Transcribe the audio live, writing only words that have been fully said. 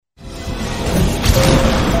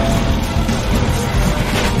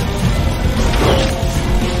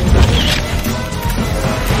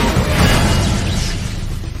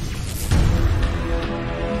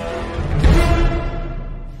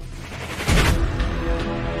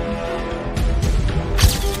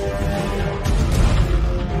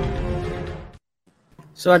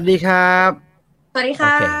สวัสดีครับสวัสดีโอ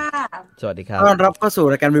ค่ะเคสวัสดีครับต้อนรับเข้าสู่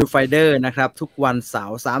รายการ Viewfinder นะครับทุกวันเสา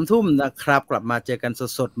ร์3 ทุ่มนะครับกลับมาเจอกัน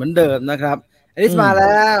สดๆเหมือนเดิมนะครับอลิสมาแ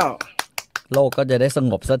ล้ว โลกก็จะได้ส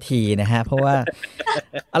งบสักทีนะฮะ เพราะว่า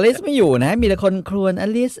อลิสไม่อยู่นะ มีแต่คนครวญอ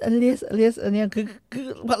ลิสอันเนี้ยคือ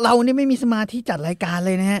เรานี่ไม่มีสมาธิจัดรายการเ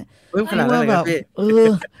ลยนะฮะ เพิ่มขนาดนั้นเลยครับพี่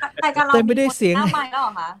รายการเรา เต็มไปด้วยเสียง หน้าไมค์แล้วเหร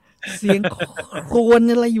อคะ เสียงครวญ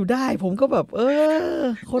อะไรอยู่ได้ ผมก็แบบ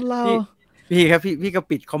คนเรา พี่ครับพี่ก็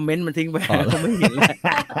ปิดคอมเมนต์มันทิ้งไปเขาไม่เห็นแล้ว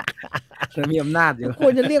เรามีอำนาจอยู่ คว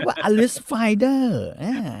รจะเรียกว่า Alice Finder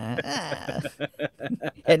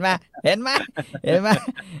เห็นไหม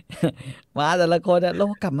มาแต่ละคนโล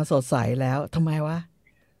กกลับมาสดใสแล้วทำไมวะ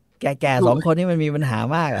แก่ๆ2 คนนี่มันมีปัญหา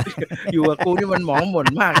มากอะ อยู่กับกูนี่มันหมองหม่น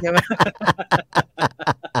มากใช่ไหม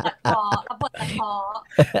รับบทตัดพอ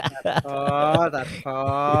ตัดพอ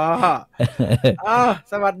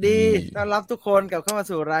สวัสดีต้อนรับทุกคนกลับเข้ามา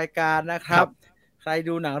สู่รายการนะครับใคร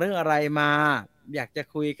ดูหนังเรื่องอะไรมาอยากจะ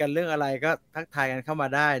คุยกันเรื่องอะไรก็ทักทายกันเข้ามา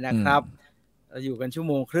ได้นะครับเราอยู่กันชั่ว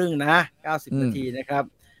โมงครึ่งนะ90 นาทีนะครับ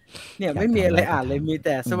เนี่ยไม่มีอะไรอ่านเลยมีแ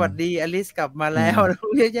ต่สวัสดีอลิสกลับมาแล้ว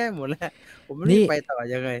เยอะแยะหมดแล้วผมไม่รู้ไปต่อ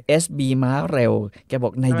ยังไง SB ม้าเร็วแกบอ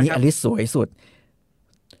กในนี้อลิสสวยสุด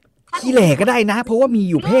ขี้เหร่ก็ได้นะเพราะว่ามี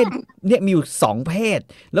อยู่เพศเนี่ยมีอยู่2เพศ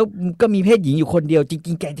แล้วก็มีเพศหญิงอยู่คนเดียวจ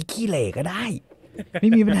ริงๆแกจะขี้เหร่ก็ได้ไม่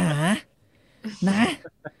มีปัญหานะ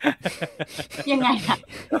ยังไงอะ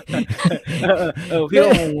พี่ก็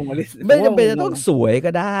งงอลิส ไม่จำเป็นจะต้องสวย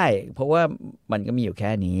ก็ได้ เพราะว่ามันก็มีอยู่แ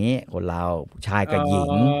ค่นี้คนเราชายกับหญิง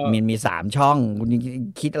มี3 ช่องคุณ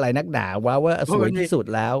คิดอะไรนักหนาว่าสวยที่สุด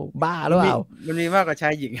แล้วบ้าหรือเปล่ามันมีมากกว่าชา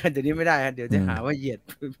ยหญิงเดี๋ยวนี้ไม่ได้เดี๋ยวจะหาว่าเหยียด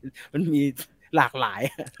มันมีหลากหลาย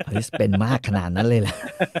อลิสเป็นมากขนาดนั้นเลยล่ะ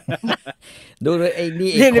ดูเลยไอ้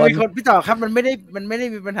นี่มีคนพี่ต่อครับมันไม่ได้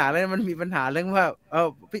มีปัญหาเลยมันมีปัญหาเรื่องว่า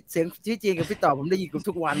เสียงที่จริงกับพี่ต่อผมได้ยินกับ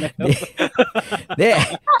ทุกวันเลยเนี่ย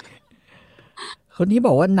คนนี้บ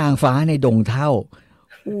อกว่านางฟ้าในดงเท่า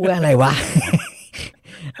อะไรวะ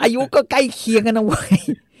อายุก็ใกล้เคียงกันนะเว้ย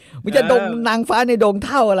มันจะนางฟ้าในดงเ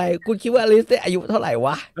ท่าอะไรคุณคิดว่าอลิสได้อายุเท่าไหร่ว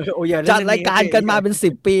ะจัดรายการกันมาเป็น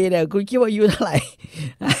10 ปีเนี่ยคุณคิดว่าอายุเท่าไหร่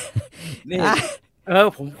นี่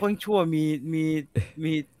ผมค่อนชั่ว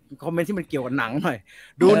มีคอมเมนต์ที่มันเกี่ยวกับหนังหน่อย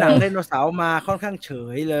ดูหนังไดโนเสาร์มาค่อนข้างเฉ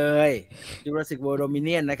ยเลย Jurassic World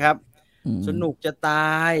Dominion นะครับสนุกจะต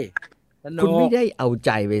ายคุณไม่ได้เอาใ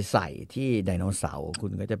จไปใส่ที่ไดโนเสาร์คุ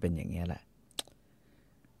ณก็จะเป็นอย่างนี้แหละ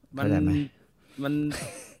มัน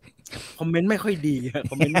คอมเมนต์ไม่ค่อยดี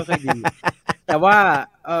คอมเมนต์ไม่ค่อยดีแต่ว่า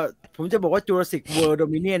ผมจะบอกว่า Jurassic World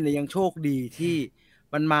Dominion เนี่ยยังโชคดีที่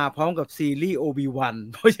มันมาพร้อมกับซีรีส์ Obi-Wan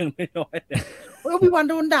เพราะอย่างน้อยเนี่ย Obi-Wan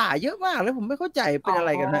โดนด่าเยอะมากแล้วผมไม่เข้าใจเป็นอะไ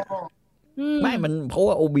รกันฮะไม่มันเพราะ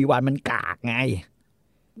ว่า Obi-Wan มันกากไง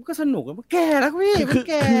มันก็สนุกมันแก่แล้วพี่มัน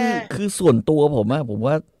แก่คือส่วนตัวผม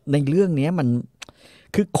ว่าในเรื่องนี้มัน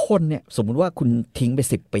คือคนเนี่ยสมมุติว่าคุณทิ้งไป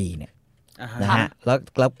10 ปีเนี่ยนะฮะแ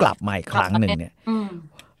ล้วกลับมาอีกครั้งหนึ่งเนี่ย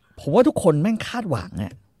ผมว่าทุกคนแม่งคาดหวังอ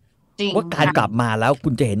ะว่าการกลับมาแล้วคุ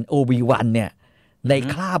ณจะเห็น Obi-Wan เนี่ยใน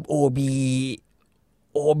คราบ OB2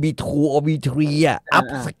 OB3 อ่ะอัพ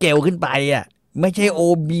สเกลขึ้นไปอ่ะไม่ใช่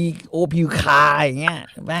OP คาอย่างเงี้ย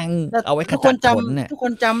แม่งเอาไว้ขจัดขนเนี่ยทุกค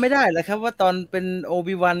นจำไม่ได้เลยครับว่าตอนเป็น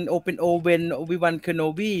Obi-Wan เป็นโอเบน Obi-Wan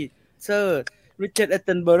Kenobi เซอร์ริชาร์ด แอตเท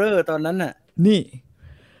นเบอร์ตอนนั้นน่ะนี่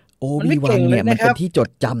Obi-Wan เนี่ยมันเป็นที่จด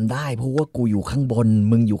จำได้เพราะว่ากูอยู่ข้างบน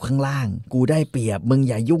มึงอยู่ข้างล่างกูได้เปรียบมึง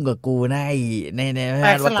อย่ายุ่งกับกูใน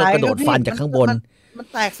แล้วก็กระโดดฟันจากข้างบนมัน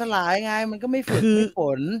แตกสลายไงมันก็ไม่ฝึกไม่ฝ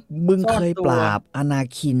นมึงเคยปราบอนา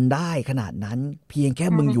คินได้ขนาดนั้นเพียงแค่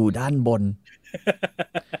มึงอยู่ด้านบน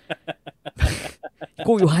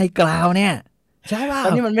กูอยู่ไฮกราวเนี่ยใช่ป่ะตอ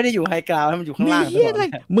นนี้มันไม่ได้อยู่ไฮกราวมันอยู่ข้างล่าง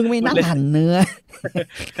มึงไม่นั่งหั่นเนื้อ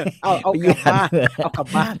เอากลับ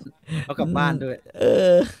บ้านด้วย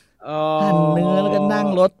หั่นเนื้อแล้วก็นั่ง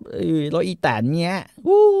รถอีแตนเงี้ย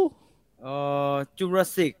จูราส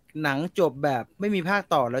สิกหนังจบแบบไม่มีภาค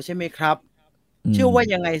ต่อแล้วใช่ไหมครับเชื่อว่า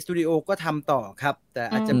ยังไงสตูดิโอก็ทำต่อครับแต่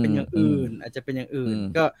อาจจะเป็นอย่างอื่น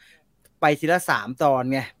ก็ไปทีละ3 ตอน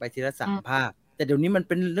ไงไปทีละ3 ภาคแต่เดี๋ยวนี้มันเ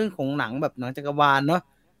ป็นเรื่องของหนังแบบหนังจักรวาลเนาะ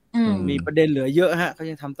มีประเด็นเหลือเยอะฮะเขา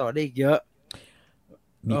ยังทำต่อได้อีกเยอะ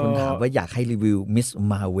มีคนถามว่าอยากให้รีวิวมิส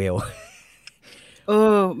มาเวล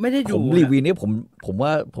ไม่ได้ดูผมรีวิวนี้ผมว่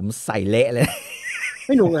าผมใส่เละเลยไ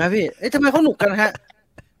ม่หนุกครับพี่ทำไมเขาหนุกกันฮะ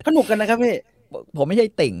เขาหนุกกันนะครับพี่ผมไม่ใช่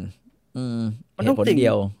ติ่งมันต้องติ่งเดี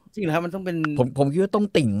ยวจริงเหรอครับมันต้องเป็นผมคิดว่าต้อง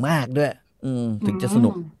ติ่งมากด้วยถึงจะสนุ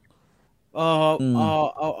กเอา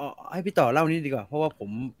ให้พี่ต่อเล่านี้ดีกว่าเพราะว่าผม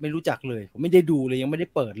ไม่รู้จักเลยผมไม่ได้ดูเลยยังไม่ได้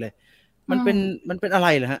เปิดเลยมันเป็นอะไร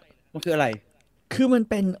เหรอฮะมันคืออะไรคือมัน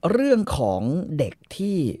เป็นเรื่องของเด็ก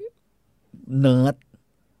ที่เนิร์ด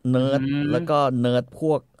แล้วก็เนิร์ดพ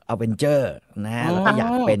วก อเวนเจอร์นะแล้วก็อยา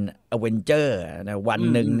กเป็นอเวนเจอร์นะวัน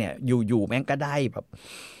หนึ่งเนี่ยอยู่ๆแม่งก็ได้แบบ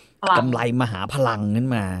กำไรมหาพลังขึ้น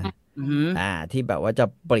มาที่แบบว่าจะ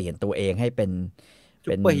เปลี่ยนตัวเองให้เป็น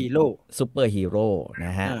ซูเปอร์ฮีโร่น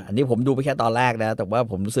ะฮะอันนี้ผมดูไปแค่ตอนแรกนะแต่ว่า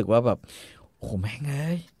ผมรู้สึกว่าแบบโอ้แม่งเ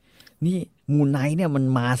อ้ยนี่มูนไนท์เนี่ยมัน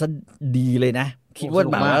มาซะดีเลยนะคิดว่า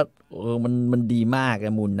แบบว่ามันดีมากน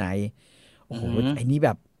ะมูนไนท์โอ้โหไอ้นี่แบ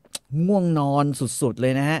บง่วงนอนสุดๆเล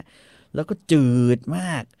ยนะฮะแล้วก็จืดม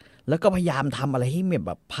ากแล้วก็พยายามทำอะไรให้แ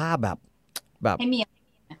บบภาพแบบให้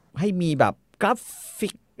มีแบบกราฟิ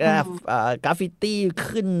กกราฟฟิตี้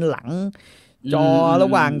ขึ้นหลังจอระ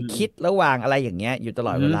หว่างคิดระหว่างอะไรอย่างเงี้ยอยู่ตล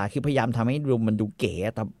อดเวลาคือพยายามทำให้มันดูเก๋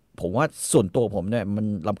แต่ผมว่าส่วนตัวผมเนี่ยมัน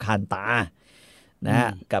รำคาญตานะฮะ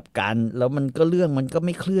กับการแล้วมันก็เรื่องมันก็ไ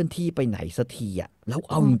ม่เคลื่อนที่ไปไหนสักทีอ่ะแล้ว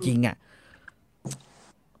เอาจริงๆอ่ะ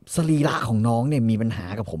สรีระของน้องเนี่ยมีปัญหา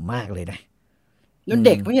กับผมมากเลยนะแล้วเ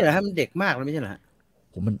ด็กไม่ใช่เหรอฮะมันเด็กมากเลยไม่ใช่เหรอ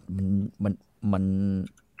ผม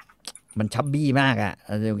มันชับบี้มากอ่ะ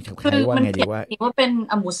ใครว่าไงดีว่าเป็น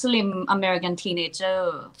มุสลิมอเมริกันทีเนเจอ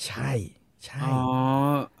ร์ใช่อ๋อ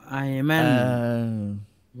ไอแมน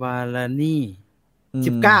วาลานี่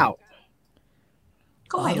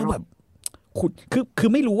19ก็ไหวแล้วแบบคุณคือ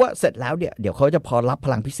ไม่รู้ว่าเสร็จแล้วเดี๋ยวเขาจะพอรับพ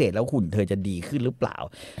ลังพิเศษแล้วหุ่นเธอจะดีขึ้นหรือเปล่า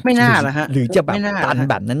ไม่น่าละฮะหรือจะแบบตัน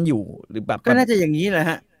แบบนั้นอยู่หรือแบบก็น่าจะอย่างนี้แหละ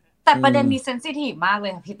ฮะแต่ประเด็นนี้เซนซิทีฟมากเล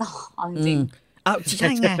ยค่ะพี่ต่อเอาจริงใ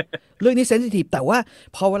ช่ไงเรื่องนี้เซนซิทีฟแต่ว่า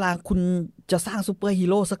พอเวลาคุณจะสร้างซูเปอร์ฮี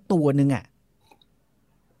โร่สักตัวนึงอ่ะ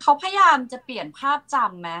เขาพยายามจะเปลี่ยนภาพจ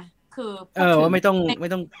ำไหมคือว่าไม่ต้อง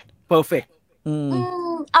เพอร์เฟกต์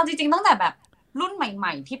เอาจริงๆตั้งแต่แบบรุ่นให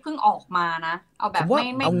ม่ๆที่เพิ่งออกมานะเอาแบบ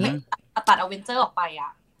ไม่ตัดอเวนเจอร์ออกไปอ่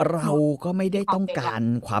ะเราก็ไม่ได้ต้องการ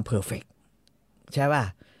ความเพอร์เฟกต์ใช่ป่ะ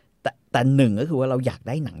แต่หนึ่งก็คือว่าเราอยากไ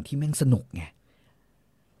ด้หนังที่แม่งสนุกไง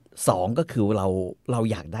สองก็คือเรา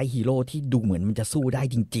อยากได้ฮีโร่ที่ดูเหมือนมันจะสู้ได้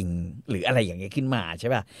จริงๆหรืออะไรอย่างเงี้ยขึ้นมาใช่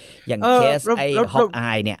ป่ะอย่างเคสไอ้ฮอกอา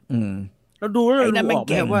ยเนี่ยเราดูแล้วเรารู้ออกไ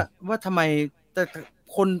หมว่าทำไมแต่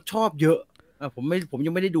คนชอบเยอะผมยั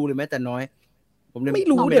งไม่ได้ดูเลยแม้แต่น้อยผมไม่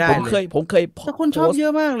รู้เนี่ยผมเคยแต่คนชอบเยอ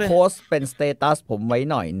ะมากเลยโพสต์เป็นสเตตัสผมไว้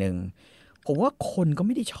หน่อยนึงผมว่าคนก็ไ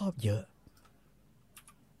ม่ได้ชอบเยอะ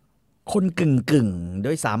คนกึ่ง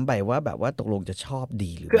ด้วยซ้ำไปว่าแบบว่าตกลงจะชอบ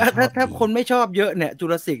ดีหรือไม่ชอบดีถ้าคนไม่ชอบเยอะเนี่ยจู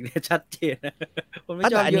ราสสิกเนี่ยชัดเจนคนไม่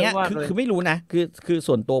ชอบเยอะมากเลยคือไม่รู้นะคือ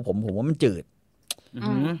ส่วนตัวผมว่ามันจืด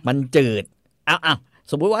มันจืดอ้าว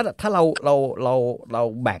สมมุติว่าถ้าเรา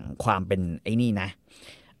แบ่งความเป็นไอ้นี่นะ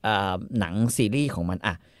หนังซีรีส์ของมัน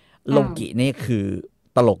โลกินี่คือ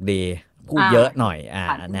ตลกดีพูดเยอะหน่อย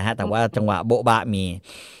นะฮะแต่ว่าจังหวะโบ๊ะบะมี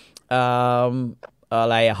อะ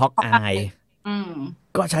ไรฮอกอาย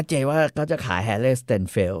ก็ชัดเจนว่าก็จะขายแฮร์รี่ สเตน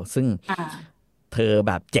เฟลซึ่งเธอแ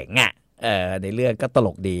บบเจ๋งในเรื่องก็ตล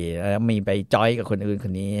กดีแล้วมีไปจอยกับคนอื่นค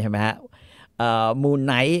นนี้ใช่ไหมฮะมูน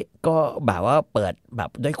ไนท์ก็แบบว่าเปิดแบบ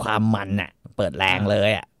ด้วยความมันเปิดแรงเล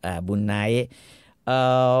ยมูนไนท์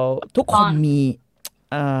ทุกคน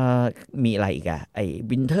มีอะไรอีกไอ้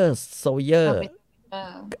วินเทอร์โซลเยอร์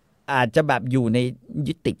อาจจะแบบอยู่ใน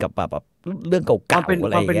ยึดติดกับแบบเรื่องเก่าๆอะ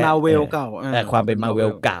ไรความเป็นมาเวลเก่าความเป็นมาเวล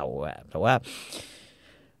เก่าแต่ว่า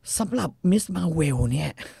สำหรับมิสมาเวลเนี่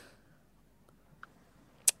ย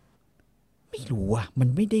ไม่รู้มัน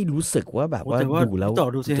ไม่ได้รู้สึกว่าแบบว่าดูแล้ว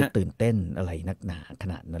จะตื่นเต้นอะไรนักหนาข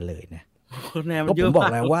นาดนั้นเลยนะก็ผมบอก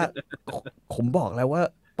แล้วว่า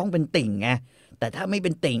ต้องเป็นติ่งไงแต่ถ้าไม่เป็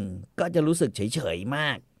นติ่งก็จะรู้สึกเฉยๆมา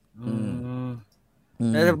ก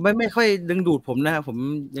แต่ไม่ค่อยดึงดูดผมนะผม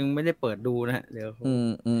ยังไม่ได้เปิดดูนะฮะเดี๋ยว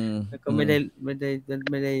ก็ไม่ไ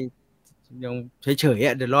ด้ยังเฉย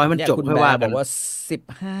ๆเดี๋ยวรอให้มันจบค่อยว่าบอกว่า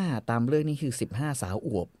15ตามเรื่องนี้คือ15สาวอ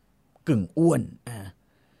วบกึ่งอ้วน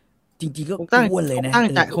จริงๆก็อ้วนเลยนะ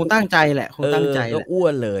คงตั้งใจแหละก็อ้ว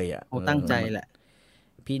นเลยคงตั้งใจแหละ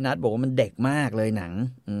พี่นัทบอกว่ามันเด็กมากเลยหนัง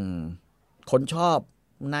คนชอบ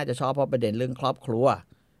น่าจะชอบเพราะประเด็นเรื่องครอบครัว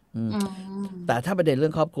แต่ถ้าประเด็นเรื่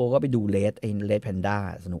องครอบครัวก็ไปดูเลดแพนด้า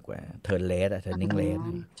สนุกกว่าเทิร์นเลดเทิร์นนิ่งเลด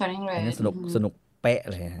อันนี้สนุกเป๊ะ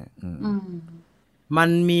เลยฮะมัน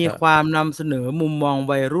มีความนำเสนอมุมมอง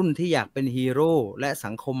วัยรุ่นที่อยากเป็นฮีโร่และ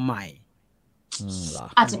สังคมใหม่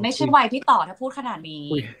อาจจะไม่ใช่วัยพี่ต่อถ้าพูดขนาดนี้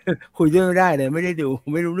คุยเรื่องไม่ได้เลยไม่ได้ดู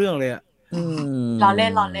ไม่รู้เรื่องเลยล้อเ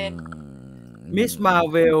ล่นมิสมา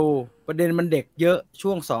เวลประเด็นมันเด็กเยอะช่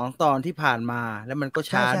วง2 ตอนที่ผ่านมาแล้วมันก็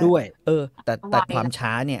ช้าด้วยแต่ความ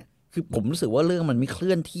ช้าเนี่ยคือผมรู้สึกว่าเรื่องมันไม่เค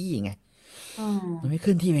ลื่อนที่ไงมันไม่เค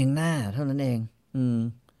ลื่อนที่ไปข้างหน้าเท่านั้นเอง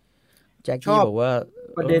แจ็คกี้บอกว่า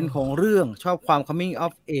ประเด็นของเรื่องชอบความ coming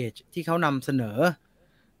of age ที่เขานำเสนอ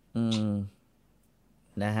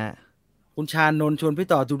นะฮะคุณชานนท์ชวนพี่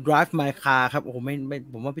ต่อดู Drive My Car ครับโอ้โหไม่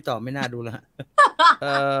ผมว่าพี่ต่อไม่น่าดูแล้ว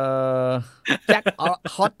แจ็ค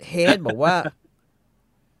ฮอตเฮดบอกว่า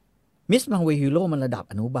มิสมังเวฮีโร่มันระดับ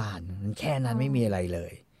อนุบาลมันแค่นั้นไม่มีอะไรเล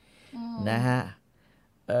ยนะฮะ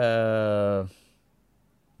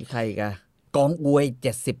ใครกันกองอวย 70%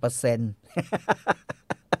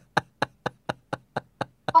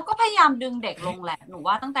 เขาก็พยายามดึงเด็กลงแหละหนู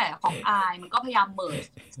ว่าตั้งแต่ของอายมันก็พยายามเมิร์จ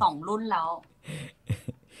2 รุ่นแล้ว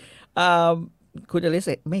คุณอลิซ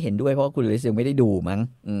ไม่เห็นด้วยเพราะคุณอลิซยังไม่ได้ดูมั้ง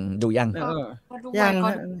ดูยังยัง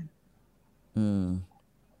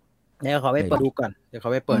เดี๋ยวขอไปเปิดดูก่อนเดี๋ยวขอ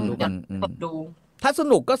ไปเปิดดูก่อนดูถ้าส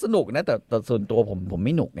นุกก็สนุกนะแต่ส่วนตัวผมไ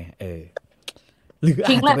ม่หนุกเนี่ยหรืออา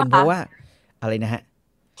จจะเป็นเพราะว่าอะไรนะฮะ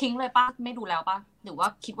ทิ้งเลยป่ะไม่ดูแล้วป่ะหรือว่า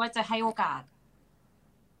คิดว่าจะให้โอกาส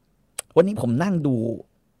วันนี้ผมนั่งดู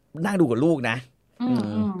กับลูกนะ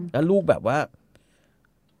แล้วลูกแบบว่า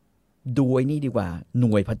ดูไอ้นี่ดีกว่าห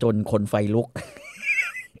น่วยผจญคนไฟลุก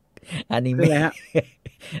อนิเมะ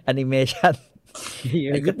แอนิเมชั่น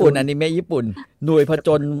ญี่ปุ่นอนิเมะญี่ปุ่นหน่วยผจ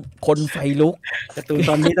ญคนไฟลุกการ์ตูน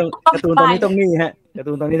ตอนนี้ต้องนี่ฮะการ์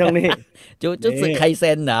ตูนตอนนี้ต้องนี่จุดสึไคเ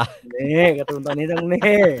ซ็นเหรอนี่การ์ตูนตอนนี้ต้องนี่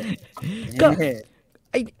ก็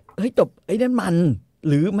เฮ้ยจบไอ้นั่นมัน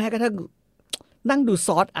หรือแม้กระทั่งนั่งดูซ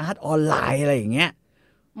อสอาร์ตออนไลน์อะไรอย่างเงี้ย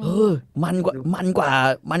มันก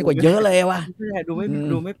ว่าเยอะเลยวะดู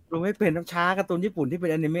ไม่เป็นช้าการ์ตูนญี่ปุ่นที่เป็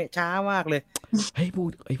นอนิเมะช้ามากเลย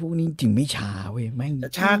พวกนี้จริงไม่ช้าเว้ยแม่ง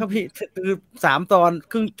ช้าครับพี่คือ3 ตอน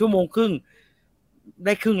ครึ่งชั่วโมงครึ่งไ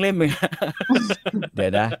ด้ครึ่งเล่มเลยเดี๋ย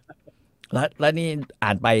วนะแล้วนี่อ่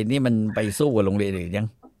านไปนี่มันไปสู้กับโรงเรียนหรือ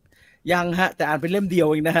ยังฮะแต่อ่านเป็นเล่มเดียว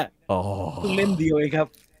เองนะฮะเพิ่งเล่มเดียวเองครับ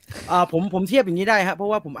ผมเทียบอย่างนี้ได้ฮะเพราะ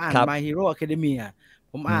ว่าผมอ่าน My Hero Academia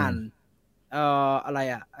ผมอ่านอะไร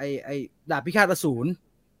ไอดาบพิฆาตอสูร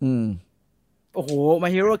โอ้โห My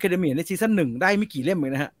Hero Academia ในซีซั่น 1ได้ไม่กี่เล่มเล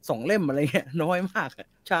ยนะฮะ2 เล่มอะไรเงี้ยน้อยมาก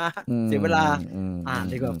ช้าเสียเวลาอ่าน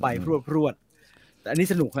ดีกว่าไปพรวดแต่อันนี้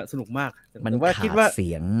สนุกฮะสนุกมากแต่ว่าคิดว่าเสี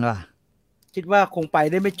ยงล่ะคิดว่าคงไป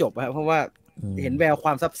ได้ไม่จบเพราะว่าเห็นแววคว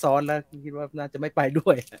ามซับซ้อนแล้วคิดว่าน่าจะไม่ไปด้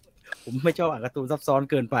วยผมไม่ชอบอ่านการ์ตูนซับซ้อน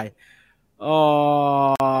เกินไป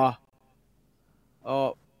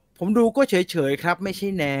ผมดูก็เฉยๆครับไม่ใช่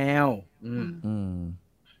แนว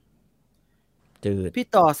จืดพี่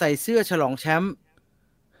ต่อใส่เสื้อฉลองแชมป์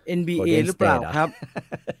NBA หรือเปล่าครับ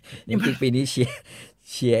นี่จริงปีนี้เ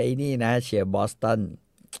ชียร์ไอ้นี่นะเชียร์บอสตัน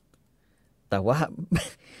แต่ว่า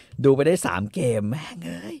ดูไปได้3 เกมแม่งเ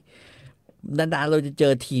อ้ยนานๆเราจะเจ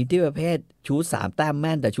อทีมที่ประเภทชู3 แต้มแ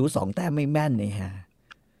ม่นแต่ชู2 แต้มไม่แม่นนี่ฮะ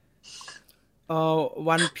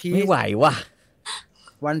วันพีซไม่ไหวว่ะ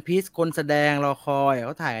วันพีซคนแสดงรอคอยเข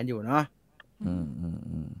าถ่ายกันอยู่เนาะ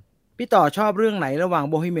พี่ต่อชอบเรื่องไหนระหว่าง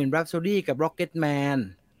Bohemian Rhapsody กับ Rocketman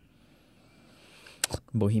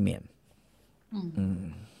Bohemian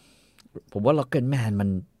ผมว่า Rocketman มัน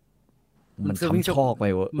ทำชอกไป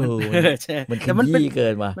วะมันขยี้เกิ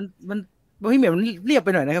นมามันBohemian มันเรียบไป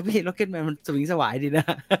หน่อยนะครับพี่ Rocketman มันสวิงสวายดีนะ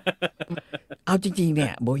เอาจริงๆเนี่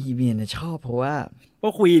ย Bohemian ชอบเพรา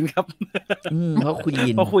ะควีนครับเพราะควี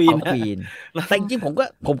นแต่จริงๆผม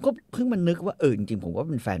ก็เพิ่งมันนึกว่าจริงๆผมก็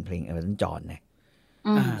เป็นแฟนเพลงเอเวอร์ตันจอห์นนะ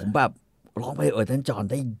ผมแบบร้องเพลงเอเวอร์ตันจอห์น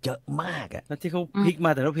ได้เยอะมากอ่ะแล้วที่เขาพลิกม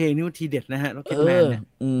าแต่ละเพลงนี่ทีเด็ดนะฮะ Rocketman เนี่ย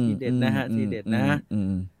ทีเด็ดนะฮะทีเด็ดนะ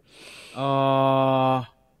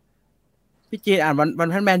พี่เจนอ่านวัน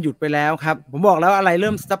พันแมนหยุดไปแล้วครับผมบอกแล้วอะไรเ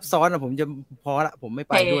ริ่มซับซ้อนอ่ะผมจะพอละผมไม่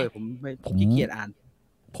ไปด้วยผมขี้เกียจอ่าน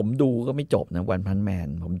ผมดูก็ไม่จบนะวันพันแมน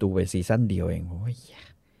ผมดูไปซีซั่นเดียวเองผมว่า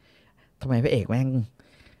ทำไมพระเอกแม่ง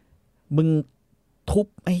มึงทุบ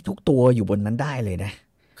ไอ้ทุกตัวอยู่บนนั้นได้เลยนะ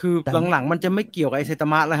คือหลังๆมันจะไม่เกี่ยวกับไอเซตา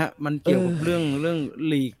มะแล้วฮะมันเกี่ยวกับเรื่อง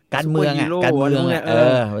ลีกการเมืองเ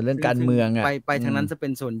รื่องการเมืองไปทางนั้นจะเป็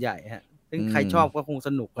นส่วนใหญ่ฮะซึ่งใครชอบก็คงส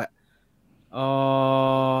นุกอะ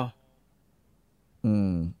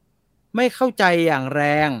ไม่เข้าใจอย่างแร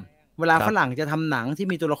งเวลาฝรั่งจะทำหนังที่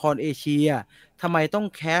มีตัวละครเอเชียทำไมต้อง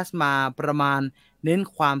แคสมาประมาณเน้น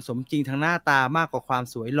ความสมจริงทางหน้าตามากกว่าความ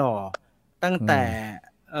สวยหล่อตั้งแต่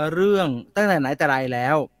ไหนแต่ไรแล้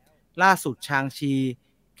วล่าสุดชางชี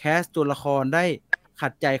แคสตัวละครได้ขั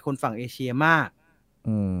ดใจคนฝั่งเอเชียมาก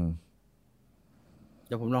เ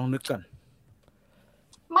ดี๋ยวผมลองนึกก่อน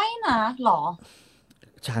ไม่นะหรอ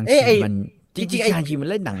ชางชีมันจริงๆชางชีมัน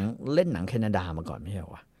เล่นหนังแคนาดามาก่อนไม่ใช่หร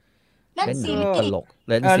อวะเล่นซีรีส์ตลกเ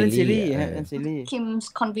ล่นซีรีส์Kim's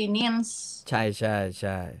Convenience ใช่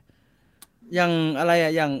อย่างอะไรอ่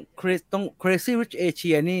ะอย่างCrazy Rich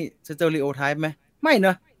Asia นี่สเตอริโอไทป์ไหมไม่เน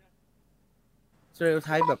อะสเตอริโอไท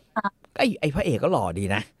ป์แบบไอ้พระเอกก็หล่อดี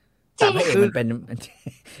นะแต่พระเอกมันเป็น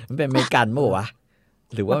อเมริกันมั้งวะ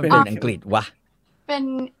หรือว่ามันเป็นอังกฤษวะเป็น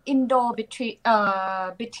อินโด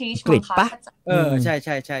British อังกฤษปะใ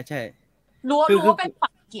ช่รู้ว่าเป็นฝั่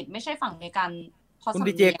งอังกฤษไม่ใช่ฝั่งอเมริกันคุณ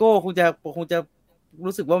ดีเจโก้คงจะ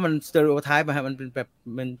รู้สึกว่ามันสเตอริโอไทป์ฮะมันเป็นแบบ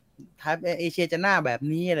มันไทป์เอเชียจะหน้าแบบ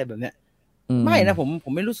นี้อะไรแบบเนี้ย ไม่นะผ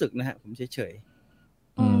มไม่รู้สึกนะฮะผมเฉย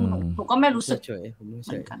หนูก็ไม่รู้สึกเฉยผม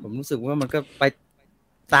รู้สึกว่ามันก็ไป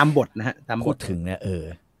ตามบทนะฮะตามบทพูดถึงเนี่ย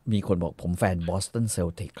มีคนบอกผมแฟนบอสตันเซล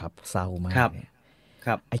ติกครับเศร้ามากเนี่ยค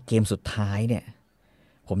รับไอเกมสุดท้ายเนี่ย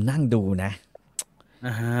ผมนั่งดูนะ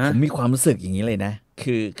ผมมีความรู้สึกอย่างนี้เลยนะ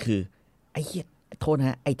คือไอ้เหี้ยโทษน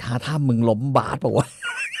ะไอ้ท่ามึงล้มบาสเปล่าวะ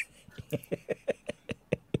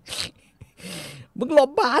มึงล้ม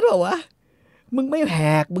บาสเปล่าวะมึงไม่แห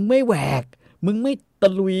กมึงไม่แหวกมึงไม่ตะ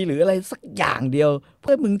ลุยหรืออะไรสักอย่างเดียวเ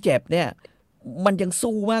พื่อมึงเจ็บเนี่ยมันยัง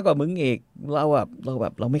สู้มากกว่ามึงอีกเ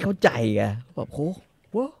ราไม่เข้าใจไงแบบโห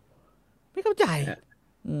ไม่เข้าใจ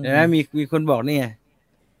เดี๋ยวนะมีคนบอกเนี่ย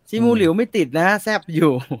ชิมูหลิวไม่ติดนะแซบอ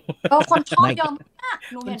ยู่คนชอบเยอะมาก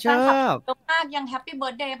หนูเห็นแฟนคลับเยอะมากยังแฮปปี้เบิ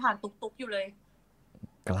ร์ธเดย์ผ่านตุ๊กอยู่เลย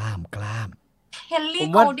กล้ามเฮนรี่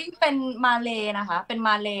โกลดิ้งเป็นมาเลนะคะเป็นม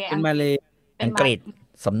าเลอังกฤษ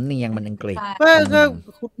สำเนียงมันอังกฤษก็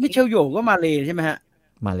มิเชลโยก็มาเลใช่ไหมฮะ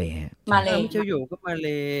มาเลมิเชลโยก็มาเล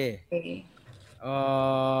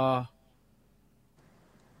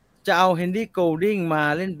จะเอาเฮนรี่โกลดิ้งมา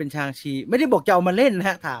เล่นเป็นชางชีไม่ได้บอกจะเอามาเล่นนะ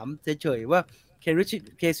ฮะถามเฉยๆว่าเค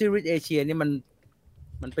ซี่ริชเอเชียนี่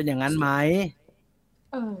มันเป็นอย่างนั้นไหม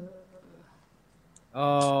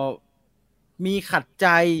มีขัดใจ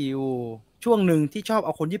อยู่ช่วงหนึ่งที่ชอบเอ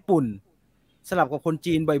าคนญี่ปุ่นสลับกับคน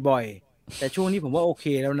จีนบ่อยๆแต่ช่วงนี้ผมว่าโอเค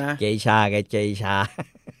แล้วนะเกชา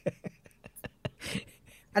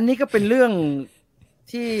อันนี้ก็เป็นเรื่อง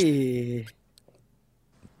ที่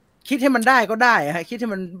คิดให้มันได้ก็ได้ฮะคิดให้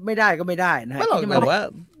มันไม่ได้ก็ไม่ได้นะฮะแต่ว่า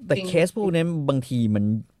แต่เคสพวกนี้บางที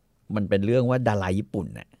มันเป็นเรื่องว่าดาราญี่ปุ่น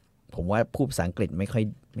น่ะผมว่าพูดภาษาอังกฤษไม่ค่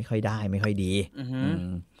อยได้ไม่ค่อยดี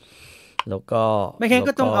แล้วก็ไม่งั้น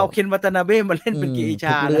ก็ต้องเอาเคนวัตนาเบ้มาเล่นเป็นเกอิช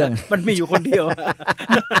าเรื่องมันมีอยู่คนเดียว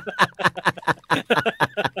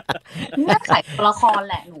เงื่อนไขละคร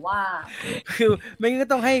แหละหนูว่าคือไม่งั้นก็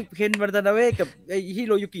ต้องให้เคนวัตนาเบ้กับไอ้ฮิ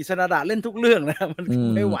โรยุกิซานาดะเล่นทุกเรื่องนะมัน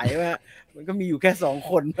ไม่ไหวว่ะมันก็มีอยู่แค่2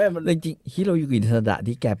คนแม่มันจริงๆฮิโรยุกิซานาดะ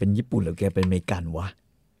ที่แกเป็นญี่ปุ่นหรือแกเป็นอเมริกันวะ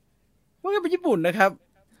มันก็เป็นญี่ปุ่นนะครับ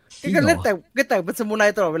ก็เล่นแต่เป็นซามูไร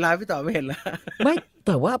ตลอดเวลาพี่ต่อไม่เห็นเหรอไม่แ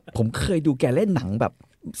ต่ว่าผมเคยดูแกเล่นหนังแบบ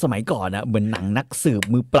สมัยก่อนนะเหมือนหนังนักสืบ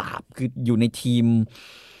มือปราบคืออยู่ในทีม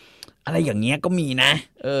อะไรอย่างเงี้ยก็มีนะ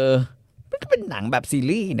มันก็เป็นหนังแบบซี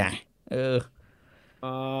รีส์นะ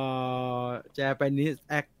Japanese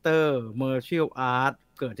actor martial art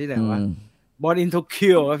เกิดที่ไหนวะBorn in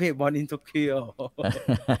Tokyo ครับพี่ Born in Tokyo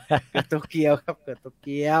เกิดโตเกียวครับเกิดโตเ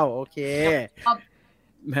กียวโอเค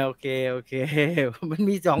มัน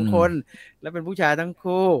มี2คนแล้วเป็นผู้ชายทั้ง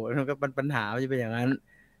คู่มันก็ปัญหาจะเป็นอย่างนั้น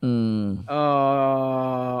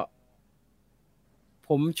ผ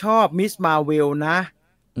มชอบมิสมาเวลนะ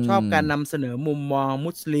ชอบการนำเสนอมุมมอง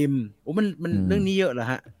มุสลิมโอ้มันเรื่องนี้เยอะเหรอ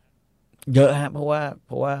ฮะเยอะฮะเพราะว่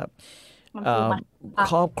า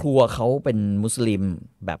ครอบครัวเขาเป็นมุสลิม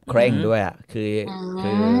แบบเคร่งด้วยอ่ะคือ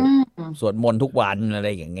สวดมนต์ทุกวันอะไร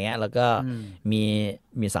อย่างเงี้ยแล้วก็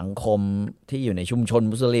มีสังคมที่อยู่ในชุมชน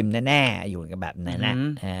มุสลิมแน่ๆอยู่กันแบบนั้นนะ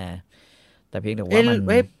แต่เพียงแต่ว่ามัน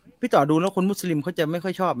พี่ต่อดูแล้วคนมุสลิมเขาจะไม่ค่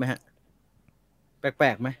อยชอบไหมฮะแปล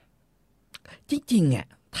กๆไหมจริงๆอ่ะ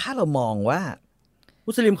ถ้าเรามองว่า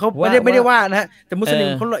มุสลิมเขาไม่ได้ว่านะฮะแต่มุสลิม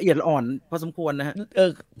เขาละเอียดอ่อนพอสมควรนะฮะ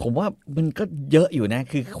ผมว่ามันก็เยอะอยู่นะ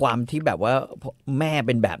คือความที่แบบว่าแม่เ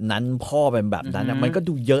ป็นแบบนั้นพ่อเป็นแบบนั้นมันก็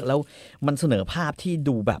ดูเยอะแล้วมันเสนอภาพที่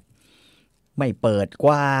ดูแบบไม่เปิดก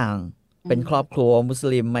ว้างเป็นครอบครัวมุส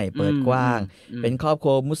ลิมไม่เปิดกว้างเป็นครอบค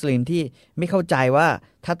รัวมุสลิมที่ไม่เข้าใจว่า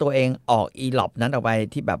ถ้าตัวเองออกอีหลอบนั้นออกไป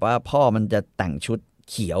ที่แบบว่าพ่อมันจะแต่งชุด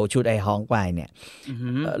เขียวชุดไอฮองไปเนี่ย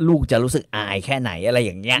ลูกจะรู้สึกอายแค่ไหนอะไรอ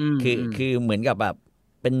ย่างเงี้ยคือเหมือนกับแบบ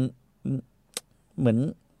เป็นเหมือน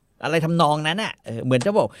อะไรทำนองนั้นอ่ะเหมือนจ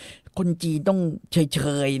ะบอกคนจีนต้องเฉ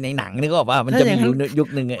ยๆในหนังนึกออกป่ะมันจะมียุค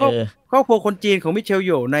นึงครอบครัวคนจีนของมิเชลโ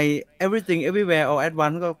ยใน Everything Everywhere All at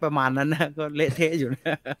Once ก็ประมาณนั้นนะก็เละเทะอยู่น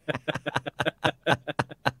ะ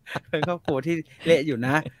เป็นครอบครัวที่เละอยู่น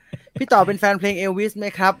ะพี่ต่อเป็นแฟนเพลงเอลวิสไหม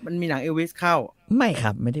ครับมันมีหนังเอลวิสเข้าไม่ค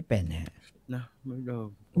รับไม่ได้เป็นนะ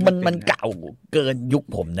มันเก่าเกินยุค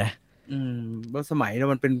ผมนะแล้วสมัยแล้ว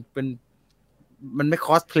มันเป็นมันไม่ค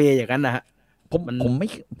อสเพลย์อย่างนั้นนะฮะผม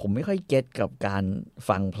ไม่ค่อยเก็ตกับการ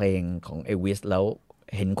ฟังเพลงของเอลวิสแล้ว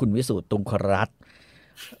เห็นคุณวิสูตรตุงครัตน์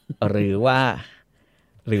หรือว่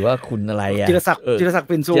าคุณอะไรอะจิรศักดิ์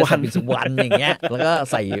ปิ่นสุวรรณอย่างเงี้ยแล้วก็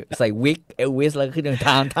ใส่วิกเอลวิสแล้วขึ้นท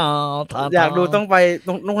างอยากดูต้องไป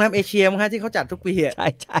โรงแรมเอเชียมั้งฮะที่เขาจัดทุกปีอ่ะ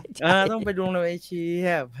ใช่ต้องไปดูโรงแรมเอเชีย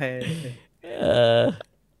ไป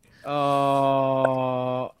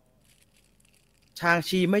ชาง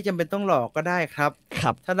ชีไม่จำเป็นต้องหล่อก็ได้ครับ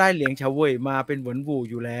ถ้าได้เหลียงเฉาเว่ยมาเป็นหวนวู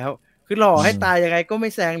อยู่แล้วคือหล่อให้ตายยังไงก็ไม่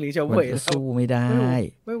แซงเหลียงเฉาเว่ยสู้ไม่ได้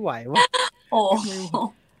ไม่ไหววะโอ้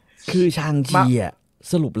คือชางชีอ่ะ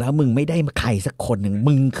สรุปแล้วมึงไม่ได้ใครสักคนหนึ่ง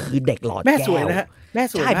มึงคือเด็กหลอดแก้วแม่สวยนะฮะแม่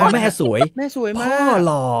สวยใช่เพราะแม่สวยแม่สวยมากพ่อห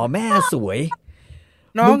ล่อแม่สวย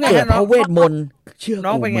น้องไงฮะน้องเวทมนต์เชื่อน้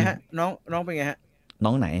องเป็นไงฮะน้องเป็นไงฮะน้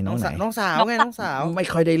องไหนน้องสาวไงน้องสาวไม่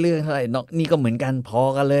ค่อยได้เรื่องเท่าไหร่น้องนี่ก็เหมือนกันพอ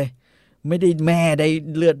กันเลยไม่ได้แม่ได้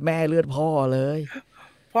เลือดแม่เลือดพ่อเลย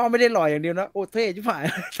พ่อไม่ได้หล่ออย่างเดียวนะโอ้เท่ชิบหาย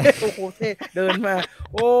โอ้โหเท่เดินมา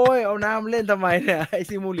โอ้ยเอาน้ำเล่นทำไมเนี่ยไอ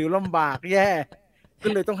ซิมูหลิวลำบากแย่ก็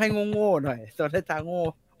เลยต้องให้โง่ๆหน่อยตอนได้ตาโง่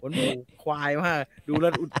หนหมูควายมากดูแล้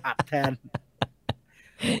วอุดอัดแทน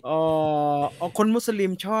คนมุสลิ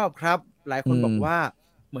มชอบครับหลายคนบอกว่า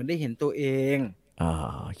เหมือนได้เห็นตัวเอง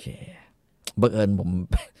โอเคบังเอิญ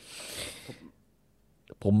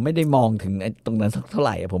ผมไม่ได้มองถึงตรงนั้นสักเท่าไห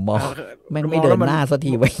ร่ผมมองแม่งไม่เดินหน้าสัก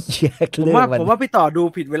ทีไว้เชี่ยผมว่าพี่ต่อดู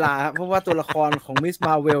ผิดเวลาเพราะว่าตัวละครของมิสม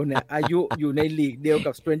าเวลเนี่ยอายุอยู่ในลีกเดียว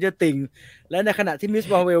กับ Stranger Things และในขณะที่มิส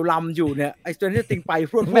มาเวลลำอยู่เนี่ยไอ้ Stranger Things ไป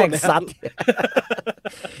พรวดแม่งซัด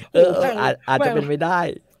อาจจะเป็นไม่ได้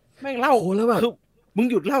แม่งเล่าแล้วแบบมึง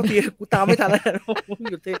หยุดเล่าทีกูตามไม่ทันแล้วมึง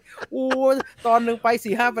หยุดทีตอนนึงไป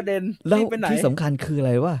 4-5 ประเด็นแล้วที่สำคัญคืออะไ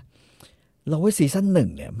รวะเราว่าซีซั่น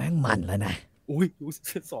1เนี่ยแม่งมันแล้วนะ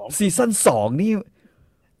ซีซั่น2นี่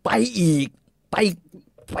ไปอีก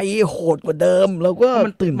ไปโหดกว่าเดิมแล้วก็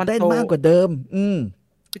ตื่นเต้นมากกว่าเดิม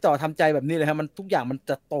พี่ต่อทำใจแบบนี้เลยครับมันทุกอย่างมัน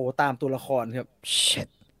จะโตตามตัวละครครับshit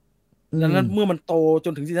ดังนั้นเมื่อมันโตจ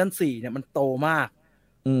นถึงซีซั่น4เนี่ยมันโตมาก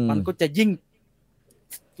มันก็จะยิ่ง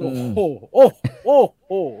โอ้โ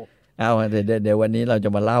หเอาเดี๋ยววันนี้เราจะ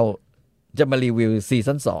มารีวิวซี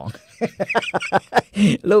ซั่น2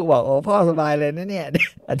ลูกบอกโอ้พ่อสบายเลยนะเนี่ย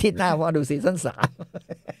อาทิตย์หน้าพ่อดูซีซั่น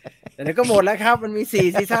3แต่เดี๋ยวก็หมดแล้วครับมันมี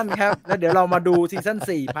4ซีซั่นครับแล้วเดี๋ยวเรามาดูซีซั่น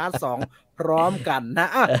4พาร์ท2พร้อมกันนะ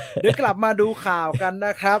เดี๋ยวกลับมาดูข่าวกันน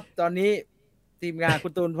ะครับตอนนี้ทีมงานคุ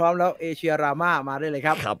ณตูนพร้อมแล้วเอเชียรามามาได้เลยค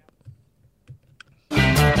รับ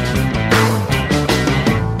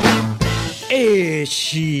เอเ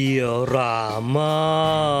ชียรามา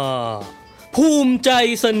ภูมิใจ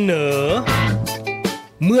เสนอ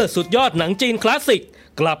เมื่อสุดยอดหนังจีนคลาสสิก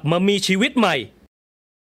กลับมามีชีวิตใหม่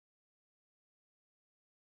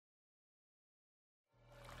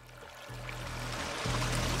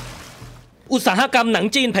อุตสาหกรรมหนัง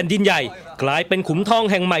จีนแผ่นดินใหญ่กลายเป็นขุมทอง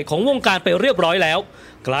แห่งใหม่ของวงการไปเรียบร้อยแล้ว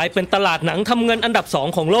กลายเป็นตลาดหนังทำเงินอันดับ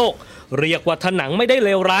2ของโลกเรียกว่าถ้าหนังไม่ได้เล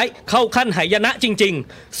วร้ายเข้าขั้นหายนะจริง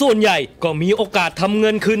ๆส่วนใหญ่ก็มีโอกาสทำเงิ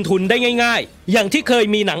นคืนทุนได้ง่ายๆอย่างที่เคย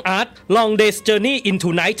มีหนังอาร์ต Long Day's Journey into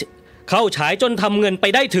Night เข้าฉายจนทำเงินไป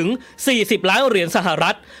ได้ถึง40 ล้านเหรียญสห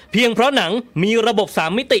รัฐเพียงเพราะหนังมีระบบ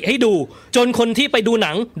3มิติให้ดูจนคนที่ไปดูห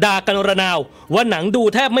นังด่ากันระนาวว่าหนังดู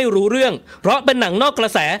แทบไม่รู้เรื่องเพราะเป็นหนังนอกกระ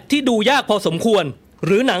แสที่ดูยากพอสมควรห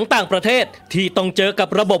รือหนังต่างประเทศที่ต้องเจอกับ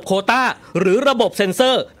ระบบโควต้าหรือระบบเซ็นเซ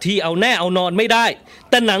อร์ที่เอาแน่เอานอนไม่ได้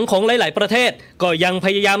แต่หนังของหลายๆประเทศก็ยังพ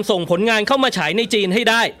ยายามส่งผลงานเข้ามาฉายในจีนให้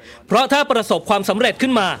ได้เพราะถ้าประสบความสำเร็จขึ้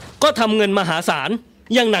นมาก็ทำเงินมหาศาล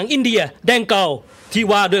อย่างหนังอินเดียแดงเกาที่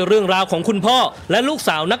ว่าด้วยเรื่องราวของคุณพ่อและลูกส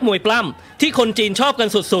าวนักมวยปล้ำที่คนจีนชอบกัน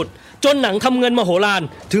สุดๆจนหนังทำเงินมโหฬาร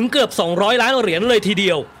ถึงเกือบ200 ล้านเหรียญเลยทีเ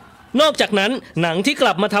ดียวนอกจากนั้นหนังที่ก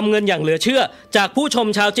ลับมาทำเงินอย่างเหลือเชื่อจากผู้ชม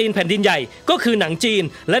ชาวจีนแผ่นดินใหญ่ก็คือหนังจีน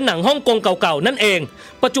และหนังฮ่องกงเก่าๆนั่นเอง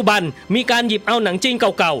ปัจจุบันมีการหยิบเอาหนังจีนเ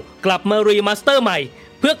ก่าๆกลับมารีมาสเตอร์ใหม่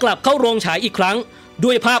เพื่อกลับเข้าโรงฉายอีกครั้งด้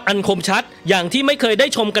วยภาพอันคมชัดอย่างที่ไม่เคยได้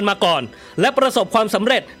ชมกันมาก่อนและประสบความสำ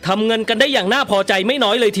เร็จทำเงินกันได้อย่างน่าพอใจไม่น้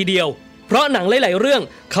อยเลยทีเดียวเพราะหนังหลายๆเรื่อง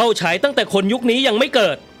เข้าฉายตั้งแต่คนยุคนี้ยังไม่เกิ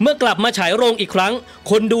ดเมื่อกลับมาฉายโรงอีกครั้ง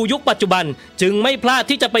คนดูยุคปัจจุบันจึงไม่พลาด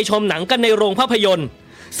ที่จะไปชมหนังกันในโรงภาพยนตร์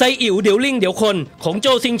ไซอิ๋วเดี๋ยวลิงเดี๋ยวคนของโจ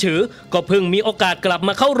ซิงฉือก็เพิ่งมีโอกาสกลับม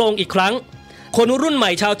าเข้าโรงอีกครั้งคนรุ่นให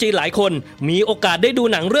ม่ชาวจีนหลายคนมีโอกาสได้ดู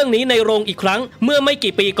หนังเรื่องนี้ในโรงอีกครั้งเมื่อไม่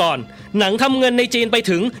กี่ปีก่อนหนังทำเงินในจีนไป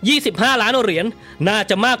ถึง25 ล้านเหรียญน่า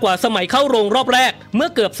จะมากกว่าสมัยเข้าโรงรอบแรกเมื่อ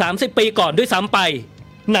เกือบ30 ปีก่อนด้วยซ้ำไป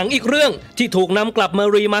หนังอีกเรื่องที่ถูกนำกลับมา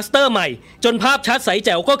รีมาสเตอร์ใหม่จนภาพชัดใสแ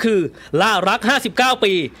จ๋วก็คือล่ารัก59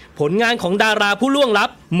 ปีผลงานของดาราผู้ล่วงลับ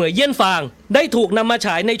เหมยเยี่ยนฟางได้ถูกนำมาฉ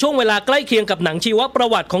ายในช่วงเวลาใกล้เคียงกับหนังชีวประ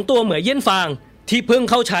วัติของตัวเหมยเยี่ยนฟางที่เพิ่ง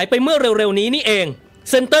เข้าฉายไปเมื่อเร็วๆนี้นี่เอง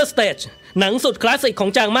Center Stage หนังสุดคลาสสิกขอ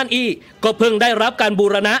งจางม่านอี้ก็เพิ่งได้รับการบู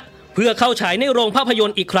รณะเพื่อเข้าฉายในโรงภาพยน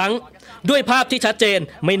ตร์อีกครั้งด้วยภาพที่ชัดเจน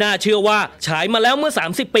ไม่น่าเชื่อว่าฉายมาแล้วเมื่อ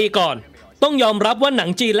30 ปีก่อนต้องยอมรับว่าหนัง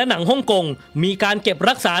จีนและหนังฮ่องกงมีการเก็บ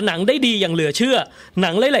รักษาหนังได้ดีอย่างเหลือเชื่อหนั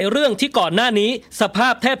งหลายๆเรื่องที่ก่อนหน้านี้สภา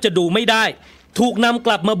พแทบจะดูไม่ได้ถูกนำก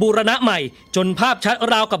ลับมาบูรณะใหม่จนภาพชัด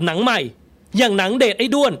ราวกับหนังใหม่อย่างหนังเดทไอ้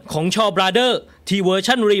ด้วนของชอบราเดอร์ที่เวอร์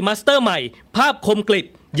ชันรีมาสเตอร์ใหม่ภาพคมกริบ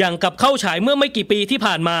อย่างกับเข้าฉายเมื่อไม่กี่ปีที่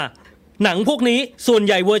ผ่านมาหนังพวกนี้ส่วนใ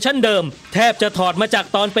หญ่เวอร์ชันเดิมแทบจะถอดมาจาก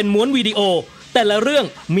ตอนเป็นม้วนวิดีโอแต่ละเรื่อง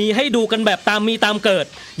มีให้ดูกันแบบตามมีตามเกิด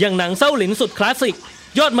อย่างหนังเซ้าหลินสุดคลาสสิก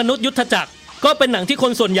ยอดมนุษย์ยุทธจักรก็เป็นหนังที่ค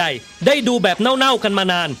นส่วนใหญ่ได้ดูแบบเน่าๆกันมา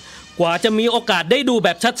นานกว่าจะมีโอกาสได้ดูแบ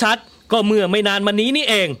บชัดๆก็เมื่อไม่นานมานี้นี่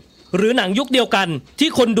เองหรือหนังยุคเดียวกันที่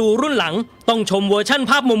คนดูรุ่นหลังต้องชมเวอร์ชั่น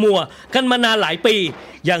ภาพมัวๆกันมานานหลายปี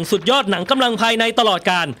อย่างสุดยอดหนังกำลังภายในตลอด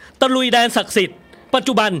กาลตะลุยแดนศักดิ์สิทธิ์ปัจ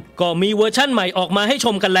จุบันก็มีเวอร์ชั่นใหม่ออกมาให้ช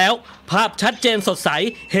มกันแล้วภาพชัดเจนสดใส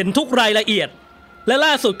เห็นทุกรายละเอียดและ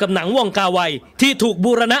ล่าสุดกับหนังว่องกาไวที่ถูก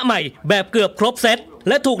บูรณะใหม่แบบเกือบครบเซต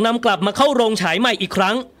และถูกนำกลับมาเข้าโรงฉายใหม่อีกค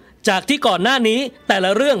รั้งจากที่ก่อนหน้านี้แต่ล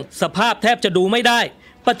ะเรื่องสภาพแทบจะดูไม่ได้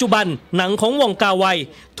ปัจจุบันหนังของว่องกาไว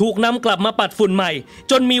ถูกนำกลับมาปัดฝุ่นใหม่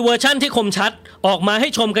จนมีเวอร์ชั่นที่คมชัดออกมาให้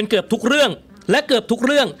ชมกันเกือบทุกเรื่องและเกือบทุกเ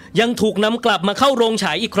รื่องยังถูกนำกลับมาเข้าโรงฉ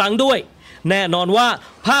ายอีกครั้งด้วยแน่นอนว่า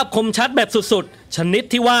ภาพคมชัดแบบสุดๆชนิด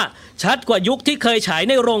ที่ว่าชัดกว่ายุคที่เคยฉาย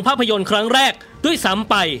ในโรงภาพยนตร์ครั้งแรกด้วยซ้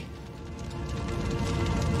ำไป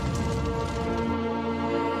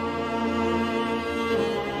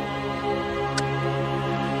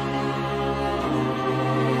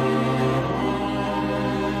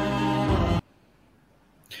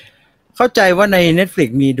เข้าใจว่าใน Netflix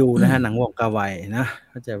มีดูนะฮะหนังว่องกาไวนะ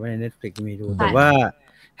เข้าใจว่าใน Netflix มีดูแต่ว่า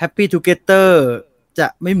Happy Together จะ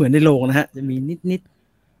ไม่เหมือนในโรงนะฮะจะมีนิด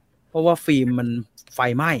ๆเพราะว่าฟิล์มมันไฟ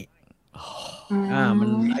ไหม้มัน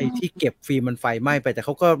ไอ้ที่เก็บฟิล์มมันไฟไหม้ไปแต่เข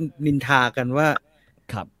าก็นินทากันว่า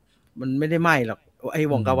ครับมันไม่ได้ไหม้หรอกไอ้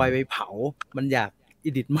ว่องกาไวไปเผามันอยากอิ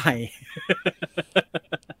ดิทใหม่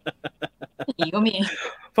ก็มี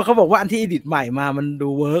เพราะเขาบอกว่าอันที่อิดิทใหม่มามันดู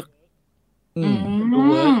เวิร์กดู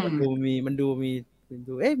เวิร์กมันดู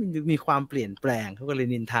มีความเปลี่ยนแปลงเขาก็เลย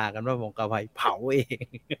นินทากันว่าว่องกาไวเผาเอง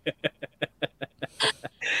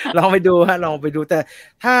ลองไปดูฮะลองไปดูแต่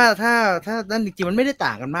ถ้านั่นจริงๆมันไม่ได้ต่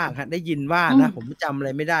างกันมากฮะได้ยินว่านะผมจำอะไร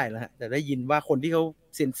ไม่ได้แล้วฮะแต่ได้ยินว่าคนที่เขา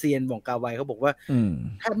เซียนว่องกาไวเขาบอกว่า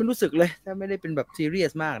ถ้าไม่รู้สึกเลยถ้าไม่ได้เป็นแบบซีเรีย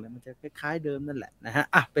สมากเนี่ยมันจะคล้ายๆเดิมนั่นแหละนะฮะ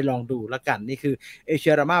ไปลองดูแล้วกันนี่คือเอเชี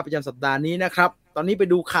ยรามาประจำสัปดาห์นี้นะครับตอนนี้ไป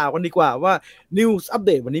ดูข่าวกันดีกว่าว่า News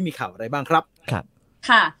Update วันนี้มีข่าวอะไรบ้างครับครับ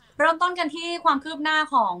ค่ะเริ่มต้นกันที่ความคืบหน้า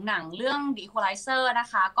ของหนังเรื่อง The Equalizer นะ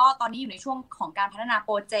คะก็ตอนนี้อยู่ในช่วงของการพัฒนาโป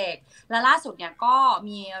รเจกต์และล่าสุดเนี่ยก็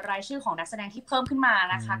มีรายชื่อของนักแสดงที่เพิ่มขึ้นมา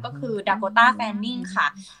นะคะก็คือ Dakota Fanning ค่ะ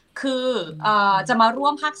คือจะมาร่ว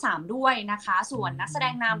มภาค3ด้วยนะคะส่วนนักแสด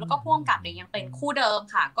งนำแล้วก็ผู้กำกับเนี่ยยังเป็นคู่เดิม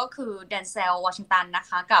ค่ะก็คือเดนเซลวอชิงตันนะค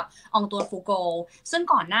ะกับองตวนฟูโกซึ่ง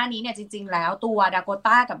ก่อนหน้านี้เนี่ยจริงๆแล้วตัวดาโก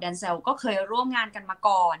ต้ากับเดนเซลก็เคยร่วมงานกันมา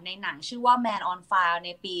ก่อนในหนังชื่อว่า Man on Fire ใน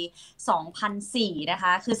ปี 2004 นะค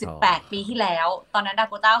ะคือ18 ปีที่แล้วตอนนั้นดา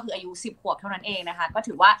โกต้าคืออายุ10 ขวบเท่านั้นเองนะคะก็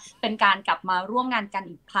ถือว่าเป็นการกลับมาร่วมงานกัน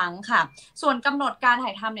อีกครั้งค่ะส่วนกำหนดการถ่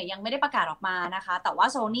ายทำเนี่ยยังไม่ได้ประกาศออกมานะคะแต่ว่า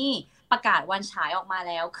Sonyประกาศวันฉายออกมา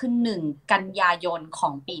แล้วคือ1 กันยายนขอ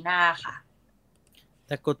งปีหน้าค่ะ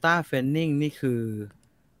Dakota Fanning นี่คือ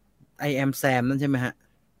I am Sam นั่นใช่ไหมฮะ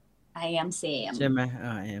I am Sam ใช่ไหม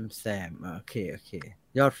I am Sam โอเค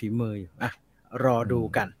ยอดฝีมืออยู่รอดู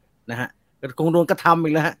กันนะฮะคงโดนกระทำอี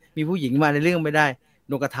กแล้วฮะมีผู้หญิงมาในเรื่องไม่ได้โ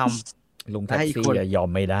ดนกระทำลุงแท็กซี่ยอม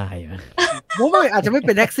ไม่ได้ผมว่าอาจจะไม่เ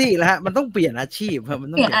ป็นแท็กซี่แล้วฮะมันต้องเปลี่ยนอาชีพครับมัน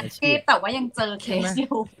ต้องเปลี่ยนอาชีพแต่ว่ายังเจอเคสอ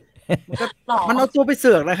ยู่มันเอาตัวไปเ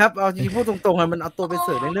สือกนะครับเอาจริงพูดตรงๆมันเอาตัวไปเ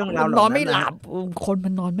สือกในเรื่องราวนอนไม่หลับคนมั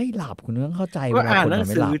นนอนไม่หลับคุณต้องเข้าใจว่าอ่านหนัง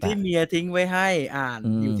สือที่เมียทิ้งไว้ให้อ่าน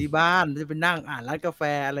อยู่ที่บ้านจะไปนั่งอ่านร้านกาแฟ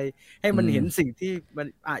อะไรให้มันเห็นสิ่งที่มัน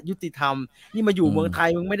ยุติธรรมนี่มาอยู่เมืองไทย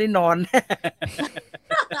มึงไม่ได้นอน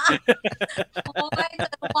โอ้ยเจอ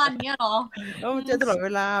ทุกวันเนี่ยเหรอแล้วมันเจอตลอดเว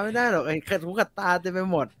ลาไม่ได้หรอกไอ้ขัดหูขัดตาเต็มไป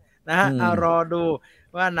หมดนะฮะรอดู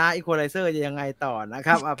ว่านะอีควอไลเซอร์จะยังไงต่อนะค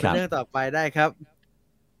รับเป็นเรื่องต่อไปได้ครับ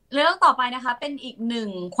เรื่องต่อไปนะคะเป็นอีกหนึ่ง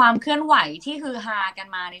ความเคลื่อนไหวที่ฮือฮากัน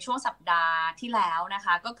มาในช่วงสัปดาห์ที่แล้วนะค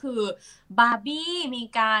ะก็คือบาร์บี้มี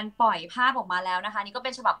การปล่อยภาพออกมาแล้วนะคะนี่ก็เ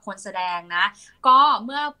ป็นฉบับคนแสดงนะก็เ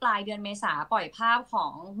มื่อปลายเดือนเมษาปล่อยภาพขอ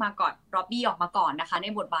งมาร์กอต ร็อบบี้ออกมาก่อนนะคะใน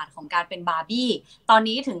บทบาทของการเป็นบาร์บี้ตอน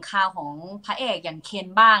นี้ถึงคราวของพระเอกอย่างเคน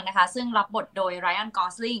บ้างนะคะซึ่งรับบทโดยไรอัน กอ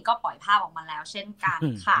สลิงก็ปล่อยภาพออกมาแล้วเช่นกัน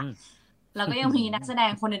ค่ะแล้วก็ยังมีนักแสด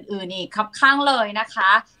งคนอื่นๆอีกครับข้างเลยนะคะ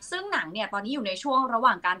ซึ่งหนังเนี่ยตอนนี้อยู่ในช่วงระห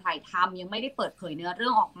ว่างการถ่ายทำยังไม่ได้เปิดเผยเนื้อเรื่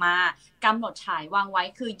องออกมากำหนดฉายวางไว้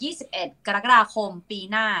คือ21 กรกฎาคมปี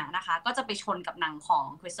หน้านะคะก็จะไปชนกับหนังของ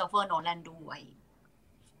คริสโตเฟอร์โนแลนด้วย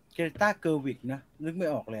เกต้าเกอร์วิกนะนึกไม่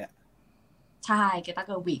ออกเลยใช่เกต้าเ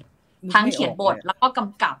กอร์วิกทั้งเขียนบทแล้วก็ก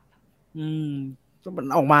ำกับมัน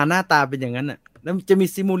ออกมาหน้าตาเป็นอย่างนั้นน่ะแล้วจะมี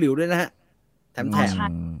ซิมูลิวด้วยนะฮะแถม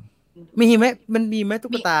มีไหมมันมีไหม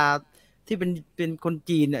ตุ๊กตาที่เป็นคน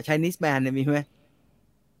จีนเนี่ยChinese manเนี่ยมีไหม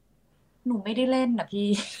หนูไม่ได้เล่นนะพี่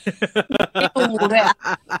ไม่ดูด้วยอ่ะ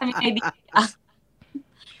ไม่ดีอ่ะ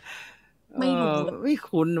ไม่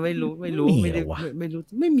คุ้นไม่รู้ไม่รู้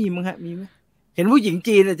ไม่มีมั้งฮะมีไหมเห็นผู้หญิง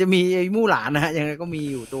จีนจะมีไอ้มู่หลานนะฮะยังไงก็มี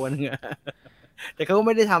อยู่ตัวนึง แต่เขาก็ไ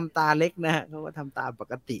ม่ได้ทำตาเล็กนะฮะเขาก็ทำตาป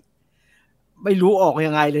กติไม่รู้ออก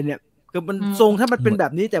ยังไงเลยเนี่ยคือมันทรงถ้ามันเป็นแบ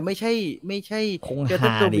บนี้แต่ไม่ใช่คง เกรเตอ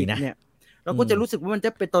ร์ หา เกอร์ ดี วิก นะ เนี่ยเราก็จะรู้สึกว่ามันจะ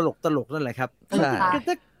เป็นตลกนั่นแหละครับ ใช่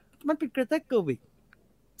มันเป็นเกรเตอร์เกอร์วิก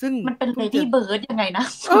ซึ่ง มันเป็นเลดี้เบิร์ดยังไงนะ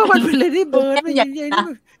มันเป็นเลดี้เบิร์ดไม่ใช่ อย่างนั้น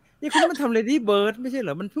นี่คนนี้มันทำเลดี้เบิร์ดไม่ใช่เหร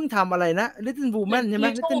อมันเพิ่งทำอะไรนะ Little Woman ใช่ไหม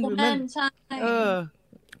Little Woman ใช่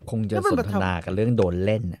คงจะสนทนากันเรื่องโดนเ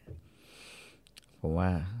ล่นน่ะผมว่า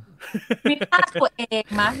มีภาคตัวเอง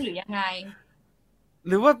มั้ยหรือยังไง ห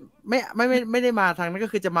รือว่าไม่ได้มาทางนั้นก็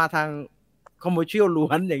คือจะมาทางคอมเมอร์เชียลล้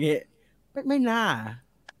วนอย่างเงี้ยไม่น่า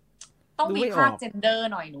ต้องมี ดูไม่ออก ภาคเจนเดอร์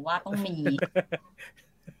หน่อยหนูว่าต้องมี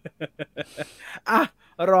อ่ะ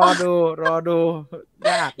รอดู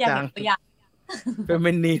ยาก อยาก จั เห็ ง นตัวอย่าง เฟ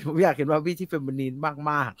มินีนผมอยากเห็นว่าพี่ที่เฟมินีน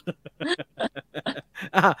มาก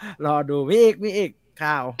ๆอ่ะรอดูมีอีก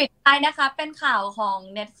ข่าว ปิดท้ายนะคะเป็นข่าวของ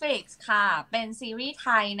Netflix ค่ะเป็นซีรีส์ไท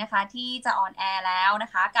ยนะคะที่จะออนแอร์แล้วน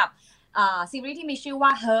ะคะกับซีรีส์ที่มีชื่อว่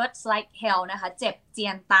า Hurts Like Hell นะคะเจ็บเจี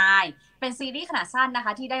ยนตายเป็นซีรีส์ขนาดสั้นนะค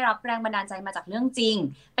ะที่ได้รับแรงบันดาลใจมาจากเรื่องจริง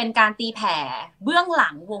เป็นการตีแผ่เบื้องหลั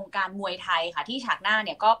งวงการมวยไทยค่ะที่ฉากหน้าเ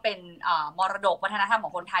นี่ยก็เป็นมรดกวัฒนธรรมขอ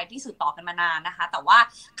งคนไทยที่สืบต่อกันมานานนะคะแต่ว่า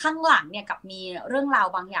ข้างหลังเนี่ยกับมีเรื่องราว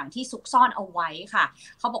บางอย่างที่ซุกซ่อนเอาไว้ค่ะ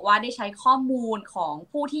เขาบอกว่าได้ใช้ข้อมูลของ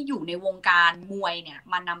ผู้ที่อยู่ในวงการมวยเนี่ย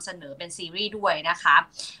มานำเสนอเป็นซีรีส์ด้วยนะคะ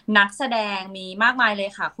นักแสดงมีมากมายเลย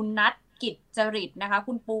ค่ะคุณนัทกิจจริตนะคะ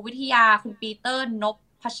คุณปูวิทยาคุณปีเตอร์น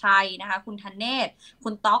พชัยนะคะคุณธเนศคุ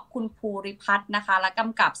ณต๊อกคุณภูริพัฒน์นะคะและก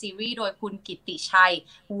ำกับซีรีส์โดยคุณกิตติชัย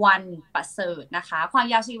วันประเสริฐนะคะความ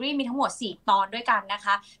ยาวซีรีส์มีทั้งหมด4ตอนด้วยกันนะค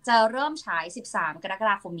ะจะเริ่มฉาย13กรก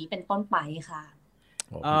ฎาคมนี้เป็นต้นไปค่ะ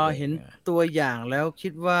เห็นตัวอย่างแล้วคิ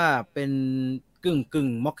ดว่าเป็นกึ่ง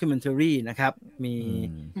ม็อกคิวเมนทารีนะครับมี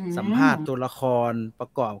สัมภาษณ์ตัวละครปร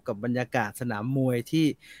ะกอบกับบรรยากาศสนามมวยที่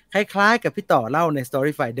คล้ายๆกับพี่ต่อเล่าใน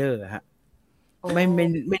Story Finder ฮะไม่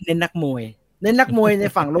เน้นนักมวยเน้นนักมวยใน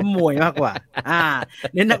ฝั่งล้มมวยมากกว่า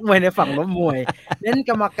เน้นนักมวยในฝั่งล้มมวยเน้น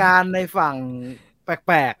กรรมการในฝั่งแ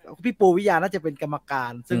ปลกๆพี่ปูวิทยาน่าจะเป็นกรรมกา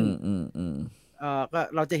รซึ่งก็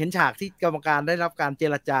เราจะเห็นฉากที่กรรมการได้รับการเจ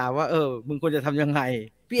รจาว่ามึงควรจะทำยังไง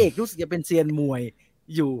พี่เอกรู้สึกจะเป็นเซียนมวย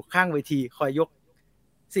อยู่ข้างเวทีคอยยก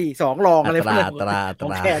4-2รองอะไรพวกนั้นขอ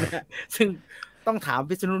งแกนะซึ่งต้องถาม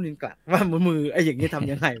พิษณุนินกลัดว่ามือไอ้อย่างนี้ท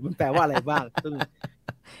ำยังไงมันแปลว่าอะไรบ้างซึ่ง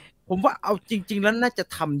ผมว่าเอาจริงๆแล้วน่าจะ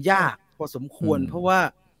ทำยากพอสมควรเพราะว่า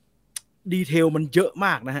ดีเทลมันเยอะม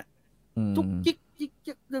ากนะฮะทุกจิ๊ก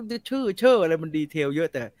ชื่ออะไรมันดีเทลเยอะ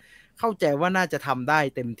แต่เข้าใจว่าน่าจะทำได้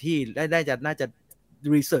เต็มที่น่าจะ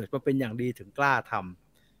รีเสิร์ชมาเป็นอย่างดีถึงกล้าท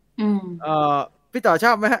ำพี่ต่อช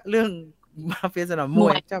อบไหมฮะเรื่องมาเฟียสนามมว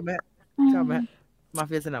ยชอบไหมมาเ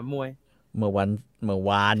ฟียสนามมวยเมื่อว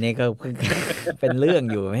านนี้ก็เพิ่ง เป็นเรื่อง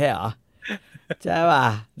อยู่ไม่ใช่เหรอใช่ป่ะ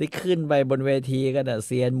ได้ขึ้นไปบนเวทีกันเ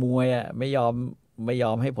ซียนมวยไม่ย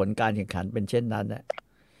อมให้ผลการแข่งขันเป็นเช่นนั้น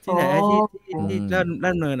ที่ไหนที่ลา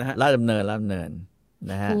ดดำเนินนะฮะลาดดำเนิน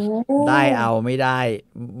นะฮะได้เอาไม่ได้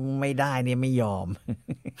นี่ไม่ยอม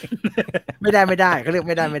ไม่ได้เขาเรียกไ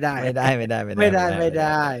ม่ได้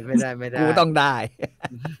กูต้องได้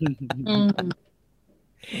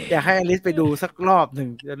อยากให้อลิสไปดูสักรอบหนึ่ง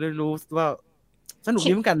จะได้รู้ว่าสนุก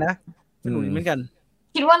ดีเหมือนกันนะสนุกดีเหมือนกัน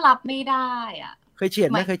คิดว่ารับไม่ได้เคยเฉียด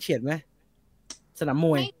ไหมสนามม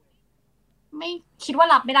วยไม่คิดว่า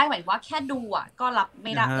รับไม่ได้หมายถึงว่าแค่ดูก็รับไ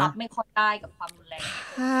ม่ได้รับไม่ค่อยได้กับความรุนแรง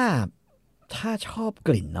ถ้าชอบก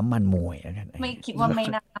ลิ่นน้ำมันมวยไม่คิดว่าไม่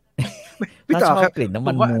น่าถ้าชอบกลิ่นน้ำ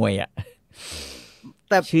มันมวย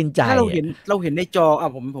แต่ชื่นใจถ้าเราเห็นในจอ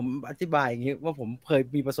ผมอธิบายอย่างนี้ว่าผมเคย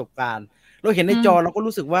มีประสบการณ์เราเห็นในจอเราก็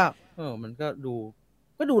รู้สึกว่ามันก็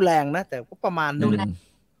ดูแรงนะแต่ก็ประมาณนึง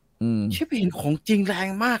ใช่ไปเห็นของจริงแรง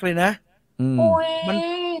มากเลยนะ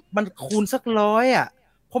มันคูณสัก100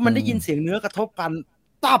เพราะมันได้ยินเสียงเนื้อกระทบกัน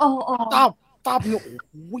ตับเนี่ยโอ้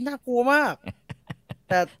โหน่ากลัวมาก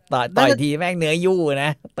แต่ต่อยทีแม่งเนื้อยู่น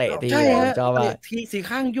ะเตะทีจอว่าทีสี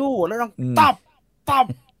ข้างยู่แล้วต้องตับ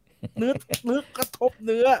เนื้อกระทบเ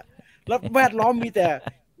นื้อแล้วแวดล้อมมีแต่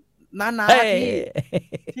น้า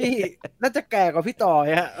ที่น่าจะแก่กว่าพี่ต่อย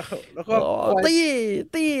ฮะแล้วก็ตี้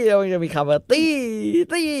มันจะมีคำว่าตี้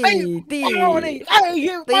ซ้ายตี้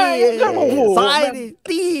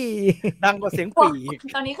ดังกว่าเสียงปี่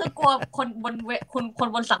ตอนนี้คือกลัวคน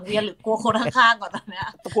บนสังเวียนหรือกลัวคนข้างๆก่อนตอนนี้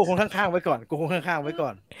กลัวคนข้างๆไว้ก่อ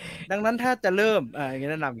นดังนั้นถ้าจะเริ่มอย่างนี้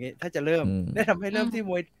แนะนำอย่างนี้ถ้าจะเริ่มแนะนำให้เริ่มที่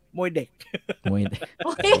มวยเด็กมวย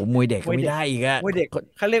เด็กไม่ได้อีกมวยเด็ก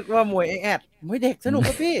เขาเรียกว่ามวยแอดมวยเด็กสนุก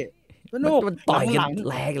ครับพี่สนุกมันต่อยกัน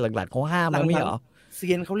แรงหลักๆเขาห้ามมันไม่เหรอเซี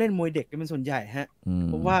ยนเขาเล่นมวยเด็กกันเป็นส่วนใหญ่ฮะเ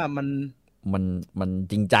พราะว่ามัน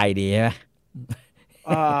จริงใจดีใช่ไหม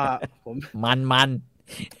ผมมัน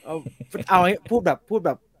เอาให้พูดแบ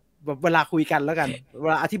บ แบบเวลาคุยกันแล้วกันเว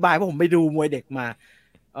ลาอธิบายเพราะผมไปดูมวยเด็กมา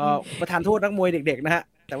ประธานโทษนักมวยเด็กๆนะฮะ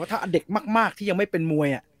แต่ว่าถ้าเด็กมากๆที่ยังไม่เป็นมวย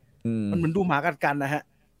อ่ะมันเหมือนดูหมากัดกันนะฮะ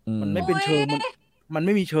มันไม่เป็นเชิงมันไ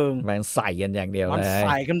ม่มีเชิงมันใส่กันอย่างเดียวเลยมันใ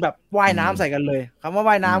ส่กันแบบว่ายน้ำใส่กันเลยคำว่า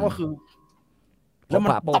ว่ายน้ำก็คือแล้วมั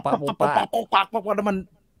นปักแล้ว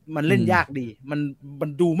มันเล่นยากดีมัน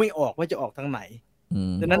ดูไม่ออกว่าจะออกทางไหน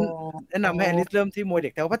ดังนั้นแนะนำให้อลิสเริ่มที่มวยเด็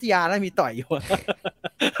กแต่ว่าพัทยาแล้วมีต่อยอยู่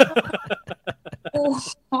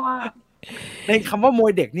ในคำว่ามว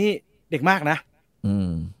ยเด็กนี่เด็กมากนะ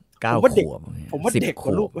9 ขวบผมว่าเด็กก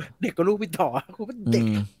ว่าลูกพี่ต่อผมว่าเด็ก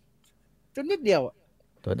จนนิดเดียว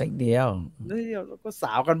ตัวเล็กเดียวแล้วก็ส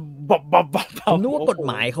าวกันบับผมนึกว่ากฎ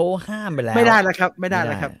หมายเขาห้ามไปแล้วไม่ได้แล้วครับไม่ได้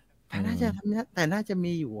แล้วครับแต่น่าจะ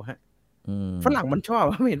มีอยู่ฮะฝรั่งมันชอบ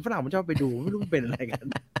ไม่เห็นฝรั่งมันชอบไปดูไม่รู้เป็นอะไรกัน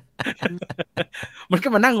มันก็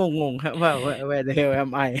มานั่งงงๆครับว่า where the hell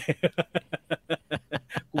am I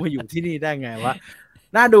กูมาอยู่ที่นี่ได้ไงวะ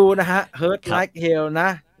น่าดูนะฮะ Hurt Like Hell นะ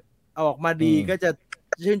ออกมาดีก็จะ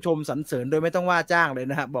ชื่นชมสรรเสริญโดยไม่ต้องว่าจ้างเลย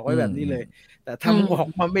นะฮะบอกไว้แบบนี้เลยแต่ทำออก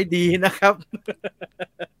มาไม่ดีนะครับ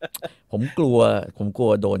ผมกลั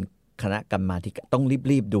วโดนคณะกรรมาธิการต้อง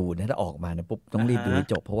รีบดูนะถ้าออกมาเนี่ยปุ๊บต้องรีบดูให้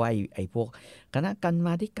จบเพราะว่าไอ้พวกคณะกรรม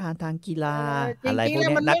าธิการทางกีฬาอะไรพวก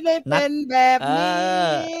นี้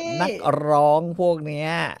นักร้องพวกเนี้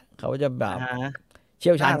ยเขาจะแบบเ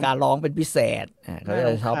ชี่ยวชาญการร้องเป็นพิเศษเขาจะ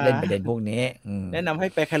ชอบเล่นประเด็นพวกนี้แนะนำให้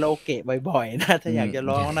ไปคาราโอเกะบ่อยๆนะถ้าอยากจะ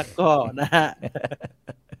ร้องนักก็นะฮะ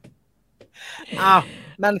อ้าว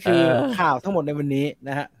นั่นคือข่าวทั้งหมดในวันนี้น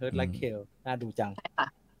ะฮะ Hurt Like Hell น่าดูจัง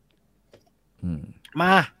ม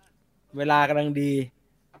าเวลากำลังดี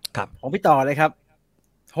ครับของพี่ต่อเลยครับ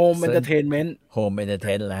Home Entertainment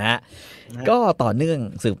แล้วฮะก็ต่อเนื่อง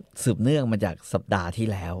สืบเนื่องมาจากสัปดาห์ที่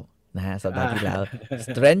แล้วนะฮะสัปดาห์ที่แล้ว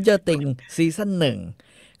Stranger Things ซีซั่น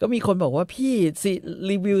 1ก็มีคนบอกว่าพี่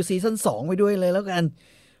รีวิวซีซั่น 2ไปด้วยเลยแล้วกัน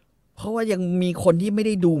เพราะว่ายังมีคนที่ไม่ไ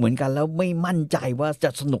ด้ดูเหมือนกันแล้วไม่มั่นใจว่าจะ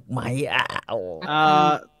สนุกไหม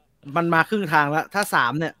มันมาครึ่งทางแล้วถ้า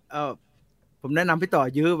3เนี่ยผมแนะนำพี่ต่อ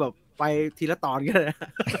ยื้อแบบไปทีละตอนก็ได้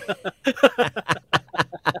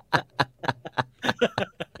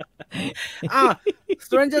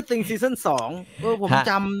Stranger Things ซีซั่น 2ผม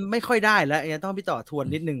จำไม่ค่อยได้แล้วต้องพี่ต่อทวน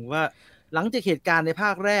นิดนึงว่าหลังจากเหตุการณ์ในภ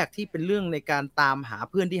าคแรกที่เป็นเรื่องในการตามหา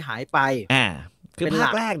เพื่อนที่หายไปคือภา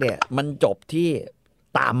คแรกเนี่ยมันจบที่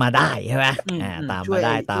ตามมาได้ใช่ไหมตามมาไ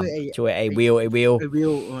ด้ตามช่วยไอ้วิว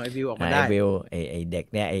ออกมาได้ไอ้เด็ก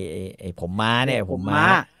เนี่ยไอ้ผมม้าเนี่ยผมม้า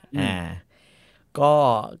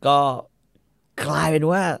ก็กลายเป็น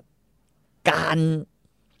ว่าการ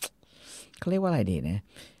เขาเรียกว่าอะไรดีนะ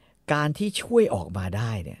การที่ช่วยออกมาไ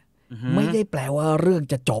ด้เนี่ยไม่ได้แปลว่าเรื่อง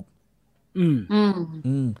จะจบ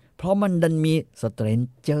เพราะมันดันมีสเตรน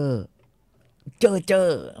เจอ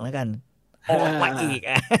ร์แล้วกันออกมาอีก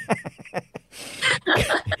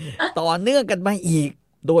ต่อเนื่องกันมาอีก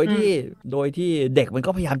โดยที่เด็กมัน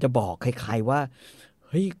ก็พยายามจะบอกใครๆว่าเ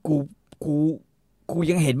ฮ้ยกู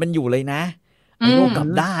ยังเห็นมันอยู่เลยนะไอ้โลกกลับ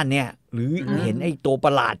ด้านเนี่ยหรือเห็นไอ้ตัวปร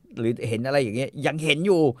ะหลาดหรือเห็นอะไรอย่างเงี้ยยังเห็นอ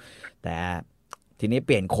ยู่แต่ทีนี้เป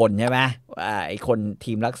ลี่ยนคนใช่ไหมไอ้คน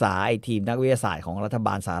ทีมรักษาไอ้ทีมนักวิทยาศาสตร์ของรัฐบ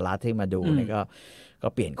าลสหรัฐที่มาดูเนี่ยก็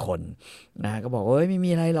เปลี่ยนคนนะก็บอกว่าไม่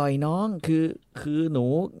มีอะไรหรอกน้องคือหนู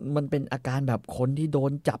มันเป็นอาการแบบคนที่โด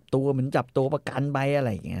นจับตัวเหมือนจับตัวประกันไปอะไร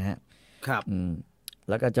อย่างเงี้ยครับ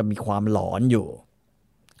แล้วก็จะมีความหลอนอยู่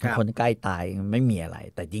คนใกล้ตายไม่มีอะไร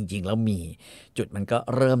แต่จริงๆแล้วมีจุดมันก็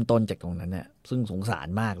เริ่มต้นจากตรงนั้นเนี่ยซึ่งสงสาร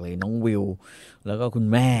มากเลยน้องวิวแล้วก็คุณ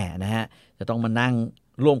แม่นะฮะจะต้องมานั่ง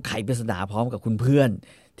ร่วมไขปริศนาพร้อมกับคุณเพื่อน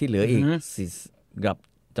ที่เหลืออีกกับ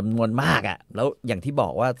จำนวนมากอ่ะแล้วอย่างที่บอ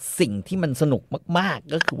กว่าสิ่งที่มันสนุกมาก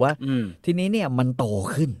ๆก็คือว่าทีนี้เนี่ยมันโต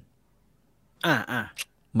ขึ้น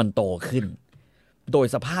มันโตขึ้นโดย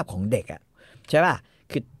สภาพของเด็กอ่ะใช่ป่ะ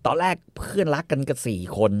คือตอนแรกเพื่อนรักกันกัน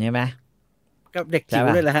4 คนใช่ไหมกับเด็กจิ๋ว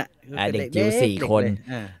เลยแหละฮะเด็กจิ๋ว4 คน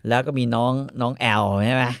แล้วก็มีน้องแอลใ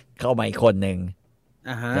ช่ไหมเข้ามาอีกคนหนึ่ง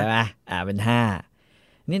ใช่ไหมเป็น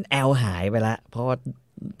5นี่แอลหายไปแล้วเพราะ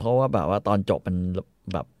ว่าแบบว่าตอนจบมัน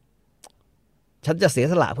แบบฉันจะเสีย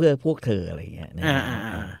สละเพื่อพวกเธออะไรอย่างเงี้ย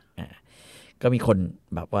ก็มีคน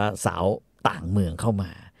แบบว่าสาวต่างเมืองเข้าม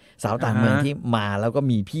าสาวต่างเมืองที่มาแล้วก็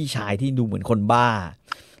มีพี่ชายที่ดูเหมือนคนบ้า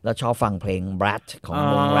แล้วชอบฟังเพลง Brat ของ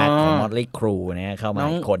วง Brat ของ Motley Crue เนี่ยเข้ามา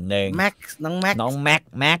คนหนึ่งน้องแม็กน้องแม็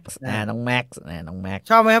ก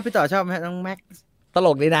ชอบไหมครับพี่ต่อชอบไหมน้องแม็กตล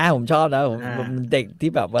กดีนะผมชอบนะผมเด็กที่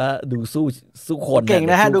แบบว่าดูสู้คนเก่ง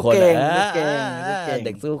นะฮะดูเก่งเ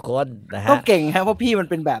ด็กสู้คนนะฮะก็เก่งฮะเพราะพี่มัน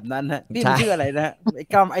เป็นแบบนั้นฮะพี่มันชื่ออะไรนะไอ้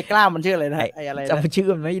กล้ามันชื่ออะไรนะไอ้อะไรจำชื่อ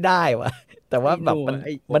มันไม่ได้วะแต่ว่าแบบ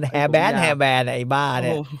มันแฮร์แบนไอ้บ้าเ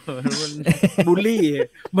นี่ยบูล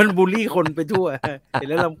ลี่คนไปทั่วเห็น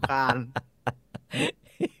แล้วรำคาญ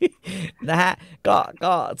นะฮะ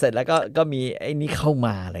ก็เสร็จแล้วก็มีไอ้นี่เข้าม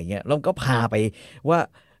าอะไรเงี้ยแล้วก็พาไปว่า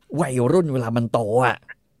วัยรุ่นเวลามันโตอ่ะ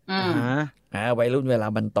วัยรุ่นเวลา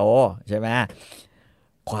มันโตใช่ไหม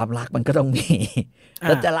ความรักมันก็ต้องมีแ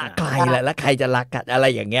ล้วจะรักใครแหละแล้วใครจะรักกันอะไร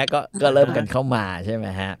อย่างเงี้ยก็เริ่มกันเข้ามาใช่ไหม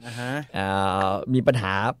ฮะมีปัญห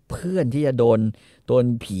าเพื่อนที่จะโดน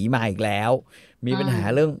ผีมาอีกแล้วมีปัญหา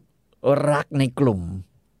เรื่องรักในกลุ่ม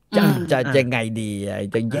จะยังไงดี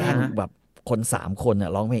จะแย่งแบบคน3 คน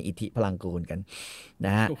ร้องเพลงอิทธิพลังกูลกันน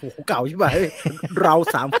ะฮะโอ้โหเก่าใช่ไหมเรา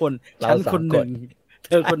3 คนฉันคนหนึ่งเ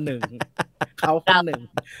ธอคนหนึ่งเขาคนหนึ่ง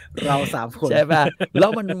เรา3 คนใช่ป่ะแล้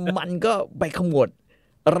วมันก็ไปขมวด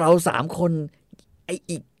เรา3 คนไอ้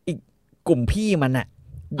อีกกลุ่มพี่มันน่ะ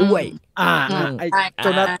ด้วยไอ้โจ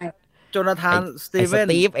นาธานสตีเวน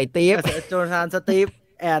ไอ้ตีฟโจนาธานสตีฟ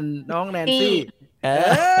แอนน้องแนนซี่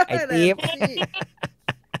ไอ้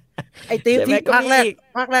ตีฟที่ภาคแ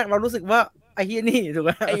รกเรารู้สึกว่าไอ้เฮียนี่ถูกไห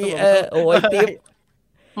มโอ้ยตีฟ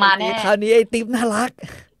มาแน่คราวนี้ไอ้ตีฟน่ารัก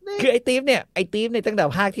คือไอ้ตีฟเนี่ยตั้งแต่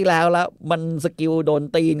ภาคที่แล้วมันสกิลโดน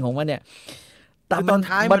ตีนของมันเนี่ยแต่ตอน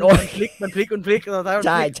ท้ายมันพลิกตอนท้า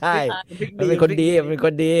ยใช่มันเป็นคนดีมันเป็น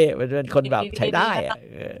คนแบบใช้ได้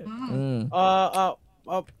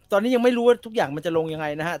ตอนนี้ยังไม่รู้ว่าทุกอย่างมันจะลงยังไง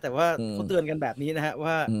นะฮะแต่ว่าเขาเตือนกันแบบนี้นะฮะ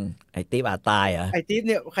ว่าไอ้ตีฟอาจตายเหรอไอ้ตีฟเ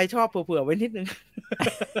นี่ยใครชอบเผื่อไว้นิดนึง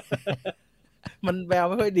มันแวว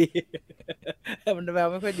ไม่ค่อยดีแล้วมันเ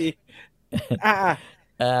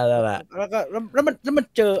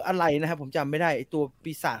จออะไรนะครับผมจำไม่ได้ไอ้ตัว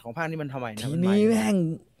ปีศาจของภาคนี้มันทำไมทีนี้แม่ง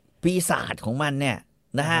ปีศาจของมันเนี่ย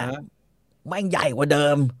นะฮะแม่งใหญ่กว่าเดิ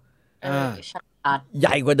มให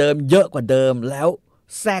ญ่กว่าเดิมเยอะกว่าเดิมแล้ว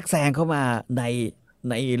แทรกแซงเข้ามาใ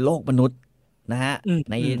นโลกมนุษย์นะฮะ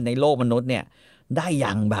ในโลกมนุษย์เนี่ยได้อย่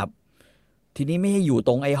างแบบทีนี้ไม่ให้อยู่ต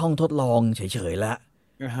รงไอ้ห้องทดลองเฉยๆแล้ว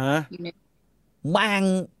แม่ง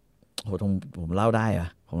โหผมเล่าได้เหรอ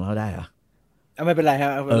ผมเล่าได้เหรอไม่เป็นไรครับ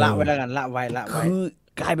ละไว้แล้วกันละไว้คือ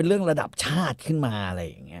กลายเป็นเรื่องระดับชาติขึ้นมาอะไร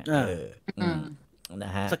อย่างเงี้ยน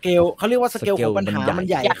ะฮะสเกลเขาเรียกว่าสเกลของปัญหามัน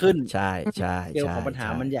ใหญ่ขึ้นใช่สเกลของปัญหา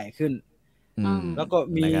มันใหญ่ขึ้นแล้วก็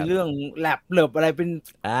มีเรื่องแลบเหลือบอะไรเป็น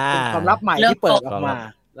ความลับใหม่ที่เปิดออกมา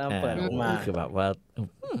คือแบบว่า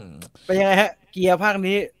เป็นยังไงฮะเกียร์ภาค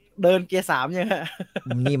นี้เดินเกียร์3ยังฮะ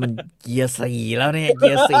นี่มันเกียร์4แล้วเนี่ยเ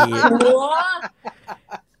กียร์4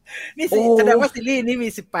นี่แสดงว่าซีรีส์นี้มี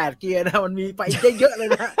18เกียร์นะมันมีไปได้เยอะเลย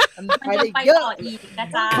นะมันไปได้เยอะอีกนะ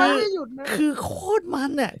จ๊ะคือโคตรมั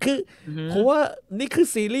นอ่ะคือเพราะว่านี่คือ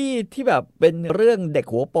ซีรีส์ที่แบบเป็นเรื่องเด็ก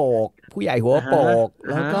หัวโปกผู้ใหญ่หัวโปก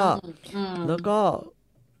แล้วก็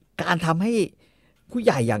การทำให้ผู้ใ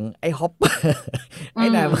หญ่อย่างไอ้ฮอปไอ้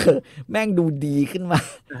นายแม่งดูดีขึ้นมา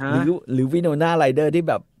หรือวิโนนาไรเดอร์ที่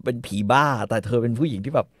แบบเป็นผีบ้าแต่เธอเป็นผู้หญิง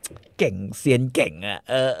ที่แบบเก่งเซียนเก่งอ่ะ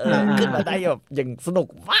ขึ้นมาได้แบบอย่างสนุก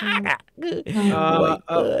มากอ่ะ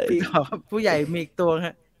ผู้ใหญ่มีอีกตัวฮ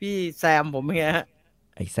ะพี่แซมผมไงฮะ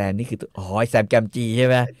ไอ้แซมนี่คือไอ้แซมแกมจีใช่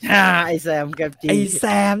ไหมไอ้แซมแกมจีไอ้แซ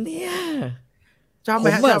มเนี่ยชอบไหม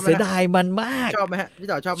ฮะเสียดายมันมากชอบไหมฮะพี่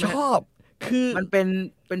ต่อชอบไหมชอบคือมันเ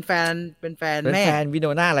ป็นแฟนแม่แฟนวิโน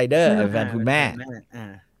นาไรเดอร์แฟนคุณแม่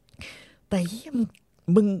แต่เฮีย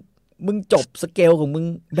มึงจบสเกลของมึง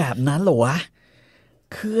แบบนั้นเหรอวะ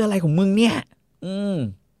คืออะไรของมึงเนี่ย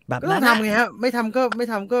แบบนั้นทำไงฮะไม่ทำ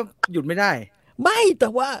ก็หยุดไม่ได้ไม่แต่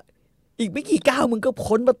ว่าอีกไม่กี่ก้าวมึงก็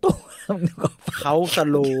พ้นประตูเขาส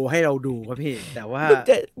โลว์ให้เราดูครับพี่แต่ว่า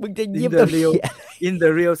มึงจะยิ้มตัวเดียว in the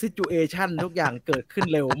real situation ทุกอย่างเกิดขึ้น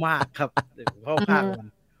เร็วมากครับเพราะภาคมัน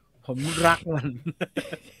ผมรักมัน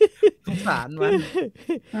สงสารมัน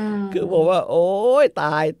คือบอกว่าโอ้ยต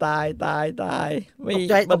ายไม่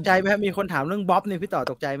ตกใจไหมฮะมีคนถามเรื่องบ๊อบนี่พี่ต่อ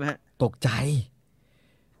ตกใจไหมฮะตกใจ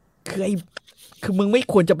คือมึงไม่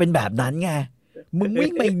ควรจะเป็นแบบนั้นไงมึงวิ่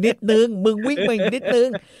งไปนิดนึง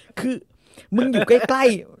คือมึงอยู่ใกล้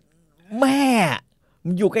ๆแม่มึ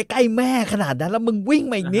งอยู่ใกล้ๆแม่ขนาดนั้นแล้วมึงวิ่ง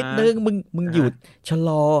ไปนิดนึงมึงหยุดชะล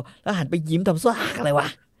อแล้วหันไปยิ้มทำซ่าอะไรวะ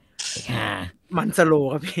มันสโล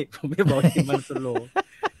ครับพี่ผมไม่บอกจริงมันสโล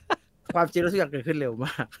ความจริงแล้วทุกอย่างเกิดขึ้นเร็วม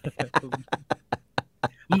าก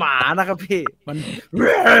หมานะครับพี่มัน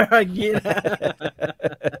อย่างนี้นะ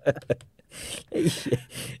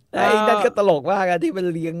ไอ้นั่นก็ตลกมากอะที่มัน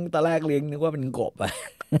เลี้ยงตอนแรกเลี้ยงนึกว่าเป็นกบอะ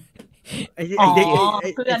ไอ้ที่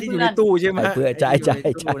อยู่ในตู้ใช่ไหมเพื่อใจ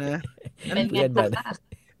นะเป็นเพื่อนแบบ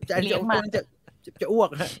จะอ้วก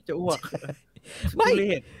ฮะจะอ้วกไม่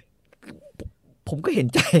ผมก็เห็น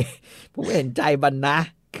ใจมันนะ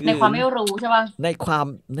ในความไม่รู้ใช่ป่ะในค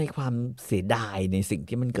วามเสียดายในสิ่ง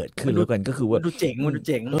ที่มันเกิดขึ้นแล้วกันก็คือว่ามันดูเจ๋งมันดูเ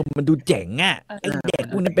จ๋งมันดูเจ๋งอ่ะไอเด็ก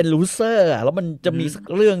พวกนั้นเป็นลูเซอร์อ่ะแล้วมันจะมีสัก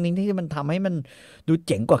เรื่องนึงที่มันทำให้มันดูเ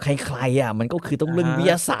จ๋งกว่าใครๆอ่ะมันก็คือต้องเรื่องวิท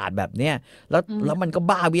ยาศาสตร์แบบเนี้ยแล้วมันก็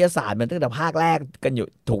บ้าวิทยาศาสตร์มันตั้งแต่ภาคแรกกันอยู่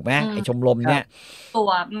ถูกไหมไอชมรมเนี่ยตั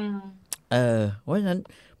วเพราะฉะนั้น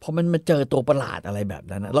พอมันมาเจอตัวประหลาดอะไรแบบ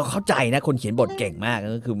นั้นเราเข้าใจนะคนเขียนบทเก่งมาก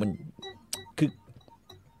ก็คือมันคือ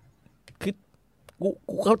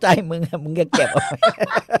กูเข้าใจมึงจะเก็บเอา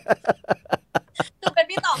คือเป็น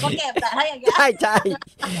พี่ต่อก็เก็บแต่ถ้าอย่างเงี้ยใช่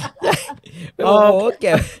โอ้โหเ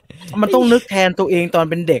ก็บมันต้องนึกแทนตัวเองตอน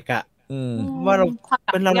เป็นเด็กอ่ะว่าเรา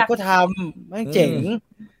เป็นเราก็ทำไม่เจ๋ง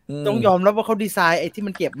ต้องยอมรับว่าเขาดีไซน์ไอ้ที่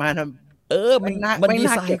มันเก็บมาทำมันดี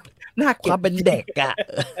ไซน์น่าเก็บความเป็นเด็กอ่ะ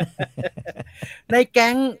ในแก๊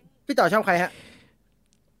งพี่ต่อชอบใครฮะ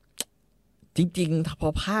จริงๆพอ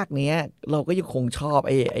ภาคเนี้ยเราก็ยังคงชอบไ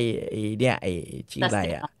อ้เนี่ยไอ้ชื่ออะไร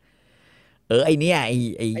อ่ะไอ้เนี่ยไ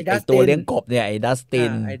อ้ตัวเลี้ยงกบเนี่ยไอ้ดัสติ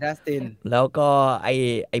นแล้วก็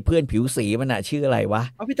ไอ้เพื่อนผิวสีมันอ่ะชื่ออะไรวะ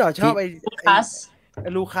พี่ต่อชอบไอ้ลู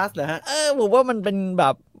คัสเหรอฮะผมว่ามันเป็นแบ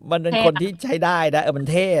บมันเป็นคนที่ใช้ได้นะมัน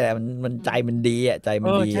เท่แหละมันใจมันดีอ่ะใจมั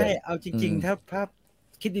นดีใช่เอาจริงๆถ้า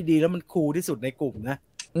คิดดีๆแล้วมันคูลที่สุดในกลุ่มนะ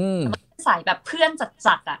ใส่แบบเพื่อน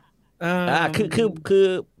จัดๆอ่ะคือ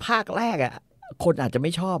ภาคแรกอ่ะคนอาจจะไ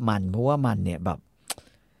ม่ชอบมันเพราะว่ามันเนี่ยแบบ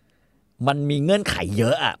มันมีเงื่อนไขเย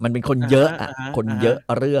อะอ่ะมันเป็นคนเยอะอ่ะคนเยอะ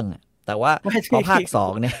เรื่องแต่ว่าพอภาค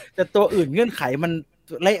2เนี่ยแต่ตัวอื่นเงื่อนไขมัน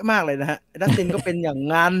เละมากเลยนะฮะดัสตินก็เป็นอย่าง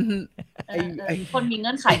งั้นไอ้คนมีเ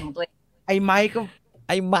งื่อนไขของตัวเองไอ้ไ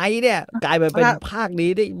ม้เนี่ยกลายมาเป็นภาคนี้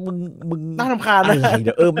ได้มึงน่ารำคาญอะไรเ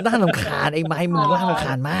ดี๋ยวมันน่ารำคาญไอ้ไม้มึงน่ารำค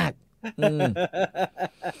าญมาก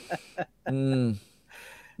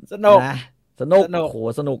สนุกโห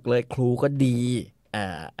สนุกเลยครูก็ดี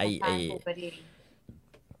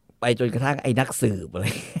ไปจนกระทั่งไอ้นักสืบเล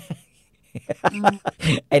ย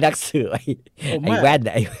ไอ้นักสืบไอ้แว่น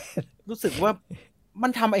รู้สึกว่ามั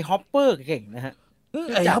นทำไอ้ฮอปเปอร์เก่งนะฮะ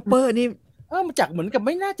ไอ้ฮอปเปอร์นี่มันจากเหมือนกับไ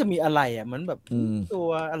ม่น่าจะมีอะไรอ่ะเหมือนแบบตัว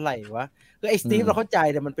อะไรวะคือไอ้สตีฟเราเข้าใจ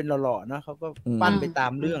แต่มันเป็นหล่อๆเนาะเขาก็ปั้นไปตา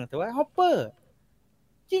มเรื่องแต่ว่าฮอปเปอร์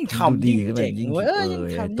ยิ่งทำดีเจ๋งเว้ย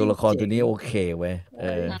ตัวละครตัวนี้โอเคเว้ย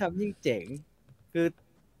ทำยิ่งเจ๋งคือ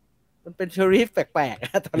มันเป็นเชอริฟแปลก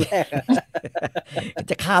ๆตอนแรก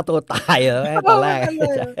จะฆ่าตัวตายเหรอตอนแรก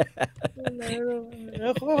แล้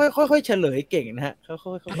วค่อยๆเฉลยเก่งนะฮะเขา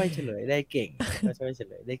ค่อยๆเฉลยได้เก่งค่อยๆเฉ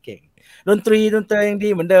ลยได้เก่งดนตรียังดี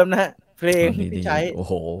เหมือนเดิมนะฮะเพลงที่ใช้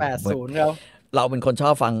80เราเป็นคนชอ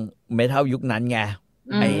บฟังเมทัลยุคนั้นไง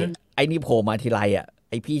ไอ้นี่โผล่มาทีไรอ่ะ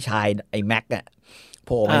ไอ้พี่ชายไอ้แม็กอ่ะโ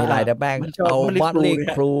ผล่มาทีไรแต่แม่งเอามอตลี่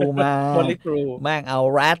ครูมาแม่งเอา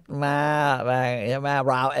แรดมาแม่งใช่ไหม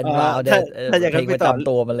ราวแอนด์ราวเด็ดเพลงประจำ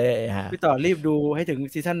ตัวมาเลยฮะพี่ต่อรีบดูให้ถึง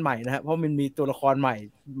ซีซั่นใหม่นะฮะเพราะมันมีตัวละครใหม่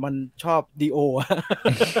มันชอบดีโอ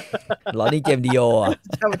หรอนี่เจมดีโออ่ะ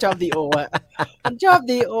ชอบดีโออ่ะมันชอบ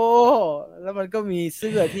ดีโอแล้วมันก็มีเ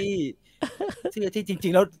สื้อที่จริ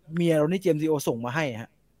งๆแล้วเมียเรานี่เจมดีโอส่งมาให้ฮะ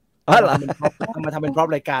มาทำเป็นพร็อพ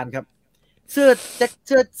รายการครับเสื้อ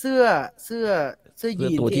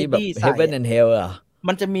ยีนที่แบบ Heaven and Hell อ่ะ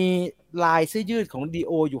มันจะมีลายเสื้อยืดของดีโ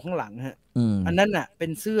ออยู่ข้างหลังฮะอันนั้นน่ะเป็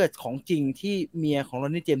นเสื้อของจริงที่เมียของเรา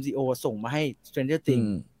นี่เจมส์ดีโอส่งมาให้ Stranger Things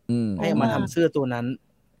ให้มาทำเสื้อตัวนั้น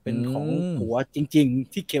เป็นของผัวจริง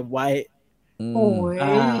ๆที่เก็บไว้โอ้ย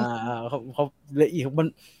เขาละเอียด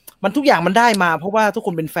มันทุกอย่างมันได้มาเพราะว่าทุกค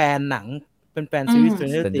นเป็นแฟนหนังเป็นแฟนซีรีส์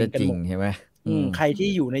Stranger Things กันหมดใช่ไหมใครที่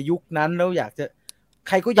อยู่ในยุคนั้นแล้วอยากจะใ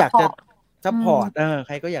ครก็อยากจะซัพพอร์ตใ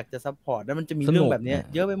ครก็อยากจะซัพพอร์ตแล้วมันจะมีเรื่องแบบนี้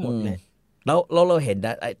เยอะไปหมดเลยแล้วเราเห็นน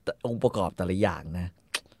ะไอ้องค์ประกอบแต่ละอย่างนะ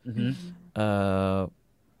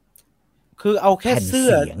คือเอาแค่เสื้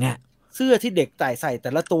อที่เด็กใส่แต่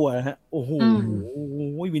ละตัวนะฮะโอ้โห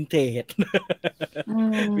วินเทจ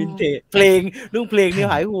เพลงเรื่องเพลงนี่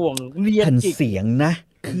หายห่วงเรียนจิกเสียงนะ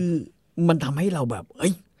คือมันทำให้เราแบบ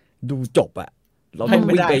ดูจบอะเราต้อง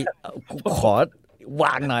วิ่งไปขอว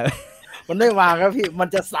างหน่อยมันไม่วางครับพี่มัน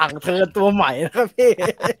จะสั่งเธอตัวใหม่นะครับพี่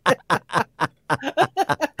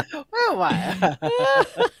ไม่ไหว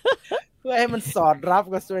เพื่อให้มันสอดรับ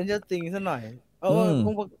กับ Stranger Things ซะหน่อยค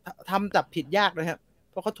งทำจับผิดยากเลยครับ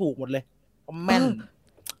เพราะเขาถูกหมดเลยแม่น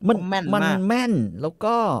มันแม่นแล้ว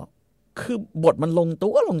ก็คือบทมันลง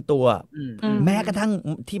ตัวแม้กระทั่ง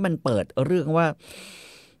ที่มันเปิดเรื่องว่า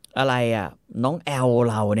อะไรอ่ะน้องแอล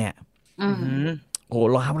เราเนี่ยโห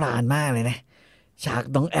ร้าวรานมากเลยนะฉาก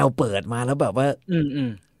น้องแอลเปิดมาแล้วแบบว่า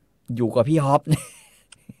อยู่กับพี่ฮอป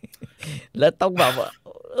แล้วต้องแบบว่า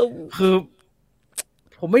คือ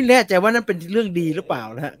ผมไม่แน่ใจว่านั่นเป็นเรื่องดีหรือเปล่า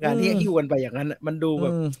นะฮะการที่หิ้วกันไปอย่างนั้นมันดูแบ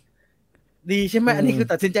บดีใช่ไหมอันนี้คือ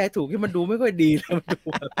ตัดสินใจถูกที่มันดูไม่ค่อยดีเลยมันดู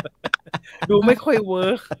ดูไม่ค่อยเวิ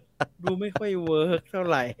ร์กเท่า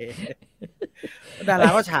ไหร่ดารา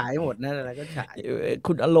ก็ฉายหมดนะดาราก็ฉาย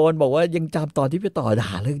คุณอโลนบอกว่ายังจำตอนที่ไปต่อด่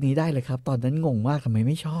าเรื่องนี้ได้เลยครับ ตอนนั้นงงมากทำไม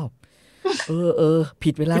ไม่ชอบผิ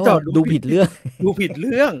ดไปแล้วดูผิดเรื่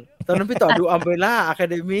องตอนนั้นไปต่อดูอัมเบร่าอะคา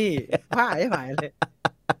เดมี่ผ้าให้หายเลย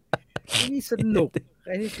นี่สนุก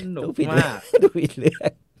มากดูผิดเรื่อ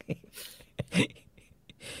ง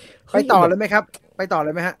ไปต่อเลยไหมครับไปต่อเล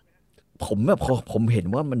ยไหมฮะผมเห็น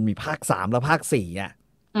ว่ามันมีภาค3และภาค4อ่ะ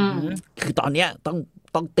คือตอนเนี้ย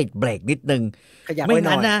ต้องติดเบรกนิดนึงไม่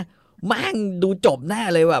งั้นนะแม่งดูจบแน่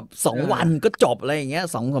เลยแบบ2 วันก็จบอะไรอย่างเงี้ย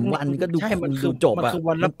 2-3 วันก็ดูจบอ่ะ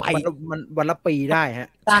วันละปีได้ฮะ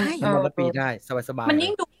ใช่วันละปีได้สบายๆมัน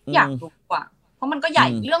ยิ่งดูอยากดูกว่าเพราะมันก็ใหญ่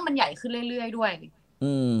เรื่องมันใหญ่ขึ้นเรื่อยๆด้วย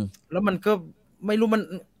แล้วมันก็ไม่รู้มัน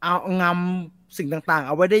เอางำสิ่งต่างๆเ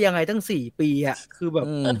อาไว้ได้ยังไงตั้ง4 ปีอ่ะคือแบบ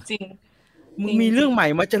จริงมึงมีเรื่องใหม่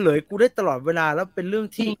มาเฉลยกูได้ตลอดเวลาแล้วเป็นเรื่อง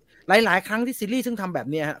ที่หลายๆครั้งที่ซีรีส์ซึ่งทำแบบ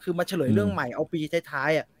นี้ฮะคือมาเฉลยเรื่องใหม่เอาปีท้า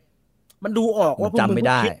ยๆอ่ะมันดูออกว่าจำไม่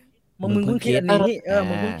ได้มึงเพิ่งคิดอันนี้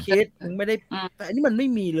มึงเพิ่งคิดมึงไม่ได้แต่อันนี้มันไม่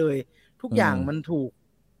มีเลยทุกอย่างมันถูก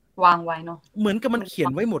วางไว้เนาะเหมือนกับมันเขีย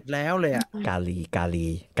นไว้หมดแล้วเลยอ่ะกาลี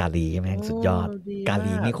แม่งสุดยอดกา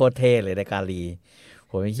ลีนี่โคตรเท่เลยนะกาลี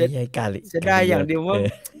ผมไม่ใช่กาลีจะได้อย่างเดียวว่า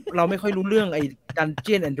เราไม่ค่อยรู้เรื่องไอ้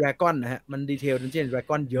Dungeon and Dragon นะฮะมันดีเทล Dungeon and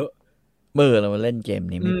Dragon เยอะเราเล่นเกม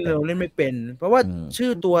นี้ไม่เป็นเราเล่นไม่เป็นเพราะว่าชื่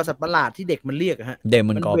อตัวสัตว์ประหลาดที่เด็กมันเรียกฮะเดม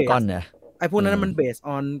อนกอร์กอนนะไอ้พวกนั้นมันเบสอ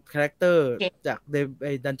อนคาแรคเตอร์จากไ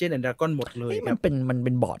อ้ Dungeon and Dragon หมดเลยมันเ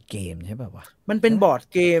ป็นบอร์ดเกมใช่ป่ะวะมันเป็นบอร์ด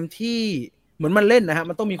เกมที่เหมือนมันเล่นนะฮะ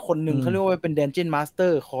มันต้องมีคนหนึ่งเขาเรียกว่าเป็น Dungeon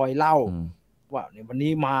Master คอยเล่าว่าเนี่ยวัน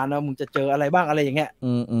นี้มานะมึงจะเจออะไรบ้างอะไรอย่างเงี้ย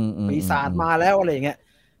ปีศาจมาแล้วอะไรอย่างเงี้ย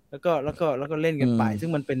แล้วก็เล่นกันไปซึ่ง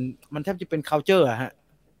มันแทบจะเป็น culture อะฮะ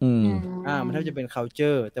มันแทบจะเป็น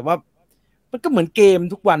culture แต่ว่ามันก็เหมือนเกม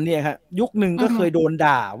ทุกวันเนี่ยฮะยุคนึงก็เคยโดน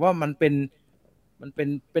ด่าว่ามันเป็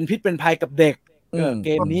นพิษเป็นภัยกับเด็กเก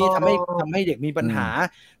มนี้ทำให้เด็กมีปัญหา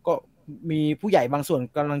ก็มีผู้ใหญ่บางส่วน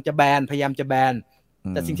กำลังจะพยายามจะแบน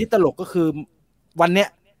แต่สิ่งที่ตลกก็คือวันเนี้ย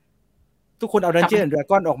ทุกคนเอา Dungeons and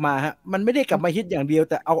Dragons ออกมาฮะมันไม่ได้กลับมาฮิตอย่างเดียว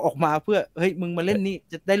แต่เอาออกมาเพื่อเฮ้ยมึงมาเล่นนี่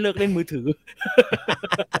จะได้เลิกเล่นมือถือ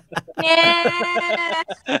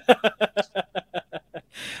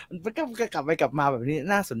มันก็กลับไปกลับมาแบบนี้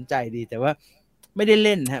น่าสนใจดีแต่ว่าไม่ได้เ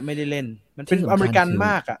ล่นฮะไม่ได้เล่นมันเป็นอเมริกันม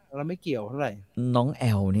ากอ่ะเราไม่เกี่ยวเท่าไหร่น้องแอ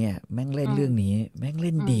ลเนี่ยแม่งเล่นเรื่องนี้แม่งเ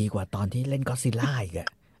ล่นดีกว่าตอนที่เล่นก็อดซิลล่าอีกอ่ะ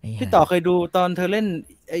พี่ต่อเคยดูตอนเธอเล่น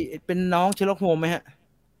เป็นน้องเชอร์ล็อกโฮมส์ไหมฮะ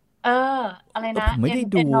อะไรนะผมไม่ได้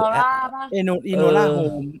ดูอิโนล่าโฮ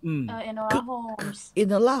มเอโนล่าโฮมอิ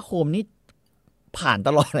โนล่าโฮมนี่ผ่านต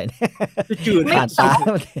ลอดเลยเนี่ยจืดผ่านตา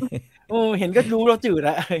เห็นก็รู้เราจืด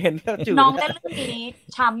ละเห็นก็จืดน้องเล่นเรื่องนี้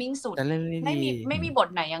ชาร์มมิ่งสุดไม่มีบท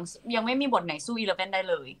ไหนยังไม่มีบทไหนสู้11ได้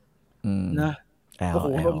เลยนะโอ้โห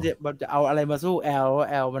มันจะเอาอะไรมาสู้แอ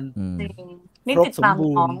ลมันนี่ติดตาม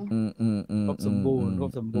น้องครบสมบู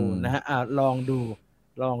รณ์นะฮะลองดู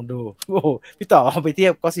โอ้โหพี่ต่อเอาไปเทีย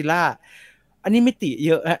บก็อดซิลล่าอันนี้ไม่ติเ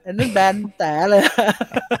ยอะฮะอันนั้นแบนแต่เลย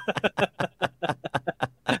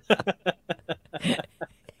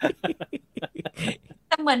แ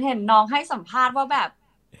ต่เหมือนเห็นน้องให้สัมภาษณ์ว่าแบบ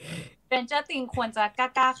เป็นเจ้าติงควรจะก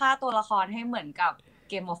ล้าฆ่าตัวละครให้เหมือนกับ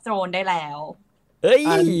Game of Thrones ได้แล้ว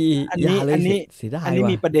อันนี้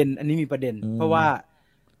มีประเด็นเพราะว่า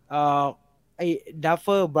ไอ้ดัฟเฟ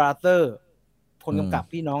อร์บราเธอร์คนกำกับ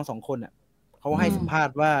พี่น้อง2 คนอ่ะเขาให้สัมภาษ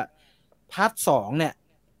ณ์ว่าพาร์ท 2เนี่ย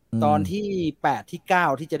ตอนที่8ที่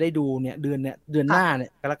9ที่จะได้ดูเนี่ยเดือนหน้าเนี่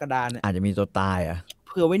ยกรกฎาคมเนี่ยอาจจะมีตัวตายเ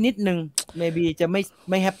ผื่อไว้นิดนึง maybe จะไ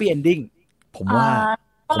ม่แฮปปี้เอนดิ้งผมว่า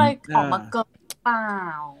ก็เลยออกมาเกิดเปล่า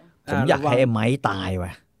ผมอยากให้ไม้ตายว่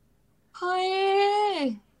ะเฮ้ย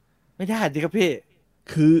ไม่ได้ดิครับพี่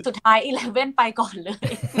คือสุดท้าย11ไปก่อนเลย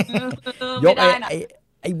ยก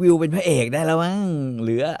ไอ้วิวเป็นพระเอกได้แล้วมั้งห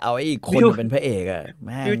รือเอาไอ้คนเป็นพระเอกอ่ะ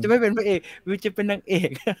วิวจะไม่เป็นพระเอกวิวจะเป็นนางเอก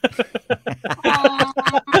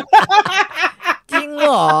จริงเห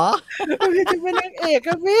รอวิวจะเป็นนางเอกค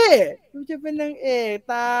รับพี่วิวจะเป็นนางเอก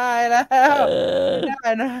ตายแล้วไม่ได้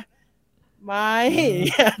นะไม่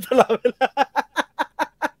ตลอดเวลา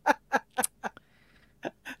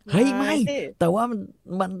เฮ้ยไม่แต่ว่า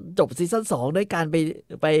มันจบซีซั่น2ด้วยการไ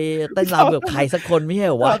ปเต้นรำกับใครสักคนไม่ใช่เ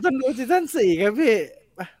หรอวะตอนดูซีซั่น4ครับพี่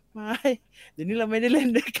ไม่เดี๋ยวนี้เราไม่ได้เล่น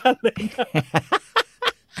ด้วยกันเลยนะ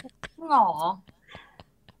หรอ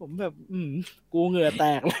ผมแบบกูเหงื่อแต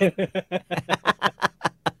กเลย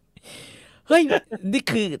เฮ้ยนี่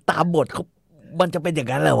คือตามบทมันจะเป็นอย่าง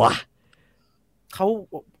นั้นเหรอวะเข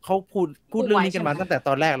าพูดเรื่องนี้กันมาตั้งแต่ต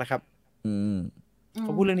อนแรกแล้วครับเข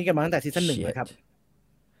าพูดเรื่องนี้กันมาตั้งแต่ซีซั่น1นะครับ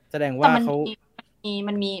แสดงว่าเขา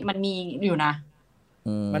มันมีอยู่นะ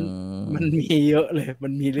มันมีเยอะเลยมั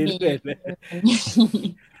นมีเรื่อยๆเลย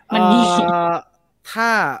มันมีถ้า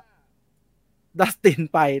ดัสติน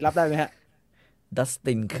ไปรับได้ไหมฮะดัส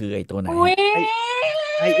ตินคือไอ้ตัวไหน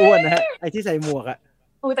ไอ้อ้วนนะฮะไอ้ที่ใส่หมวกอ่ะ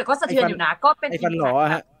แต่ก็สะเทือนอยู่นะก็เป็นไอ้ฟันหลอ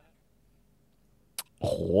ฮะโ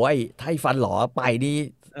อ้ยถ้าไอ้ฟันหลอไปนี่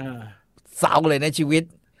เศร้าเลยนะชีวิต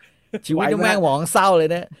แม่งหมองเศร้าเลย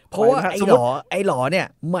นะเพราะว่าไอ้หลอเนี่ย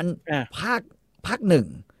มันภาคหนึ่ง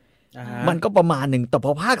มันก็ประมาณหนึ่งแต่พ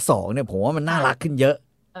อภาคสองเนี่ยผมว่ามันน่ารักขึ้นเยอะ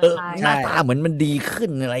หน้าตาเหมือนมันดีขึ้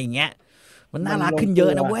นอะไรอย่างเงี้ยมันน่ารักขึ้นเยอ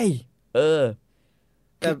ะนะเว้ย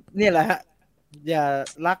แต่เนี่ยแหละฮะอย่า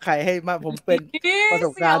รักใครให้มากผมเป็นประส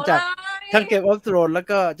บการณ์จากทั้งเกมออฟโธรนแล้ว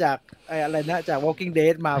ก็จากอะไรนะจาก Walking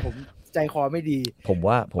Dead มาผมใจคอไม่ดีผม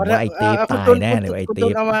ว่าไอ้ตีฟตายแน่เลยไอ้ตี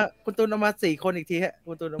ฟคุณตูนเอามา4 คนอีกทีฮะ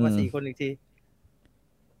คุณตูนเอามา4 คนอีกที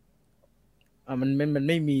มัน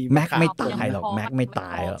ไม่มีแม็กไม่ตายหรอกแม็กไม่ต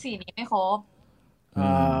ายหรอก4นี้ไม่ครบ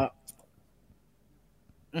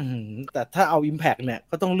แต่ถ้าเอา Impact เนี่ย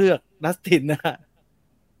ก็ต้องเลือกดัสตินนะ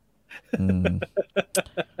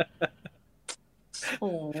โ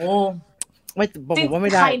อ้ไม่ผมว่าไ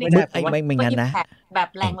ม่ได้ไม่งั้นนะแบบ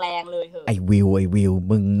แรงๆเลยเหรอไอ้วิว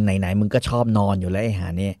มึงไหนมึงก็ชอบนอนอยู่แล้วไอ้หา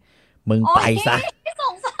นี่มึงไปซะ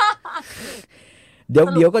เ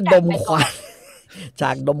ดี๋ยวก็ดมควันจ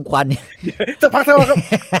ากดมควันจะพักเท่าครับ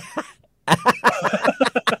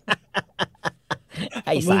ไ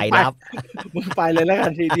อ้สายลับมึงไปเลยแล้วกั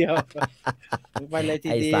นทีเดียวมึงไปเลยที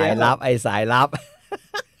เดียวไอ้สายลับ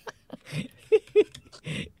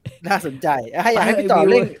น่าสนใจอยากให้พี่ต่อ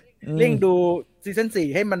เร่งดูซีซั่น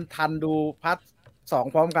4ให้มันทันดูพาร์ท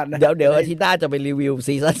2พร้อมกันนะเดี๋ยวอาทิตย์หน้าจะไปรีวิว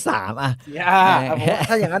ซีซั่น3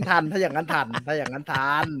ถ้าอย่างนั้นทันซี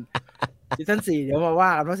ซั่น4เดี๋ยวมาว่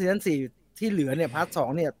ากันเพราะซีซั่น4ที่เหลือเนี่ยพาร์ท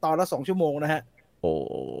2เนี่ยตอนละ2 ชั่วโมงนะฮะโ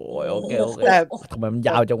อเคแต่ทำไมมันย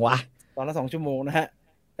าวจังวะตอนละ2 ชั่วโมงนะฮะ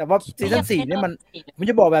แต่ว่าซีซั่น4เนี่ยมัน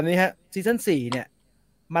จะบอกแบบนี้ฮะซีซั่น4เนี่ย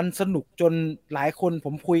มันสนุกจนหลายคนผ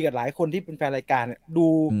มคุยกับหลายคนที่เป็นแฟนรายการเนี่ยดู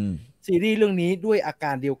ซีรีส์เรื่องนี้ด้วยอาก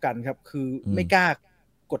ารเดียวกันครับคือไม่กล้า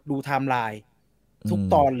กดดูไทม์ไลน์ทุก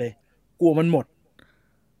ตอนเลยกลัวมันหมด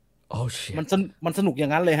มันสนุกอย่า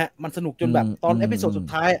งนั้นเลยฮะมันสนุกจนแบบตอนเอพิโซดสุด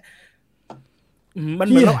ท้ายมันเ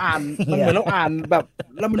หมือนเราอ่านแบบ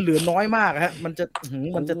แล้วมันเหลือน้อยมากฮะมันจะ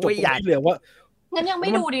จบที่เหลือว่างั้นยังไม่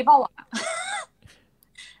ดูดีเปล่าอ่ะ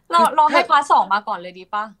เราให้พาร์ท2มาก่อนเลยดี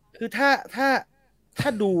ป่ะคือถ้า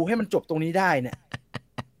ดูให้มันจบตรงนี้ได้เนี่ย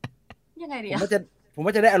ยังไงดีผมว่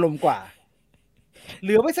าจะได้อารมณ์กว่าเห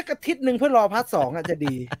ลือไว้สักอาทิตย์นึงเพื่อรอพาร์ท2อ่ะจะ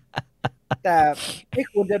ดีแต่ไม่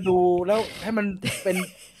ควรจะดูแล้วให้มันเป็น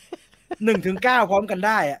 1-9 พร้อมกันไ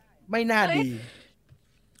ด้อ่ะไม่น่าดี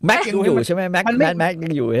แม็กยังอยู่ใช่ไหมแม็กยั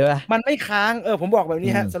งอยู่ใช่ไหมมันไม่ค้างผมบอกแบบ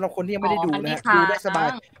นี้ฮะสำหรับคนที่ยังไม่ได้ดูนะดูได้สบาย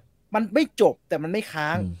มันไม่จบแต่มันไม่ค้า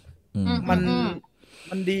ง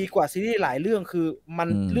มันดีกว่าซีรีส์หลายเรื่องคือมัน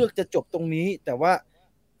เลือกจะจบตรงนี้แต่ว่า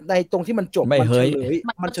ในตรงที่มันจบ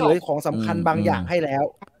มันเฉลยของสำคัญบางอย่างให้แล้ว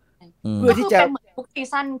เพื่อที่จะเหมือนทุกซี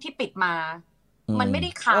ซั่นที่ปิดมามันไม่ได้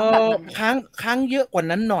ค้างแบบนั้นค้างเยอะกว่า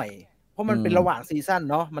นั้นหน่อยเพราะมันเป็นระหว่างซีซั่น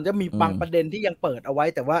เนาะมันจะมีบางประเด็นที่ยังเปิดเอาไว้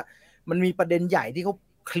แต่ว่ามันมีประเด็นใหญ่ที่เขา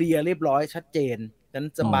เคลียร์เรียบร้อยชัดเจนนั้น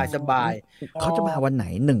สบายเขาจะมาวันไหน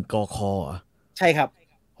1 กค.ใช่ครับ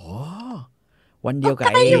อ๋อวันเดียวกับ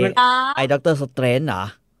ไอ้ด็อกเตอร์สเตรนจ์เหรอ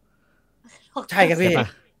ใช่ครับพี่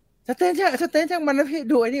สเตนช่างมันนะพี่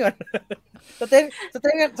ดูไอ้นี่ก่อนสเตน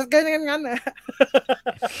งั้นนะ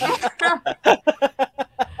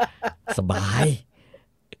สบาย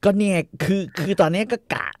ก็เนี่ยคือตอนนี้ก็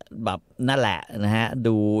กะแบบนั่นแหละนะฮะ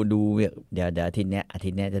ดูเดี๋ยวอาทิตย์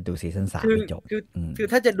นี้จะดูซีซั่น3ให้จบคือ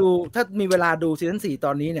ถ้าจะดูถ้ามีเวลาดูซีซั่น4ต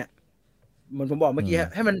อนนี้เนี่ยเหมือนผมบอกเมื่อกี้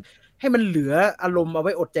ให้มันเหลืออารมณ์เอาไ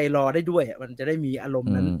ว้อดใจรอได้ด้วยมันจะได้มีอารม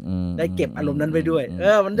ณ์นั้นได้เก็บอารมณ์นั้นไว้ด้วย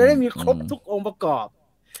มันจะได้มีครบทุกองค์ประกอบ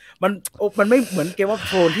มันไม่เหมือนเกมว่าโ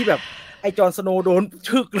ทนที่แบบไอจอห์นสโนว์โดน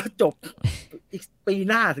ชึกแล้วจบอีกปี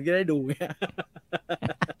หน้าถึงจะได้ดูเนี่ย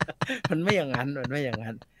มันไม่อย่างนั้น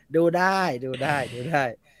ดูได้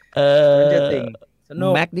มันจะติ่งสนุ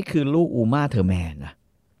กแม็กนี่คือลูกอูมาเธอร์แมนนะ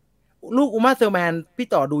ลูกอูมาเธอร์แมนพี่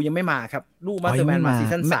ต่อดูยังไม่มาครับลูกอูมาเธอร์แมนมาซี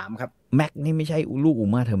ซั่น3ครับแม็กนี่ไม่ใช่ลูกอู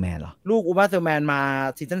มาเธอร์แมนหรอลูกอูมาเธอร์แมนมา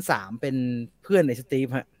ซีซั่น3เป็นเพื่อนในสตีฟ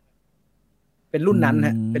ฮะเป็นรุ่นนั้นฮ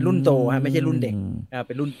ะเป็นรุ่นโตฮะไม่ใช่รุ่นเด็กเ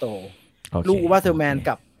ป็นรุ่นโตลูกอูมาเธอร์แมน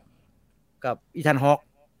กับอีธานฮอค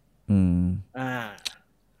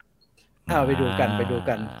ไปดูกัน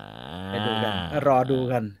รอดู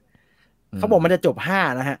กันเขาบอกมันจะจบ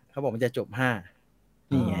5นะฮะเขาบอกมันจะจบ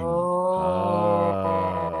5นี่ไง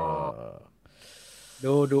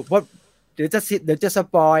ดูเพราะเดี๋ยวจะส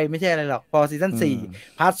ปอยไม่ใช่อะไรหรอกพอซีซั่น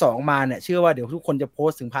4พาร์ท2มาเนี่ยเชื่อว่าเดี๋ยวทุกคนจะโพส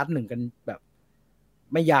ต์ถึงพาร์ท1กันแบบ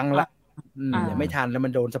ไม่ยั้งละ อย่าไม่ทันแล้วมั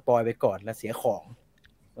นโดนสปอยไปก่อนแล้วเสียของ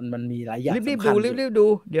มันมีหลายอย่าง รีบ สำ ๆ คั ดู ญ รีบๆดู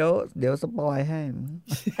เดี๋ยวสปอยให้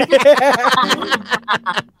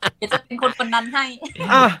เดี๋ยวจะเป็นคนนั้นให้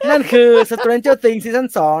นั่นคือ Stranger Things ซีซั่น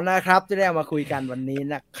2นะครับจะได้เอามาคุยกันวันนี้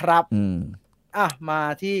นะครับมา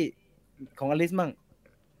ที่ของอลิสมั่ง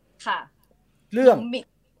ค่ะเรื่อง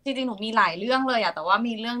จริงๆหนูมีหลายเรื่องเลยแต่ว่า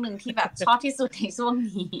มีเรื่องนึงที่แบบชอบที่สุดในช่วง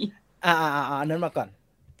นี้อันนั้นมาก่อน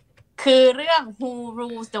คือเรื่อง Who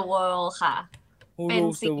Rules the World ค่ะเป็น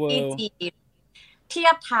ซีรีส์จีนเที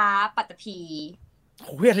ยบท้าปัตตภีโ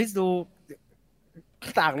อ้ยอลิสดู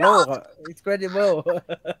ต่างโลกอ่ะ Incredible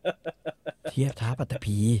เทียบท้าปัตต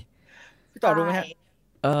ภีพี่ต่อดูไหมฮะ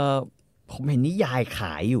ผมเห็นนิยายข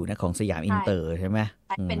ายอยู่นะของสยามอินเตอร์ใช่ไหม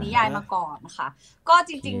เป็นนิยายมาก่อนนะคะก็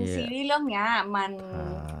จริงๆซีรีส์เรื่องนี้มัน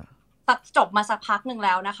จบมาสักพักหนึ่งแ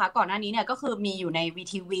ล้วนะคะก่อนหน้านี้เนี่ยก็คือมีอยู่ใน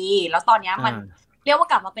VTV แล้วตอนนี้มันเรียกว่า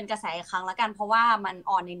กลับมาเป็นกระแสอีกครั้งแล้วกันเพราะว่ามัน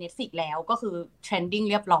ออนใน Netflix แล้วก็คือ trending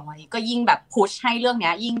เรียบร้อยก็ยิ่งแบบพุชให้เรื่อง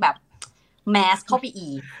นี้ยิ่งแบบแมสเข้าไป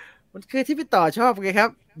อีกมันคือที่พี่ต่อชอบไงครับ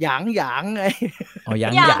หยางไงหยา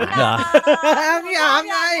งเหรอหยาง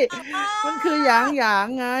ไงมันคือหยาง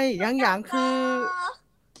ไงหยางคือ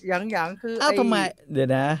หยางคือทำไมเดี๋ยว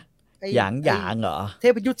นะหยางเหรอเท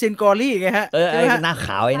พยุทธเซนกอรี่ไงฮะไอ้หน้าข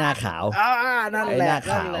าวหน้าขาวนั่นแหละหน้า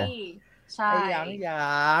ขาวใช่หยา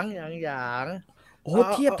งโอ้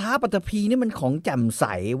เทียบท้าปัตตภีนี่มันของแจ่มใส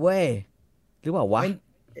เว้ยหรือเปล่าวะ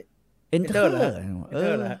เอนเตอร์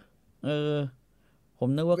ผม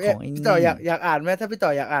นึกว่าของพี่ต่ออยากอ่านไหมถ้าพี่ต่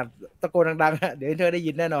ออยากอ่านตะโกนดังๆเดี๋ยวเธอได้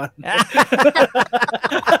ยินแน่นอน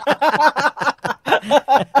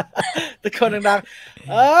ตะโกนดัง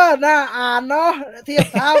ๆน่าอ่านเนาะเทียบ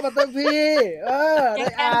เท้าปัตตภีได้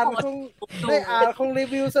อ่านคงรี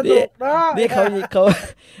วิวสนุกเนาะนี่เขา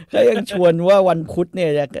ยังชวนว่าวันพุธเนี่ย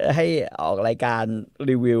จะให้ออกรายการ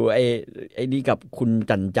รีวิวไอ้นี่กับคุณ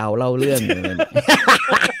จันเจ้าเล่าเรื่อง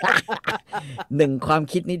หนึ่งความ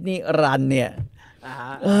คิดนิรันเนี่ย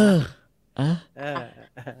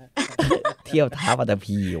เที่ยวท้าปัตต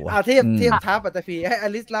ภีวะเทียบท้าปัตตภีให้อ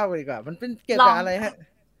ลิสเล่าดีกว่ามันเป็นเกี่ยวกับอะไรฮะ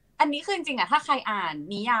อันนี้คือจริงๆถ้าใครอ่าน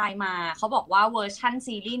นิยายมาเขาบอกว่าเวอร์ชั่น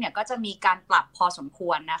ซีรีส์เนี่ยก็จะมีการปรับพอสมค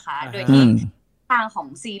วรนะคะโดยที่ทางของ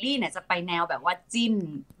ซีรีส์เนี่ยจะไปแนวแบบว่าจิ้น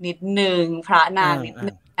นิดนึงพระนางนิด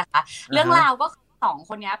นึงนะคะเรื่องราวก็สองค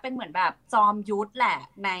นนี้เป็นเหมือนแบบจอมยุทธแหละ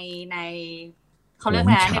ในเขาเรียก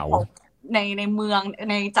นะในเมือง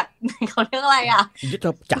ในจักรเขาเรียกอะไรยุทธ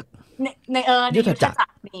จักรในยุทธจักร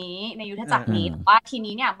นี้แต่ว่าที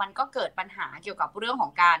นี้เนี่ยมันก็เกิดปัญหาเกี่ยวกับเรื่องขอ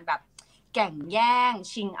งการแบบแข่งแย่ง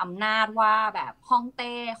ชิงอำนาจว่าแบบฮ่องเ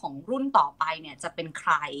ต้ของรุ่นต่อไปเนี่ยจะเป็นใค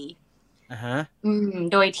ร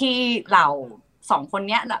โดยที่เหล่าสองคน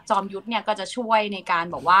เนี้ยจอมยุทธเนี่ยก็จะช่วยในการ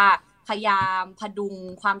บอกว่าพยายามพดุง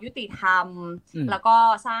ความยุติธรรมแล้วก็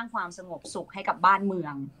สร้างความสงบสุขให้กับบ้านเมือ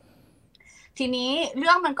งทีนี้เ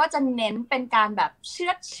รื่องมันก็จะเน้นเป็นการแบบเชื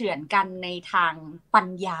อดเฉือนกันในทางปัญ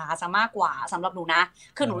ญาซะมากกว่าสำหรับหนูนะ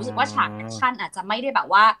คือหนูรู้สึกว่าฉากแอคชั่นอาจจะไม่ได้แบบ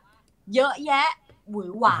ว่าเยอะแยะหวื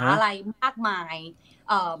อหวาอะไรมากมาย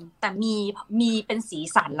แต่มีเป็นสี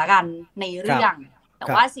สันละกันในเรื่องแต่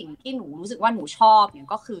ว่าสิ่งที่หนูรู้สึกว่าหนูชอบเนี่ย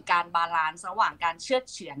ก็คือการบาลานซ์ระหว่างการเชือด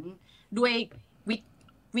เฉือนด้วย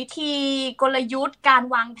วิธีกลยุทธ์การ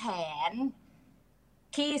วางแผน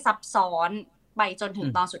ที่ซับซ้อนไปจนถึง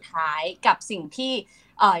ตอนสุดท้ายกับสิ่งที่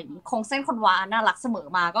คงเส้นคนวาน่ารักเสมอ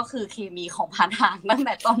มาก็คือเคมีของพานางตั้งแ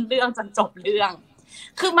ต่ต้นเรื่องจนจบเรื่อง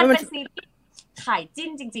คือมันเป็นซีรีส์ขายจิ้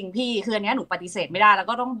นจริงๆพี่คืออันนี้หนูปฏิเสธไม่ได้แล้ว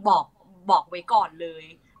ก็ต้องบอกไว้ก่อนเลย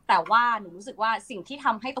แต่ว่าหนูรู้สึกว่าสิ่งที่ท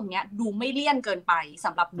ำให้ตรงเนี้ยดูไม่เลี่ยนเกินไปส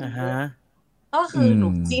ำหรับหนูก็คือหนู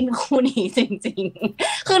จิ้นคู่นี้จริง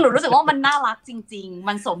ๆคือหนูรู้สึกว่ามันน่ารักจริงๆ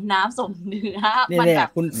มันสมน้ำสมเนื้อมันแบบ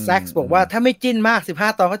คุณแซ็กซ์บอกว่าถ้าไม่จิ้นมาก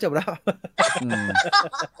15ตอนก็จบแล้ว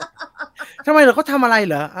ทำไมเราเขาทำอะไรเ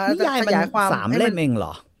หรอขยายความ3 เล่มเองเหร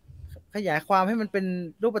อขยายความให้มันเป็น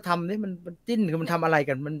รูปธรรมนี่มันจิ้นคือมันทำอะไร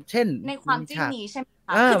กันมันเช่นในความจิ้นนี้ใช่ไหม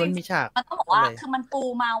มันมีฉากมันต้องบอกว่าคือมันปู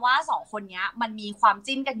มาว่า2คนนี้มันมีความ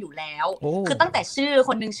จิ้นกันอยู่แล้วคือตั้งแต่ชื่อค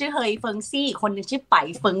นนึงชื่อเฮยเฟิงซี่คนนึงชื่อไป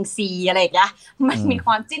เฟิงซีอะไรอย่างเงี้ยมันมีค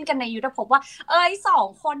วามจิ้นกันในยุทธภพว่า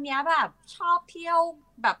2คนนี้แบบชอบเที่ยว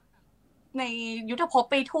แบบในยุทธภพ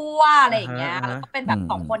ไปทั่วอะไรอย่างเงี้ยแล้วก็เป็นแบบ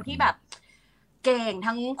2คนที่แบบเก่ง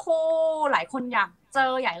ทั้งคู่หลายคนอยากเจ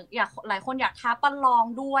ออยากหลายคนอยากท้าประลอง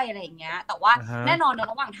ด้วยอะไรอย่างเงี้ยแต่ว่าแน่นอนใน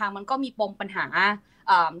ระหว่างทางมันก็มีปมปัญหา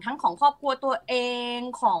ทั้งของครอบครัวตัวเอง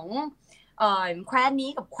ของแคว้นนี้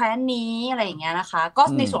กับแคว้นนี้อะไรอย่างเงี้ยนะคะก็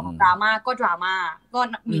ในส่วนของดราม่าก็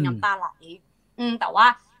มีน้ำตาไหลแต่ว่า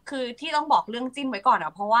คือที่ต้องบอกเรื่องจิ้นไว้ก่อน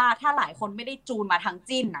เพราะว่าถ้าหลายคนไม่ได้จูนมาทาง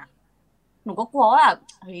จิ้นน่ะหนูก็กลัวว่าแบบ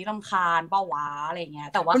เฮ้ยรำคาญเป้าวะอะไรเงี้ย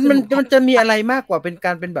แต่ว่ามันจะมีอะไรมากกว่าเป็นก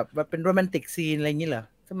ารเป็นแบบเป็นโรแมนติกซีนอะไรอย่างงี้เหรอ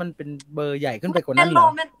ถ้ามันเป็นเบอร์ใหญ่ขึ้นไปกว่า เป็ นั้น นเห โร รอ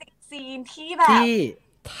แมนติกซีนที่แบบ ที่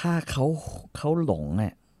ถ้าเขาหลงอ่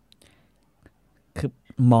ะคือ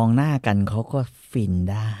มองหน้ากันเขาก็ฟิน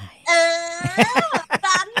ได้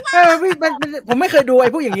ดัน พี่ผมไม่เคยดูไอ้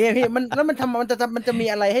พวกอย่างนี้พี่มันแล้วมันจะมี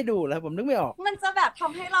อะไรให้ดูแล้วผมนึกไม่ออก มันจะแบบท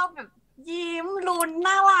ำให้เราแบบยิ้มลุ้น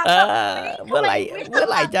น่ารัก เมื่อไหร่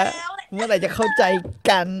จะเข้าใจ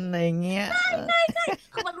กันอะไรเงี้ย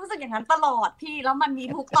คือมันรู้สึกอย่างนั้นตลอดพี่แล้วมันมี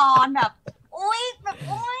ทุกตอนแบบอุ้ยแบบ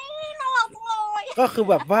อุ้ยน่ารักจังเลย ก็คือ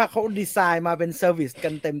แบบว่าเขาดีไซน์มาเป็นเซอร์วิสกั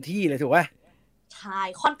นเต็มที่เลยถูกไหม ใช่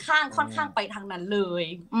ค่อนข้างไปทางนั้นเลย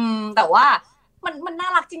แต่ว่ามันน่า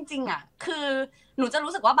รักจริงๆอ่ะคือหนูจะ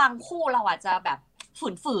รู้สึกว่าบางคู่เราอาจจะแบบ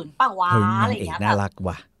ฝืนเปล่าวะ เฮ้ย อะไร นางเอก เงี้ย น่ารัก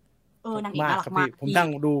ว่ะ นางเอกน่ารักมาก ผมนั่ง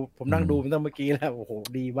ดูมันตั้งเมื่อกี้แล้วโอ้โห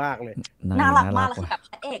ดีมากเลย น่ารักมากแล้วคือแบบ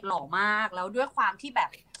พระเอกหล่อมากแล้วด้วยความที่แบ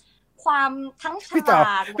บความทั้งฉ พี่ต่อ ล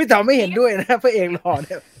าด พี่ต่อไม่เห็นด้วยนะพระเอกหล่อเ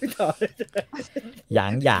นี่ยพี่ต่อ หยา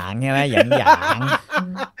งใช่ไหมหยาง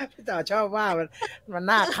พี่ต่อชอบว่ามันห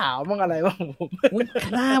น้าขาวมั่งอะไรบ้างผม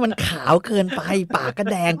หน้ามันขาวเกินไปปากก็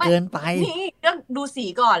แดงเกินไป นี่เรื่องดูสี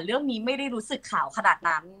ก่อนเรื่องนี้ไม่ได้รู้สึกขาวขนาด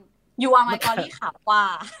นั้นยูอาร์ไมกอรี่ขาวกว่า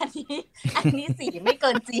อันนี้สีไม่เกิ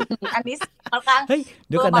นจริงอันนี้ค่อนข้าง เฮ้ยเ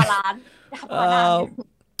ดี๋ยวกัน บา นะ ลานซ์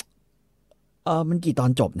มันกี่ตอ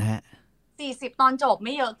นจบนะฮะ 40 ตอนจบไ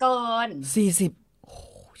ม่เยอะเกิน 40โอ้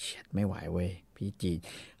เช็ดไม่ไหวเว้ยพี่จีน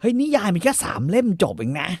เฮ้ยนิยายมีแค่3 เล่มจบเอ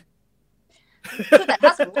งนะ คือแต่ถ้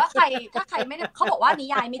าสมมติว่าถ้าใครไม่ได้เขาบอกว่านิ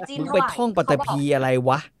ยายไม่จิ้น มึง เท่า ไป ไหร่ ท่องปฐพีอะไร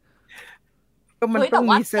วะ ก็มันต้อง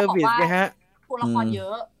มีเซอร์วิสไงฮะ ตัวละครเ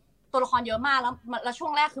ยอะมากแล้วช่ว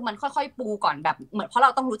งแรกคือมันค่อยๆปูก่อนแบบเหมือนเพราะเรา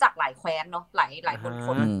ต้องรู้จักหลายแคว้นเนาะหลายค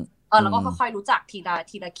นแล้วก็ค่อยๆรู้จักที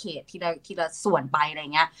ละเขตทีละส่วนไปอะไร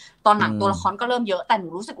เงี้ยตอนหลังตัวละครก็เริ่มเยอะแต่หนู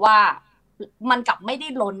รู้สึกว่ามันกลับไม่ได้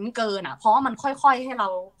ล้นเกินอ่ะเพราะว่ามันค่อยๆให้เรา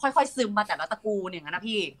ค่อยๆซึมมาแต่ละตระกูลอย่างนั้นนะ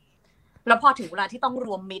พี่แล้วพอถึงเวลาที่ต้องร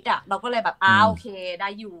วมมิตรอ่ะเราก็เลยแบบโอเคได้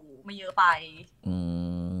อยู่ไม่เยอะไป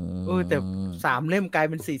แต่3 เล่มกลาย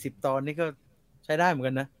เป็น40 ตอนนี่ก็ใช้ได้เหมือน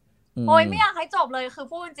กันนะโอ้ยไม่อยากให้จบเลยคือ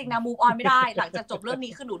พูดจริงๆนะ move on ไม่ได้หลังจากจบเรื่อง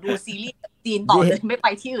นี้คือหนูดูซีรีส์จีนต่อเลยไม่ไป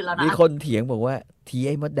ที่อื่นแล้วนะมีคนเถียงบอกว่าทีไ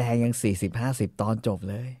อ้มดแดงยัง40-50 ตอนจบ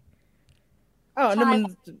เลยนั่นมัน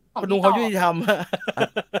พนุเขายุติธรรม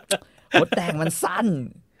มดแดงมันสั้น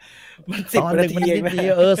มันตอนหนึ่งมันนิดเดี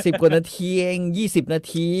ยว10 กว่านาทีเอง20 นา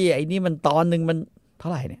ทีไอ้นี่มันตอนหนึ่งมันเท่า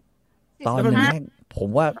ไหร่เนี่ยตอนหนึ่งแม่งผม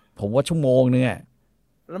ว่าชั่วโมงนึงอ่ะ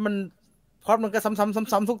แล้วมันพอดมันก็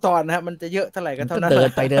ซ้ำๆทุกตอนนะฮะมันจะเยอะเท่าไหร่ก็เท่านั้นเดิน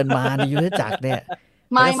ไปเดินมาในยุทธจักรเนี่ย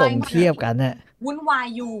ไม่ส่งเทียบกันเนี่ยวุ่นวาย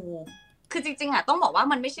อยู่คือจริงๆอ่ะต้องบอกว่า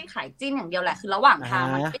มันไม่ใช่ขายจิ้นอย่างเดียวแหละคือระหว่างทาง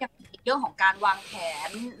มันก็ยังมีเรื่องของการวางแผน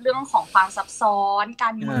เรื่องของความซับซ้อนกา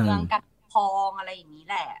รเมืองการพองอะไรอย่างนี้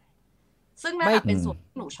แหละซึ่งนั่นเป็นส่วน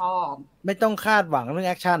ที่หนูชอบไม่ต้องคาดหวังเรื่อง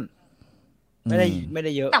แอคชั่นไม่ไ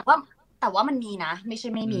ด้เยอะแต่ว่ามันมีนะไม่ใช่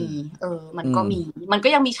ไม่มีมันก็มีมันก็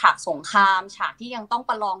ยังมีฉากสงครามฉากที่ยังต้อง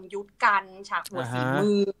ประลองยุทธกันฉากหัวฝีมื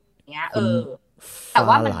ออย่างเงี้ยแต่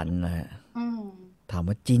ว่ามันถาม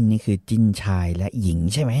ว่าจิ้นนี่คือจิ้นชายและหญิง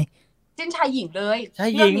ใช่ไหมจิ้นชายหญิงเลยชา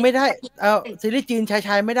ยหญิงไม่ได้ซีรีส์จีนช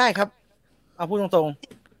ายไม่ได้ครับเอาพูดตรง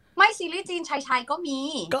ๆไม่ซีรีส์จีนชายก็มี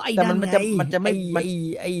ก็ไอ้นั่นไงมันจะไม่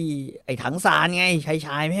ไอ้ถังซานไงช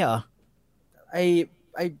ายไม่เหรอไ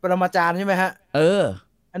อ้ปรมาจารย์ใช่ไหมฮะ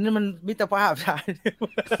อันนี้มันมิตรภาพชาย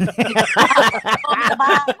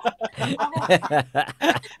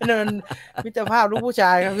นั่นมิตรภาพลูกผู้ช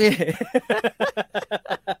ายครับพี่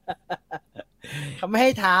เขาไม่ใ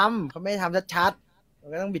ห้ทำชัดๆมัน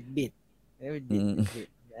ก็ต้องบิด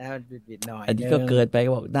หน่อยอันนี้ก็เกินไปก็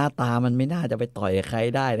บอกหน้าตามันไม่น่าจะไปต่อยใคร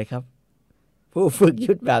ได้นะครับผู้ฝึก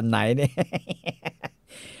ยุทธแบบไหนเนี่ย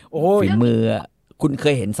โอ้ฝีมือคุณเค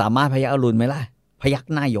ยเห็นสามารถพยัคฆ์อรุณไหมล่ะพยัค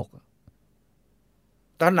ฆ์หน้าหยก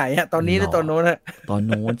ตอนไหนอะตอนนี้หรือตอนโน้นอะตอนโ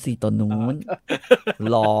น้นสิตอนโน้น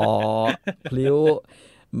หล่อพลิ้ว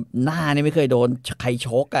หน้านี่ไม่เคยโดนใครช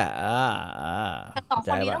กอ่ะแต่สองค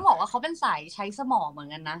นนี้ต้องบอกว่าเขาเป็นสายใช้สมองเหมือน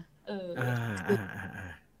กันนะ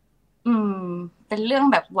เป็นเรื่อง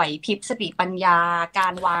แบบไหวพริบสติปัญญากา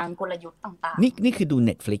รวางกลยุทธ์ต่างๆนี่คือดู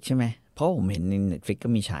Netflix ใช่ไหมเพราะผมเห็นใน Netflix ก็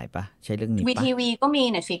มีฉายปะใช่เรื่องนี้ปะ VTV ก็มี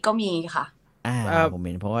Netflix ก็มีค่ะผมเ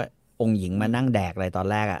ห็นเพราะว่าองค์หญิงมานั่งแดกอะไรตอน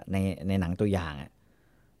แรกอ่ะในหนังตัวอย่างอ่ะ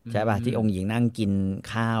ใช่ป่ะที่องค์หญิงนั่งกิน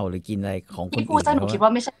ข้าวหรือกินอะไรของคนอื่นที่พูดซะหนูคิดว่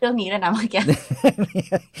าไม่ใช่เรื่องนี้เลยนะเมื่อกี้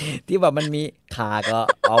ที่แบบมันมีขาก็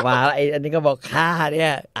ออกมาไอ้อันนี้ก็บอกข้าเนี่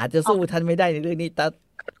ยอาจจะสู้ท่านไม่ได้ในเรื่องนี้แต่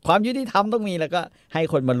ความยุติธรรมต้องมีแล้วก็ให้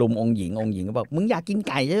คนมาลุมองค์หญิงก็บอกมึงอยากกิน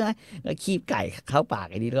ไก่ใช่ไหมแล้วคีบไก่เข้าปาก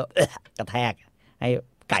ไอ้นี่แล้วกระแทกให้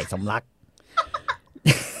ไก่สำลัก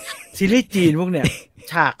ซีรีส์จีนพวกเนี่ย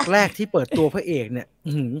ฉากแรกที่เปิดตัวพระเอกเนี่ย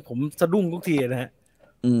ผมสะดุ้งทุกทีนะฮะ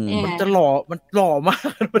มันจะหล่อมาก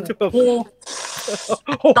มันจะแบบ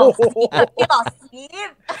ต่อซีดที่ต่อซีด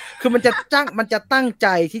คือมันจะตั้งใจ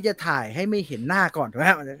ที่จะถ่ายให้ไม่เห็นหน้าก่อนถูกไหม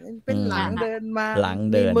เป็นหลังเดินมา หลัง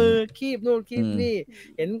เดิน มีมือคีบนู่นคีบนี่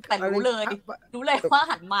เห็น แต่รู้เลยว่า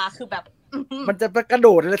หันมาคือแบบ มันจะกระโด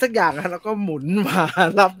ดอะไรสักอย่างแล้วก็หมุนมา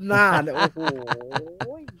รับหน้าเนี่ยโอ้โห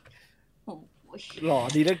หล่อ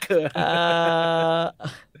ดีเหลือเกิน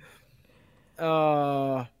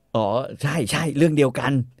อ๋อใช่เรื่องเดียวกั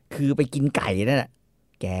นคือไปกินไก่นั่นแหละ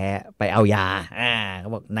แกไปเอายาเขา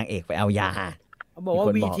บอกนางเอกไปเอายาเขาบอกว่า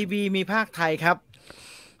VTV มีภาคไทยครับ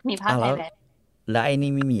มีภาคไทยแล้วไอ้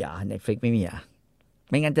นี่ไม่มีอ่ะ Netflix ไม่มีอ่ะ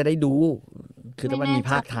ไม่งั้นจะได้ดูคือถ้ามันมี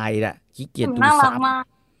ภาคไทยแหละขี้เกียจดูซ้ำน่ารักมาก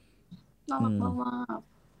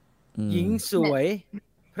หญิงสวย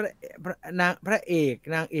พระเอก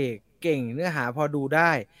นางเอกเก่งเนื้อหาพอดูไ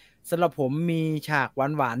ด้สำหรับผมมีฉากห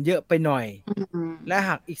วานๆเยอะไปหน่อยและ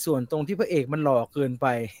หักอีกส่วนตรงที่พระเอกมันหล่อเกินไป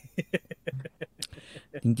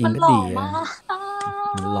จริงๆก็ดี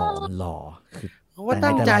มันหล่อคือเขาก็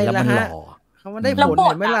ตั้งใจแล้วฮะเขาว่าได้ผลเ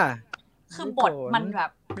ห็นไหมล่ะคือบทมันแบ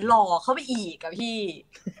บหล่อเข้าไปอีกอะพี่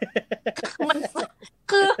มัน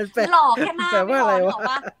คือหล่อแค่หน้าไม่พอหรอก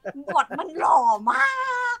ว่าบทมันหล่อมา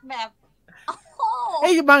กแบบไอ้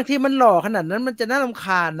บางทีมันหล่อขนาดนั้นมันจะน่ารำค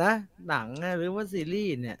าญนะหนังหรือว่าซีรี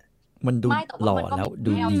ส์เนี่ยมันดูหล่อแล้วดู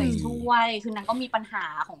ดีช่วยคือนางก็มีปัญหา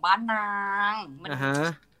ของบ้านนางมัน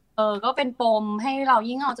ก็เป็นปมให้เรา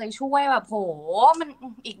ยิ่งเอาใจช่วยแบบโหมัน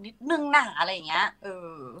อีกนิดนึงหนาอะไรอย่างเงี้ย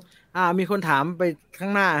มีคนถามไปข้า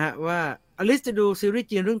งหน้าฮะว่าอลิสจะดูซีรีส์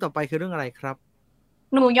จีนเรื่องต่อไปคือเรื่องอะไรครับ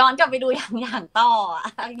หนูย้อนกลับไปดูอย่างต่อ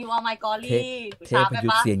You Are My Golly เทพยุ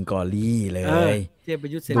ทธเซียนกอลี่เลยเทพ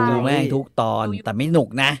ยุทธเซียนดูแม่งทุกตอนแต่ไม่หนุก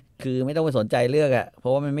นะคือไม่ต้องไปสนใจเรื่องอ่ะเพรา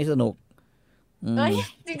ะว่ามันไม่สนุก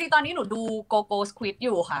จริงๆตอนนี้หนูดู Go Squid อ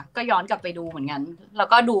ยู่ค่ะก็ย้อนกลับไปดูเหมือนกันแล้ว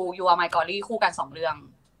ก็ดู You Are My Golly คู่กัน2เรื่อง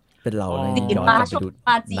เป็นเราเลยย้อนกลับไปดู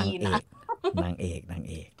นางเอก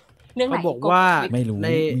เขาบอกว่าใน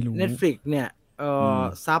Netflix เนี่ย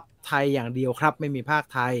ซับไทยอย่างเดียวครับไม่มีภาค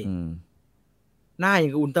ไทยหน้าอย่า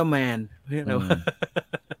งกับอุลตร้าแมนเรียกอะไรวะ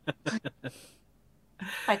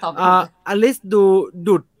ไปต่ออลิสดู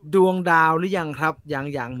ดุดดวงดาวหรือยังครับอ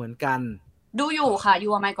ย่างเหมือนกันดูอยู่ค่ะ You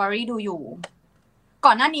Are My Glory ดูอยู่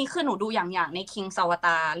ก่อนหน้านี้คือหนูดูอย่างใน King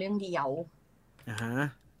Avatar เรื่องเดียว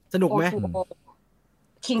สนุกไหม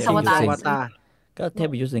King Avatar ก็เท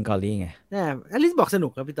พยุทธเซียนกอลี่ไงเนี่ยอลิสบอกสนุ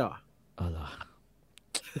กครับพี่ต่อเหรอ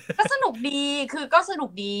ก็สนุกดีคือก็สนุก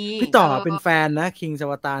ดีพี่ต่อเป็นแฟนนะ King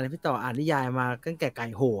Avatar เนี่ยพี่ต่ออ่านนิยายมาตั้งแต่ไก่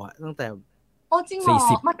โหตั้งแต่จริงเหรอ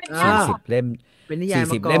มันเป็น40เล่มเป็นนิยาย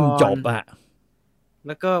40เล่มจบอะแ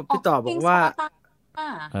ล้วก็พี่ต่อบอกว่า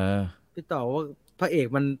พี่ต่อว่าพระเอก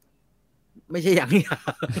มันไม่ใช่อย่างนี้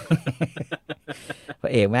พร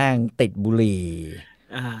ะเอกแม่งติดบุหรี่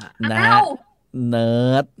นะฮะเนิ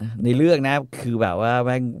ร์ดในเรื่องนะคือแบบว่าแ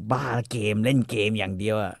ม่งบ้าเกมเล่นเกมอย่างเดี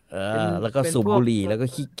ยวอ่ะแล้วก็สูบบุหรี่แล้วก็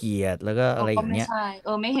ขี้เกียจแล้วก็อะไรอย่างเงี้ยไม่ใช่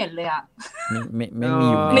ไม่เห็นเลยอ่ะไม่มี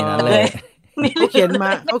อยู่ในนั้นเลยเขาเขีย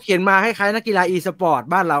นมาคล้ายๆนักกีฬาอีสปอร์ต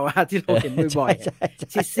บ้านเราอะที่เราเห็นบ่อย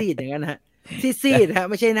ๆซีดๆอย่างนั้นฮะซีดๆฮะ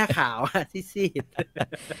ไม่ใช่หน้าขาวอะซีด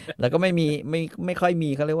ๆแล้วก็ไม่ค่อยมี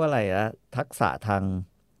เขาเรียกว่าอะไรนะทักษะท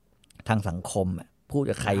างสังคมอ่ะพูด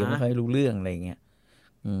กับใครก็ไม่ค่อยรู้เรื่องอะไรเงี้ย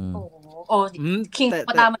คิงป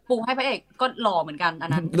ตามันปูให้พระเอกก็หล่อเหมือนกันอัน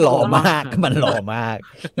นั้นหล่อมากมันหล่อมาก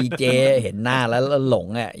อีเจเห็นหน้าแล้วหลง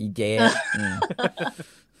อ่ะอีเจ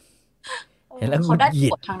เห็นแล้วเขาได้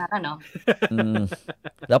บททางนั้นเนาะ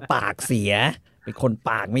แล้วปากเสียเป็นคน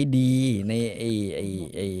ปากไม่ดีใน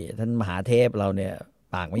ไอ้ท่านมหาเทพเราเนี่ย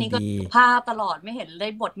ปากไม่ดีภาพตลอดไม่เห็นเล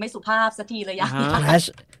ยบทไม่สุภาพสักทีเลยอย่าง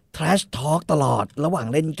trash talk ตลอดระหว่าง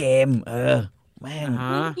เล่นเกมแม่ง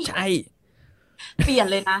ใช่เปลี่ยน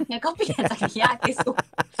เลยนะงั้นก็เปลี่ยนจากนิยายไปสู่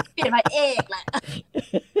เปลี่ยนมาเอกแหละ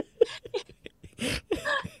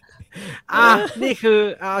นี่คือ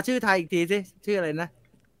เอาชื่อไทยอีกทีสิชื่ออะไรนะ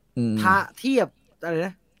เทียบอะไรน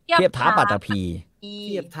ะเทียบท้าปัตตภีเ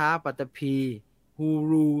ทียบท้าปัตตภี Who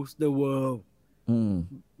Rules the World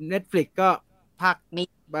Netflix ก็ภาค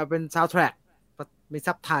มาเป็นซาวด์แทร็กมี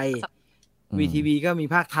ซับไทย VTV ก็มี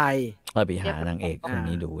ภาคไทยไปหานางเอกคน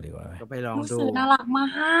นี้ดูดีกว่าก็ไปลองดูน่ารักม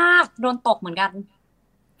ากโดนตกเหมือนกัน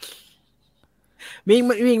มี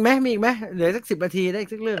อีกไหมเหลือสัก10 นาทีได้อี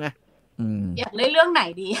กสักเรื่องไงอยากเล่นเรื่องไหน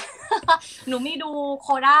ดี หนูมีดูโค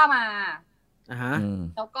ด้ามา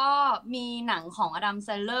แล้วก็มีหนังของอดัมแซ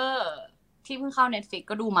นเลอร์ที่เพิ่งเข้า Netflix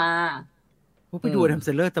ก็ดูมาไปดูอดัมแซ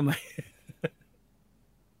นเลอร์ทำไม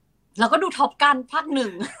แล้วก็ดูท็อปกันภาค 1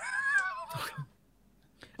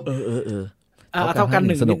เท่ากัน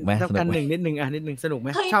1สนุกไหมเท่ากัน1นิดนึงสนุกไหม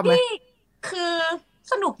ชอบไหมคือ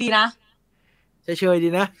สนุกดีนะเฉยๆดี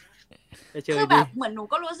นะ คือแบบเหมือนหนู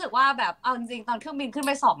ก็รู้สึกว่าแบบเอาจริงๆตอนเครื่องบินขึ้นไ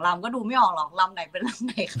ป2 ลำก็ดูไม่ออกหรอกลำไหนเป็นลำไ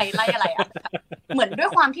หนใครไล่อะไรอ่ะเหมือนด้วย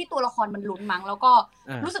ความที่ตัวละครมันลุ้นมั้งแล้วก็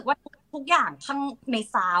รู้สึกว่าทุกอย่างทั้งใน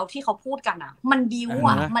ซาวที่เขาพูดกันอ่ะมันบิ้ว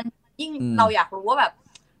อ่ะมันยิ่งเราอยากรู้ว่าแบบ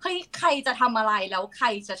เฮ้ยใครจะทำอะไรแล้วใคร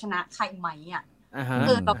จะชนะใครไหมอ่ะ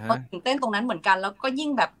เราตื่นเต้นตรงนั้นเหมือนกันแล้วก็ยิ่ง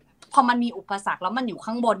แบบพอมันมีอุปสรรคแล้วมันอยู่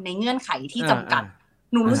ข้างบนในเงื่อนไขที่จำกัด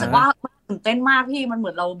หนูรู้สึกว่าตื่นเต้นมากพี่มันเหมื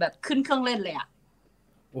อนเราแบบขึ้นเครื่องเล่นเลยอ่ะ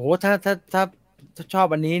โอ้โหถ้าชอบ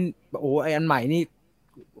อันนี้โอ้ไออันใหม่นี่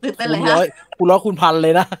ตื่นเต้นเลยฮะคูณร้อยคูณพันเล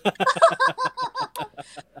ยนะ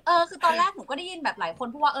คือตอนแรกหนูก็ได้ยินแบบหลายคน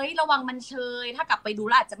พูดว่าระวังมันเชยถ้ากลับไปดู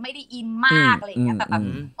แล้วอาจจะไม่ได้อินมากอะไรอย่างเงี้ยแต่แบบ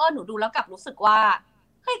หนูดูแล้วกลับรู้สึกว่า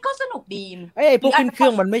เฮ้ยก็สนุกดีไอ้พวกขึ้นเครื่อ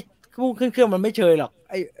งมันไม่พวกขึ้นเครื่องมันไม่เชยหรอก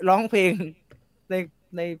ไอ้ร้องเพลงใ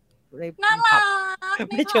นน่ารัก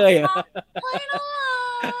ไม่เชยเหรอ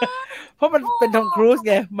เพราะมันเป็นทอมครูซ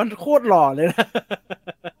ไงมันโคตรหล่อเลยนะ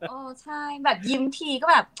ใช่แบบยิ้มทีก็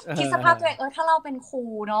แบบคิดสภาพตัวเองถ้าเราเป็นครู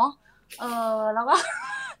เนาะแล้วก็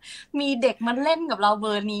มีเด็กมันเล่นกับเราเบ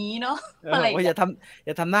อร์นี้เนาะอะไรอย่า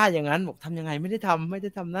ทำหน้าอย่างนั้นบอกทำยังไงไม่ได้ท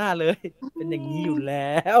ำหน้าเลยเป็นอย่างนี้อยู่แ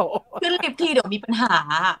ล้วขึ้นลิฟต์ทีเดี๋ยวมีปัญหา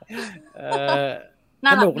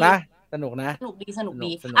สนุกนะสนุก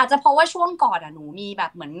ดีอาจจะเพราะว่าช่วงก่อนหนูมีแบ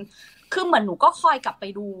บเหมือนหนูก็คอยกลับไป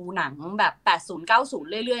ดูหนังแบบ80-90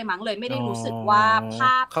เรื่อยๆมั้งเลยไม่ได้รู้สึกว่าภ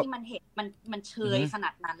าพที่มันเห็นมันเชยขนา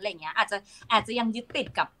ดนั้นอะไรเงี้ยอาจจะยังยึดติด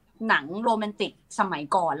กับหนังโรแมนติกสมัย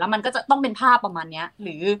ก่อนแล้วมันก็จะต้องเป็นภาพประมาณเนี้ยห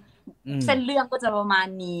รือเส้นเรื่องก็จะประมาณ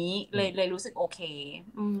นี้เลยรู้สึกโอเค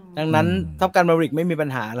ดังนั้นท็อปกันมาริกไม่มีปัญ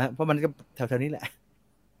หาแล้วเพราะมันก็แถวๆนี้แหละ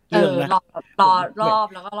รอรอบ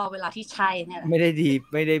แล้วก็รอเวลาที่ใช่เนี่ยไม่ได้ดี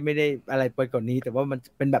ไม่ได้อะไรไปกว่านี้แต่ว่ามัน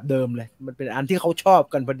เป็นแบบเดิมเลยมันเป็นอันที่เขาชอบ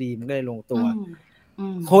กันพอดีมันก็เลยลงตัว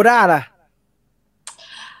โคด้าล่ะ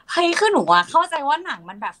เฮ้ยคือหนูเข้าใจว่าหนัง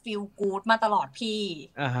มันแบบฟีลกู๊ดมาตลอดพี่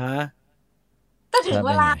แต่ถึงเ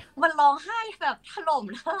วลามันร้องไห้แบบถล่ม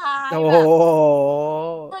ทลายแบบ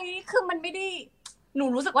เฮ้ยคือมันไม่ได้หนู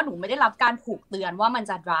รู้สึกว่าหนูไม่ได้รับการผูกเตือนว่ามัน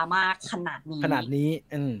จะดราม่าขนาดนี้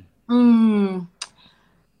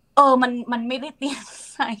มันไม่ได้เตรียม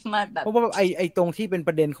ใส่มาแบบเพราะว่าไอตรงที่เป็นป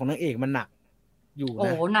ระเด็นของนางเอกมันหนักอยู่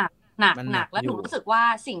นะหนักแล้วหนูรู้สึกว่า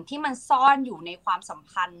สิ่งที่มันซ่อนอยู่ในความสัม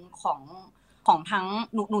พันธ์ของทั้ง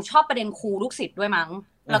หนูชอบประเด็นครูลูกศิษย์ด้วยมั้ง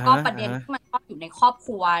แล้วก็ประเด็นที่มันซ่อนอยู่ในครอบค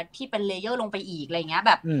รัวที่เป็นเลเยอร์ลงไปอีกอะไรเงี้ยแ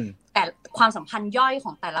บบแต่ความสัมพันธ์ย่อยข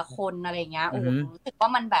องแต่ละคนอะไรเงี้ยรู้สึกว่า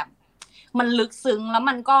มันแบบมันลึกซึ้งแล้ว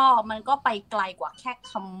มันก็ไปไกลกว่าแค่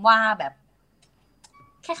คำว่าแบบ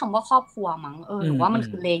แค่คำว่าครอบครัวมั้งหรือว่ามัน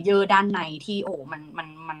คือเลเยอร์ด้านในที่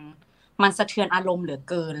มันสะเทือนอารมณ์เหลือ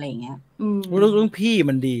เกินอะไรเงี้ยเรื่องพี่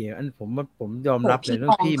มันดีอันผมยอมรับเลยเรื่อ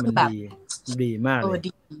งพี่มันดีมากเลย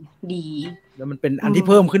ดีแล้วมันเป็นอันที่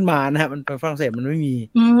เพิ่มขึ้นมานะฮะมันฝรั่งเศสมันไม่มี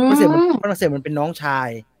ฝรั่งเศสมันเป็นน้องชาย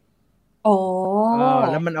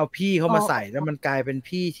แล้วมันเอาพี่เข้ามาใส่แล้วมันกลายเป็น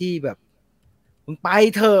พี่ที่แบบมึงไป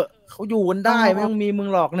เถอะเขาอยู่กันได้ไม่ต้องมีมึง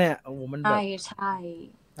หรอกเนี่ยโอ้มันแบบใช่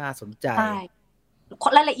น่าสนใจ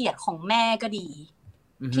รายละเอียดของแม่ก็ดี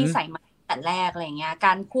ที่ใส่มาแต่แรกอะไรเงี้ยก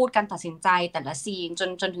ารพูดการตัดสินใจแต่ละซีน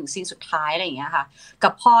จนถึงซีนสุดท้ายอะไรอย่างเงี้ยค่ะกั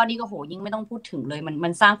บพ่อนี่ก็โหยิ่งไม่ต้องพูดถึงเลยมั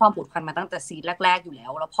นสร้างความผูกพันมาตั้งแต่ซีนแรกๆอยู่แล้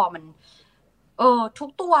วแล้วพอมันทุก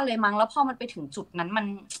ตัวเลยมั้งแล้วพอมันไปถึงจุดนั้นมัน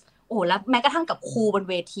แล้วแม้กระทั่งกับครูบน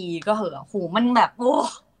เวทีก็เหอะโหมันแบบ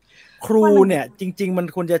ครูเนี่ยจริงๆมัน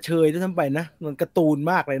ควรจะเชยด้วยซ้ำไปนะมันการ์ตูน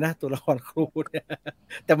มากเลยนะตัวละครครูเนี่ย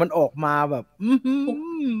แต่มันออกมาแบบ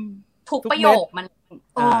ทุกประโยคมัน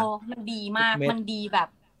มันดีมากมันดีแบบ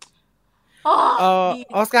อ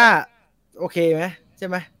อสการ์โอเคไหมใช่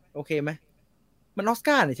ไหมโอเคไหมมันออสก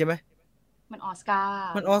าร์นี่ใช่ไหมมันออสกา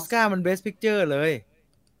ร์มัน Best Picture เลย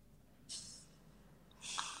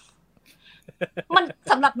มัน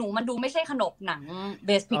สำหรับหนูมันดูไม่ใช่ขนบหนัง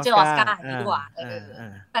Best Picture ออสการ์ดีกว่า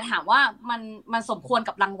แต่ถามว่ามันสมควร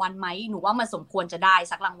กับรางวัลไหมหนูว่ามันสมควรจะได้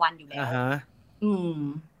สักรางวัลอยู่แล้ว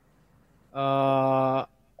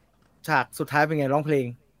ฉากสุดท้ายเป็นไงร้องเพลง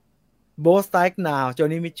Both Strike Now โจ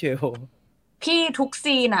นี่มิเชลพี่ทุก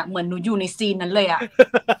ซีนอ่ะเหมือนหนูอยู่ในซีนนั้นเลยอ่ะ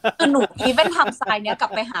คือหนูอีเวนทำไซน์เนี้ยกลั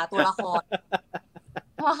บไปหาตัวละคร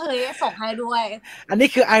ว่าเฮ้ยส่งให้ด้วยอันนี้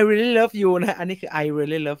คือ I really love you นะอันนี้คือ I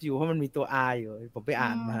really love you เพราะมันมีตัว R อยู่ผมไปอ่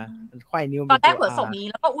านมามันไขว้นิ้วตอนแรกเหมือนส่งนี้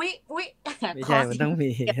แล้วก็อุ๊ยไม่ใช่มันต้องมี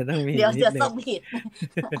เดี๋ยวส่งผิด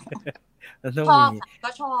ชอบก็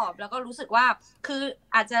ชอบแล้วก็รู้สึกว่าคือ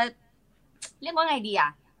อาจจะเรียกว่าไงดีอ่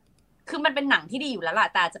ะคือมันเป็นหนังที่ดีอยู่แล้วล่ะ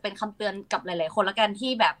แต่จะเป็นคำเตือนกับหลายๆคนละกัน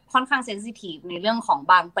ที่แบบค่อนข้างเซนซิทีฟในเรื่องของ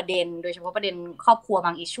บางประเด็นโดยเฉพาะประเด็นครอบครัวบ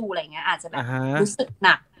างอิชชูอะไรเงี้ยอาจจะแบบรู้สึกห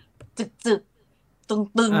นักจึก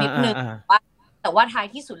ตึงนิดนึงแต่ว่าท้าย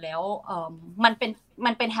ที่สุดแล้วมันเ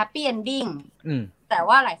ป็นแฮปปี้เอนดิ้ง แต่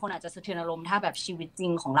ว่าหลายคนอาจจะสะเทือนอารมณ์ถ้าแบบชีวิตจริ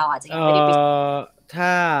งของเราอาจจะยังไม่ได้ไป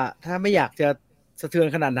ถ้าไม่อยากจะสะเทือน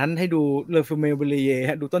ขนาดนั้นให้ดูเลอฟูเมเบลีเย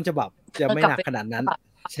ดูต้นฉบับจะไม่หนักขนาดนั้น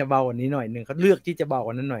จะเบากว่านี้หน่อยนึงเขาเลือกที่จะเบาก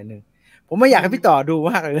ว่านั้นหน่อยนึงผมไม่อยากให้พี่ต่อดู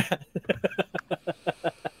มากเลยนะ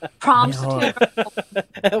พร้อมสะเทือน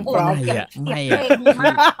พร้อมไม่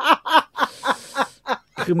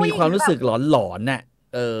คือมีความรู้สึกหลอนๆน่ะ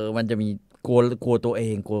มันจะมีกลัวตัวเอ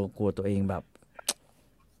งกลัวตัวเองแบบ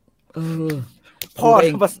พ่อ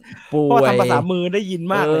ทำภาษามือได้ยิน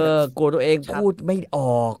มากเลยกลัวตัวเองพูดไม่อ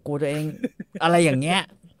อกกลัวตัวเองอะไรอย่างเงี้ย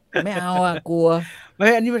ไม่เอาอ่ะกลัวไม่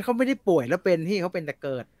อันนี้มันเขาไม่ได้ป่วยแล้วเป็นที่เขาเป็นแต่เ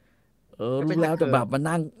กิดรู้แล้วแต่แบบมา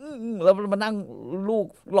นั่งแล้วมานั่งลูก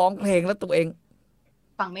ร้องเพลงแล้วตัวเอง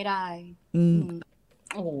ฟังไม่ได้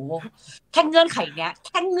โอ้โหแค่เงื่อนไขเนี้ยแ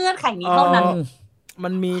ค่เงื่อนไขนี้เท่านั้นมั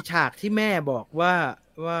นมีฉากที่แม่บอกว่า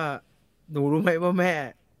หนูรู้ไหมว่าแม่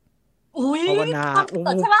ภาวนา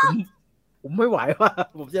ผมไม่ไหวว่า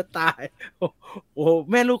ผมจะตายโอ้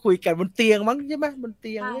แม่ลูกคุยกันบนเตียงมั้งใช่ไหมบนเ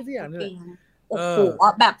ตียงนี่ที่อย่างนี้โอ้โห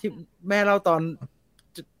แบบที่แม่เล่าตอ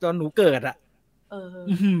นหนูเกิดอ่ะ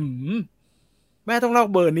แม่ต้องเล่า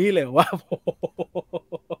เบอร์นี้เลยว่า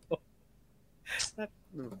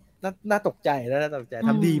น่าตกใจแล้วน่าตกใจ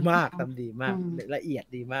ทำดีมากละเอียด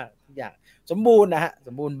ดีมากทุกอย่างสมบูรณ์นะฮะส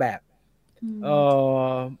มบูรณ์แบบ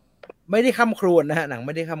ไม่ได้ค้ำครวญนะฮะหนังไ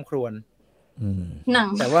ม่ได้ค้ำครวญหนัง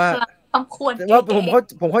แต่ว่าค้ำครวญแต่ว่าผม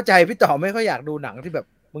เข้าใจพี่ต่อไม่ค่อยอยากดูหนังที่แบบ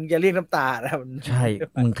มึงจะเรียกน้ำตานะใช่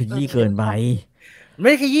มึงขยี้เกินไปไ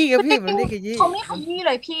ม่ขยี้ครับพี่มันไม่ขยี้เขาไม่ขยี้เ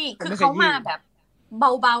ลยพี่คือเขามาแบบ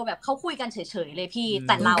เบาๆแบบเขาคุยกันเฉยๆเลยพี่แ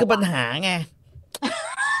ต่เราคือปัญหาไง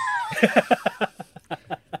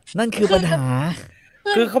นั่นคือปัญหา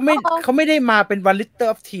คือเขาไม่ได้มาเป็นวันลิตเตอร์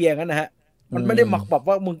ออฟเทียร์กันนะฮะมันไม่ได้มักแบบ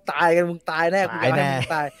ว่ามึงตายแน่กูจะให้มึ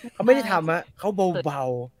งตายเขาไม่ได้ทำฮะเขาเบา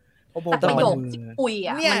เขาเบาคุย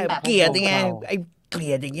อ่ะเนี่ยเกลียดยังไงไอ้เกลี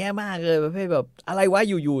ยดอย่างเงี้ยมากเลยประเภทแบบอะไรวะ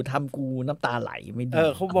อยู่ๆทำกูน้ำตาไหลไม่ดี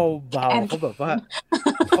เขาเบาเขาแบบว่า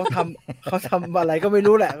เขาทำอะไรก็ไม่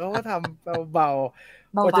รู้แหละเขาก็ทำเบา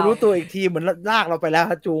พอจะรู้ตัวอีกทีเหมือนลากเราไปแล้ว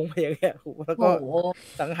จูงไปอย่างเงี้ยแล้วก็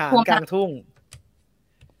สังหารกลางทุ่ง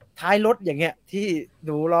ท้ายรถอย่างเงี้ยที่ห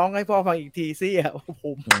นูร้องให้พ่อฟังอีกทีซิอ่ะผ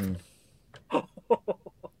ม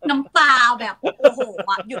น้ำตาแบบโอ้โห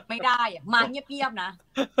หยุดไม่ได้อ่ะมาเงียบๆนะ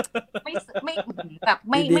ไม่แบบ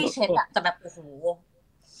ไม่เช็ดอ่ะแต่แบบโอ้โห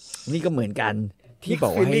นี่ก็เหมือนกันที่บอ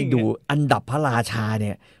กว่าให้ดูอันดับพระราชาเ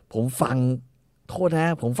นี่ยผมฟังโทษนะ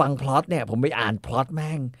ผมฟังพล็อตเนี่ยผมไปอ่านพล็อตแ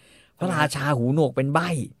ม่งพระราชาหูหนวกเป็นใบ้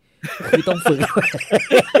คือต้องฝึก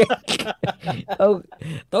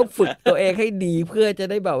ต้องฝึกตัวเองให้ดีเพื่อจะ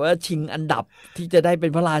ได้แบบว่าชิงอันดับที่จะได้เป็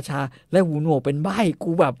นพระราชาและหูหนวกเป็นใบ้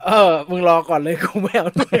กูแบบมึงรอก่อนเลยกูไม่เอา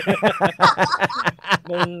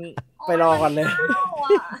มึงไปรอก่อนเลย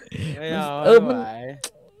ไม่เอามัน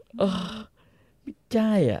ไม่ใ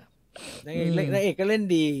ช่อ่ะนางเอกก็เล่น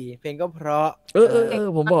ดีเพลงก็เพราะ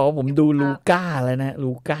ผมบอกว่าผมดูลูก้าแล้วนะ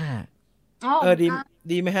ลูก้า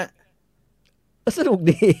ดีไหมฮะสนุก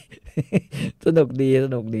ดี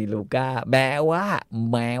ลูก้าแม้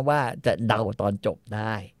ว่าจะเดาตอนจบไ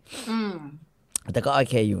ด้แต่ก็โอ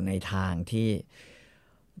เคอยู่ในทาง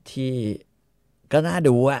ที่ก็น่า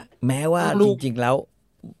ดูอะแม้ว่าจริงๆแล้ว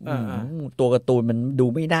ตัวการ์ตูนมันดู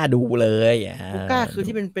ไม่น่าดูเลยลูก้าคือ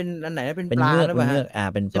ที่เป็นอันไหนเป็นปลาหรือเปล่า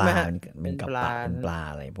เป็นปลาเป็นกับปลา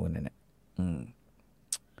อะไรพวกนั้นน่ะ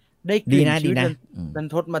ได้กลิ่นชีวิตรัน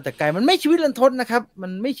ทดมาแต่ไกลมันไม่ชีวิตรันทดนะครับมั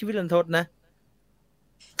นไม่ชีวิตรันทดนะ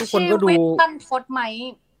ทุกคนก็ดูรันทดไหม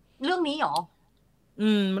เรื่องนี้หรอ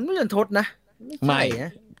มันไม่รันทดนะไม่น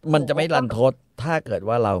ะมันจะไม่รันทดถ้าเกิด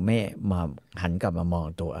ว่าเราไม่มาหันกลับมามอง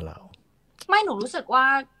ตัวเราไม่หนูรู้สึกว่า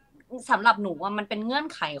สำหรับหนูว่ามันเป็นเงื่อน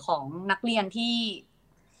ไขของนักเรียน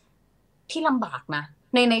ที่ลำบากนะ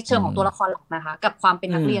ในเชิงของตัวละครหลักนะคะกับความเป็น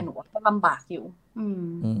นักเรียนหนูก็ลำบากอยู่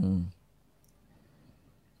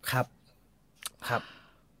ครับ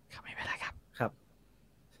ไม่เป็นไรครับ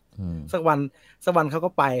สักวันเขาก็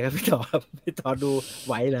ไปครับพี่ต่อดูไ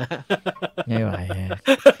หวเหรอไม่ไหว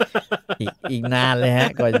อีกนานเลยฮะ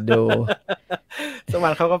ก่อนจะดูสักวั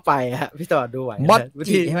นเขาก็ไปฮะพี่ต่อดูไหวมอด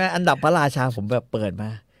จิใช่ไหมอันดับพระราชาผมแบบเปิดมา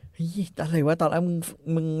อะไรวะตอนแรก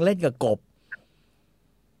มึงเล่นกับกบ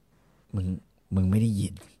มึงไม่ได้ยิ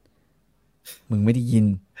นมึ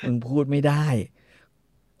งพูดไม่ได้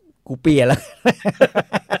กูเปลี่ยนแล้ว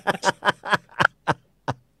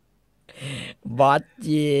บอส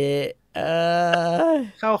จี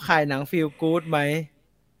เข้าข่ายหนังฟีลกู๊ดไหม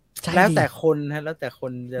แล้วแต่คนฮะแล้วแต่ค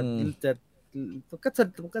นจะ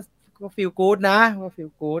ก็ฟีลกู๊ดนะว่าฟีล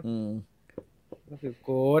กู๊ดก็ฟีล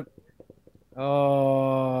กู๊ด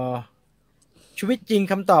ชีวิตจริง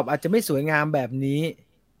คำตอบอาจจะไม่สวยงามแบบนี้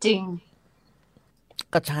จริง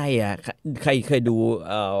ก็ใช่อ่ะใครเคยดู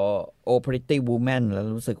O Pretty Woman แล้ว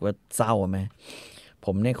รู้สึกว่าเศร้าไหมผ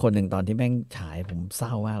มเนี่ยคนหนึ่งตอนที่แม่งฉายผมเศร้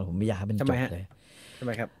ามากผมไม่อยากให้เป็นจบเลยทำไ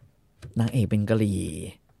มครับนางเอกเป็นกะหรี่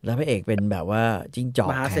แล้วพระเอกเป็นแบบว่าจิ้งจอ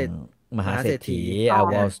กแข่งมหาเศรษฐี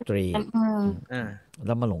วอลสตรีทแ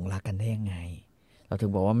ล้วมาหลงรักกันได้ยังไงเราถึง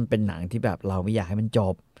บอกว่ามันเป็นหนังที่แบบเราไม่อยากให้มันจ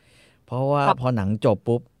บเพราะว่าพอหนังจบ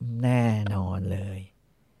ปุ๊บแน่นอนเลย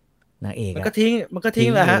นางเอกมันก็ทิ้ง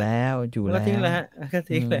แล้วอยู่แล้วก็ทิ้งแล้วก็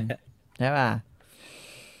ทิ้งเลยใช่ป่ะ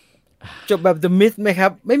จบแบบ The Myth ไหมครั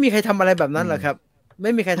บไม่มีใครทำอะไรแบบนั้นหรอกครับไ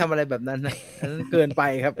ม่มีใครทำอะไรแบบนั้นนะนั้นเกินไป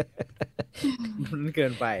ครับนั้นเกิ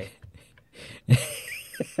นไป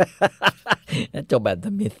จบแบบ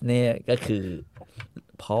The Myth เนี่ยก็คือ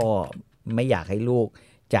พ่อไม่อยากให้ลูก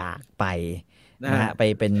จากไปนะฮะไป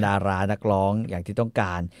เป็นดารานักร้องอย่างที่ต้องก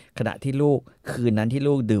ารขณะที่ลูกคืนนั้นที่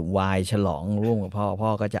ลูกดื่มไวน์ฉลองร่วมกับพ่อ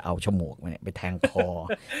ก็จะเอาฉมวกไปแทงคอ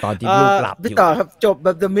ตอนที่ลูกหลับอยู่พี่ต่อครับจบแบ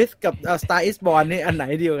บ The Myth กับ Star is Born นี่อันไหน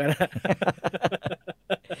เดียวกันนะ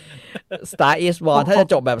Star is Born ถ้าจะ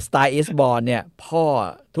จบแบบ Star is Born เนี่ยพ่อ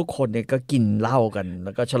ทุกคนเนี่ยก็กินเหล้ากันแ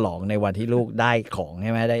ล้วก็ฉลองในวันที่ลูกได้ของใ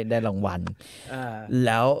ช่ไหมได้รางวัลแ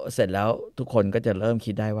ล้วเสร็จแล้วทุกคนก็จะเริ่ม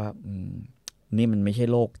คิดได้ว่านี่มันไม่ใช่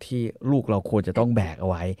โลกที่ลูกเราควรจะต้องแบกเอา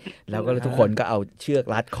ไว้แล้วก็ทุกคนก็เอาเชือก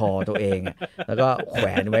รัดคอตัวเองแล้วก็แขว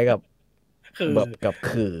นไว้กับ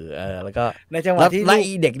ขื่อแล้วก็ในจังหวะ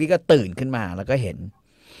ที่เด็กนี่ก็ตื่นขึ้นมาแล้วก็เห็น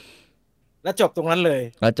แล้วจบตรงนั้นเลย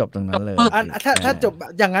ถ้าจบ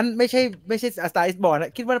อย่างนั้นไม่ใช่ Star is Born น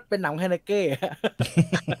ะคิดว่าเป็นหนังฮานาเก้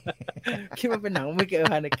คิดว่าเป็นหนังไม่เกี่ยวกับ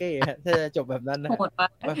ฮานาเก้ถ้าจะจบแบบนั้นนะ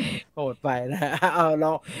โหดไปนะเอา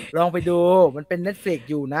ลองไปดูมันเป็น Netflix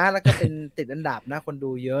อยู่นะแล้วก็เป็นติดอันดับนะคน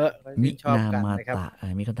ดูเยอะชอบกันนะครับ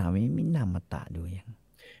มีคำถามมินามาตะดูยัง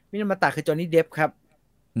มินามาตะคือจอห์นนี่เดฟครับ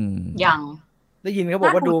ยังได้ยินเขาบอ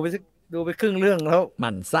กว่าดูไปครึ่งเรื่องแล้วห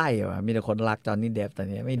มั่นไส้ว่ะมีแต่คนรักจอห์นนี่เดฟตอน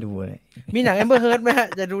นี้ไม่ดูเลยมีหนังแอมเบอร์เฮิร์ตไหมฮะ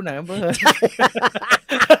จะดูหนังแอมเบอร์เฮิร์ต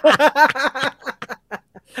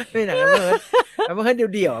ไม่หนังแอมเบอร์เฮิร์ตเ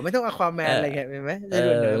ดี่ยวๆไม่ต้องอควาแมนอะไรแค่ไหมจะ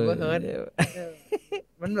ดูหนังแอมเบอร์เฮิร์ต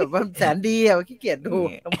มันแบบว่าแสนดีอ่ะขี้เกียจดู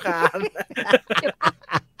รำคาญ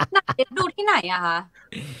ดูที่ไหนอะคะ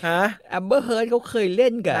แอมเบอร์เฮิร์ตเขาเคยเล่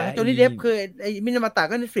นกับจอห์นนี่เดฟเคยไอ้มินามาตะ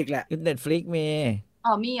ก็ Netflix แหละ Netflix มี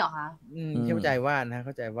มีเหรอคะเข้าใจว่านะเ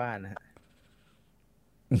ข้าใจว่านะ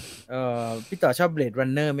พี่ต่อชอบ Blade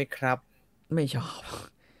Runner ไหมครับไม่ชอบ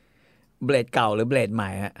เบลดเก่าหรือเบลดใหม่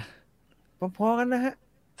ฮะพอๆกันนะฮะ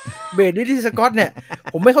เบลดนี่ที่สกอตเนี่ย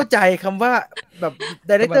ผมไม่เข้าใจคำว่าแบบไ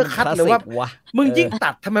ดเรคเตอร์คัทหรือว่ามึงยิ่งตั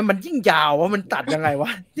ดทำไมมันยิ่งยาววะมันตัดยังไงว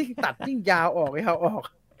ะยิ่งตัดยิ่งยาวออกให้เขาออก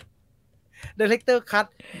ไดเรคเตอร์คัท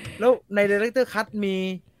แล้วในไดเรคเตอร์คัทมี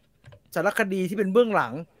สารคดีที่เป็นเบื้องหลั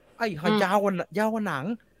งไอ้ยาวกว่าหนัง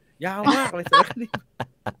ยาวมากเลยสารคดี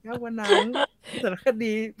ยาวกว่าหนังสารค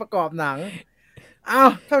ดีประกอบหนัง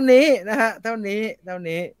เท่านี้นะฮะเท่านี้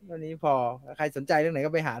พอใครสนใจเรื่องไหน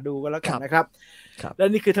ก็ไปหาดูก็แล้วกันนะครับและ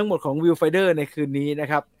นี่คือทั้งหมดของ Viewfinder ในคืนนี้นะ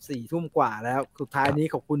ครับ 4 ทุ่มกว่าแล้วสุดท้ายนี้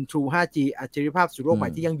ขอบคุณ True 5G อัจฉริภาพสู่โลกใหม่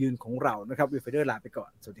ที่ยั่งยืนของเรานะครับ Viewfinder ลาไปก่อ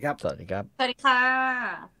นสวัสดีครับสวัสดีครับสวัสดีค่ะ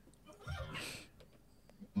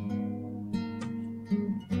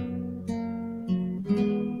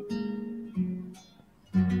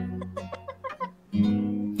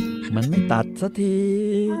มันไม่ตัดสักที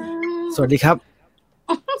สวัสดีครับ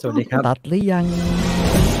ตัดหรือยัง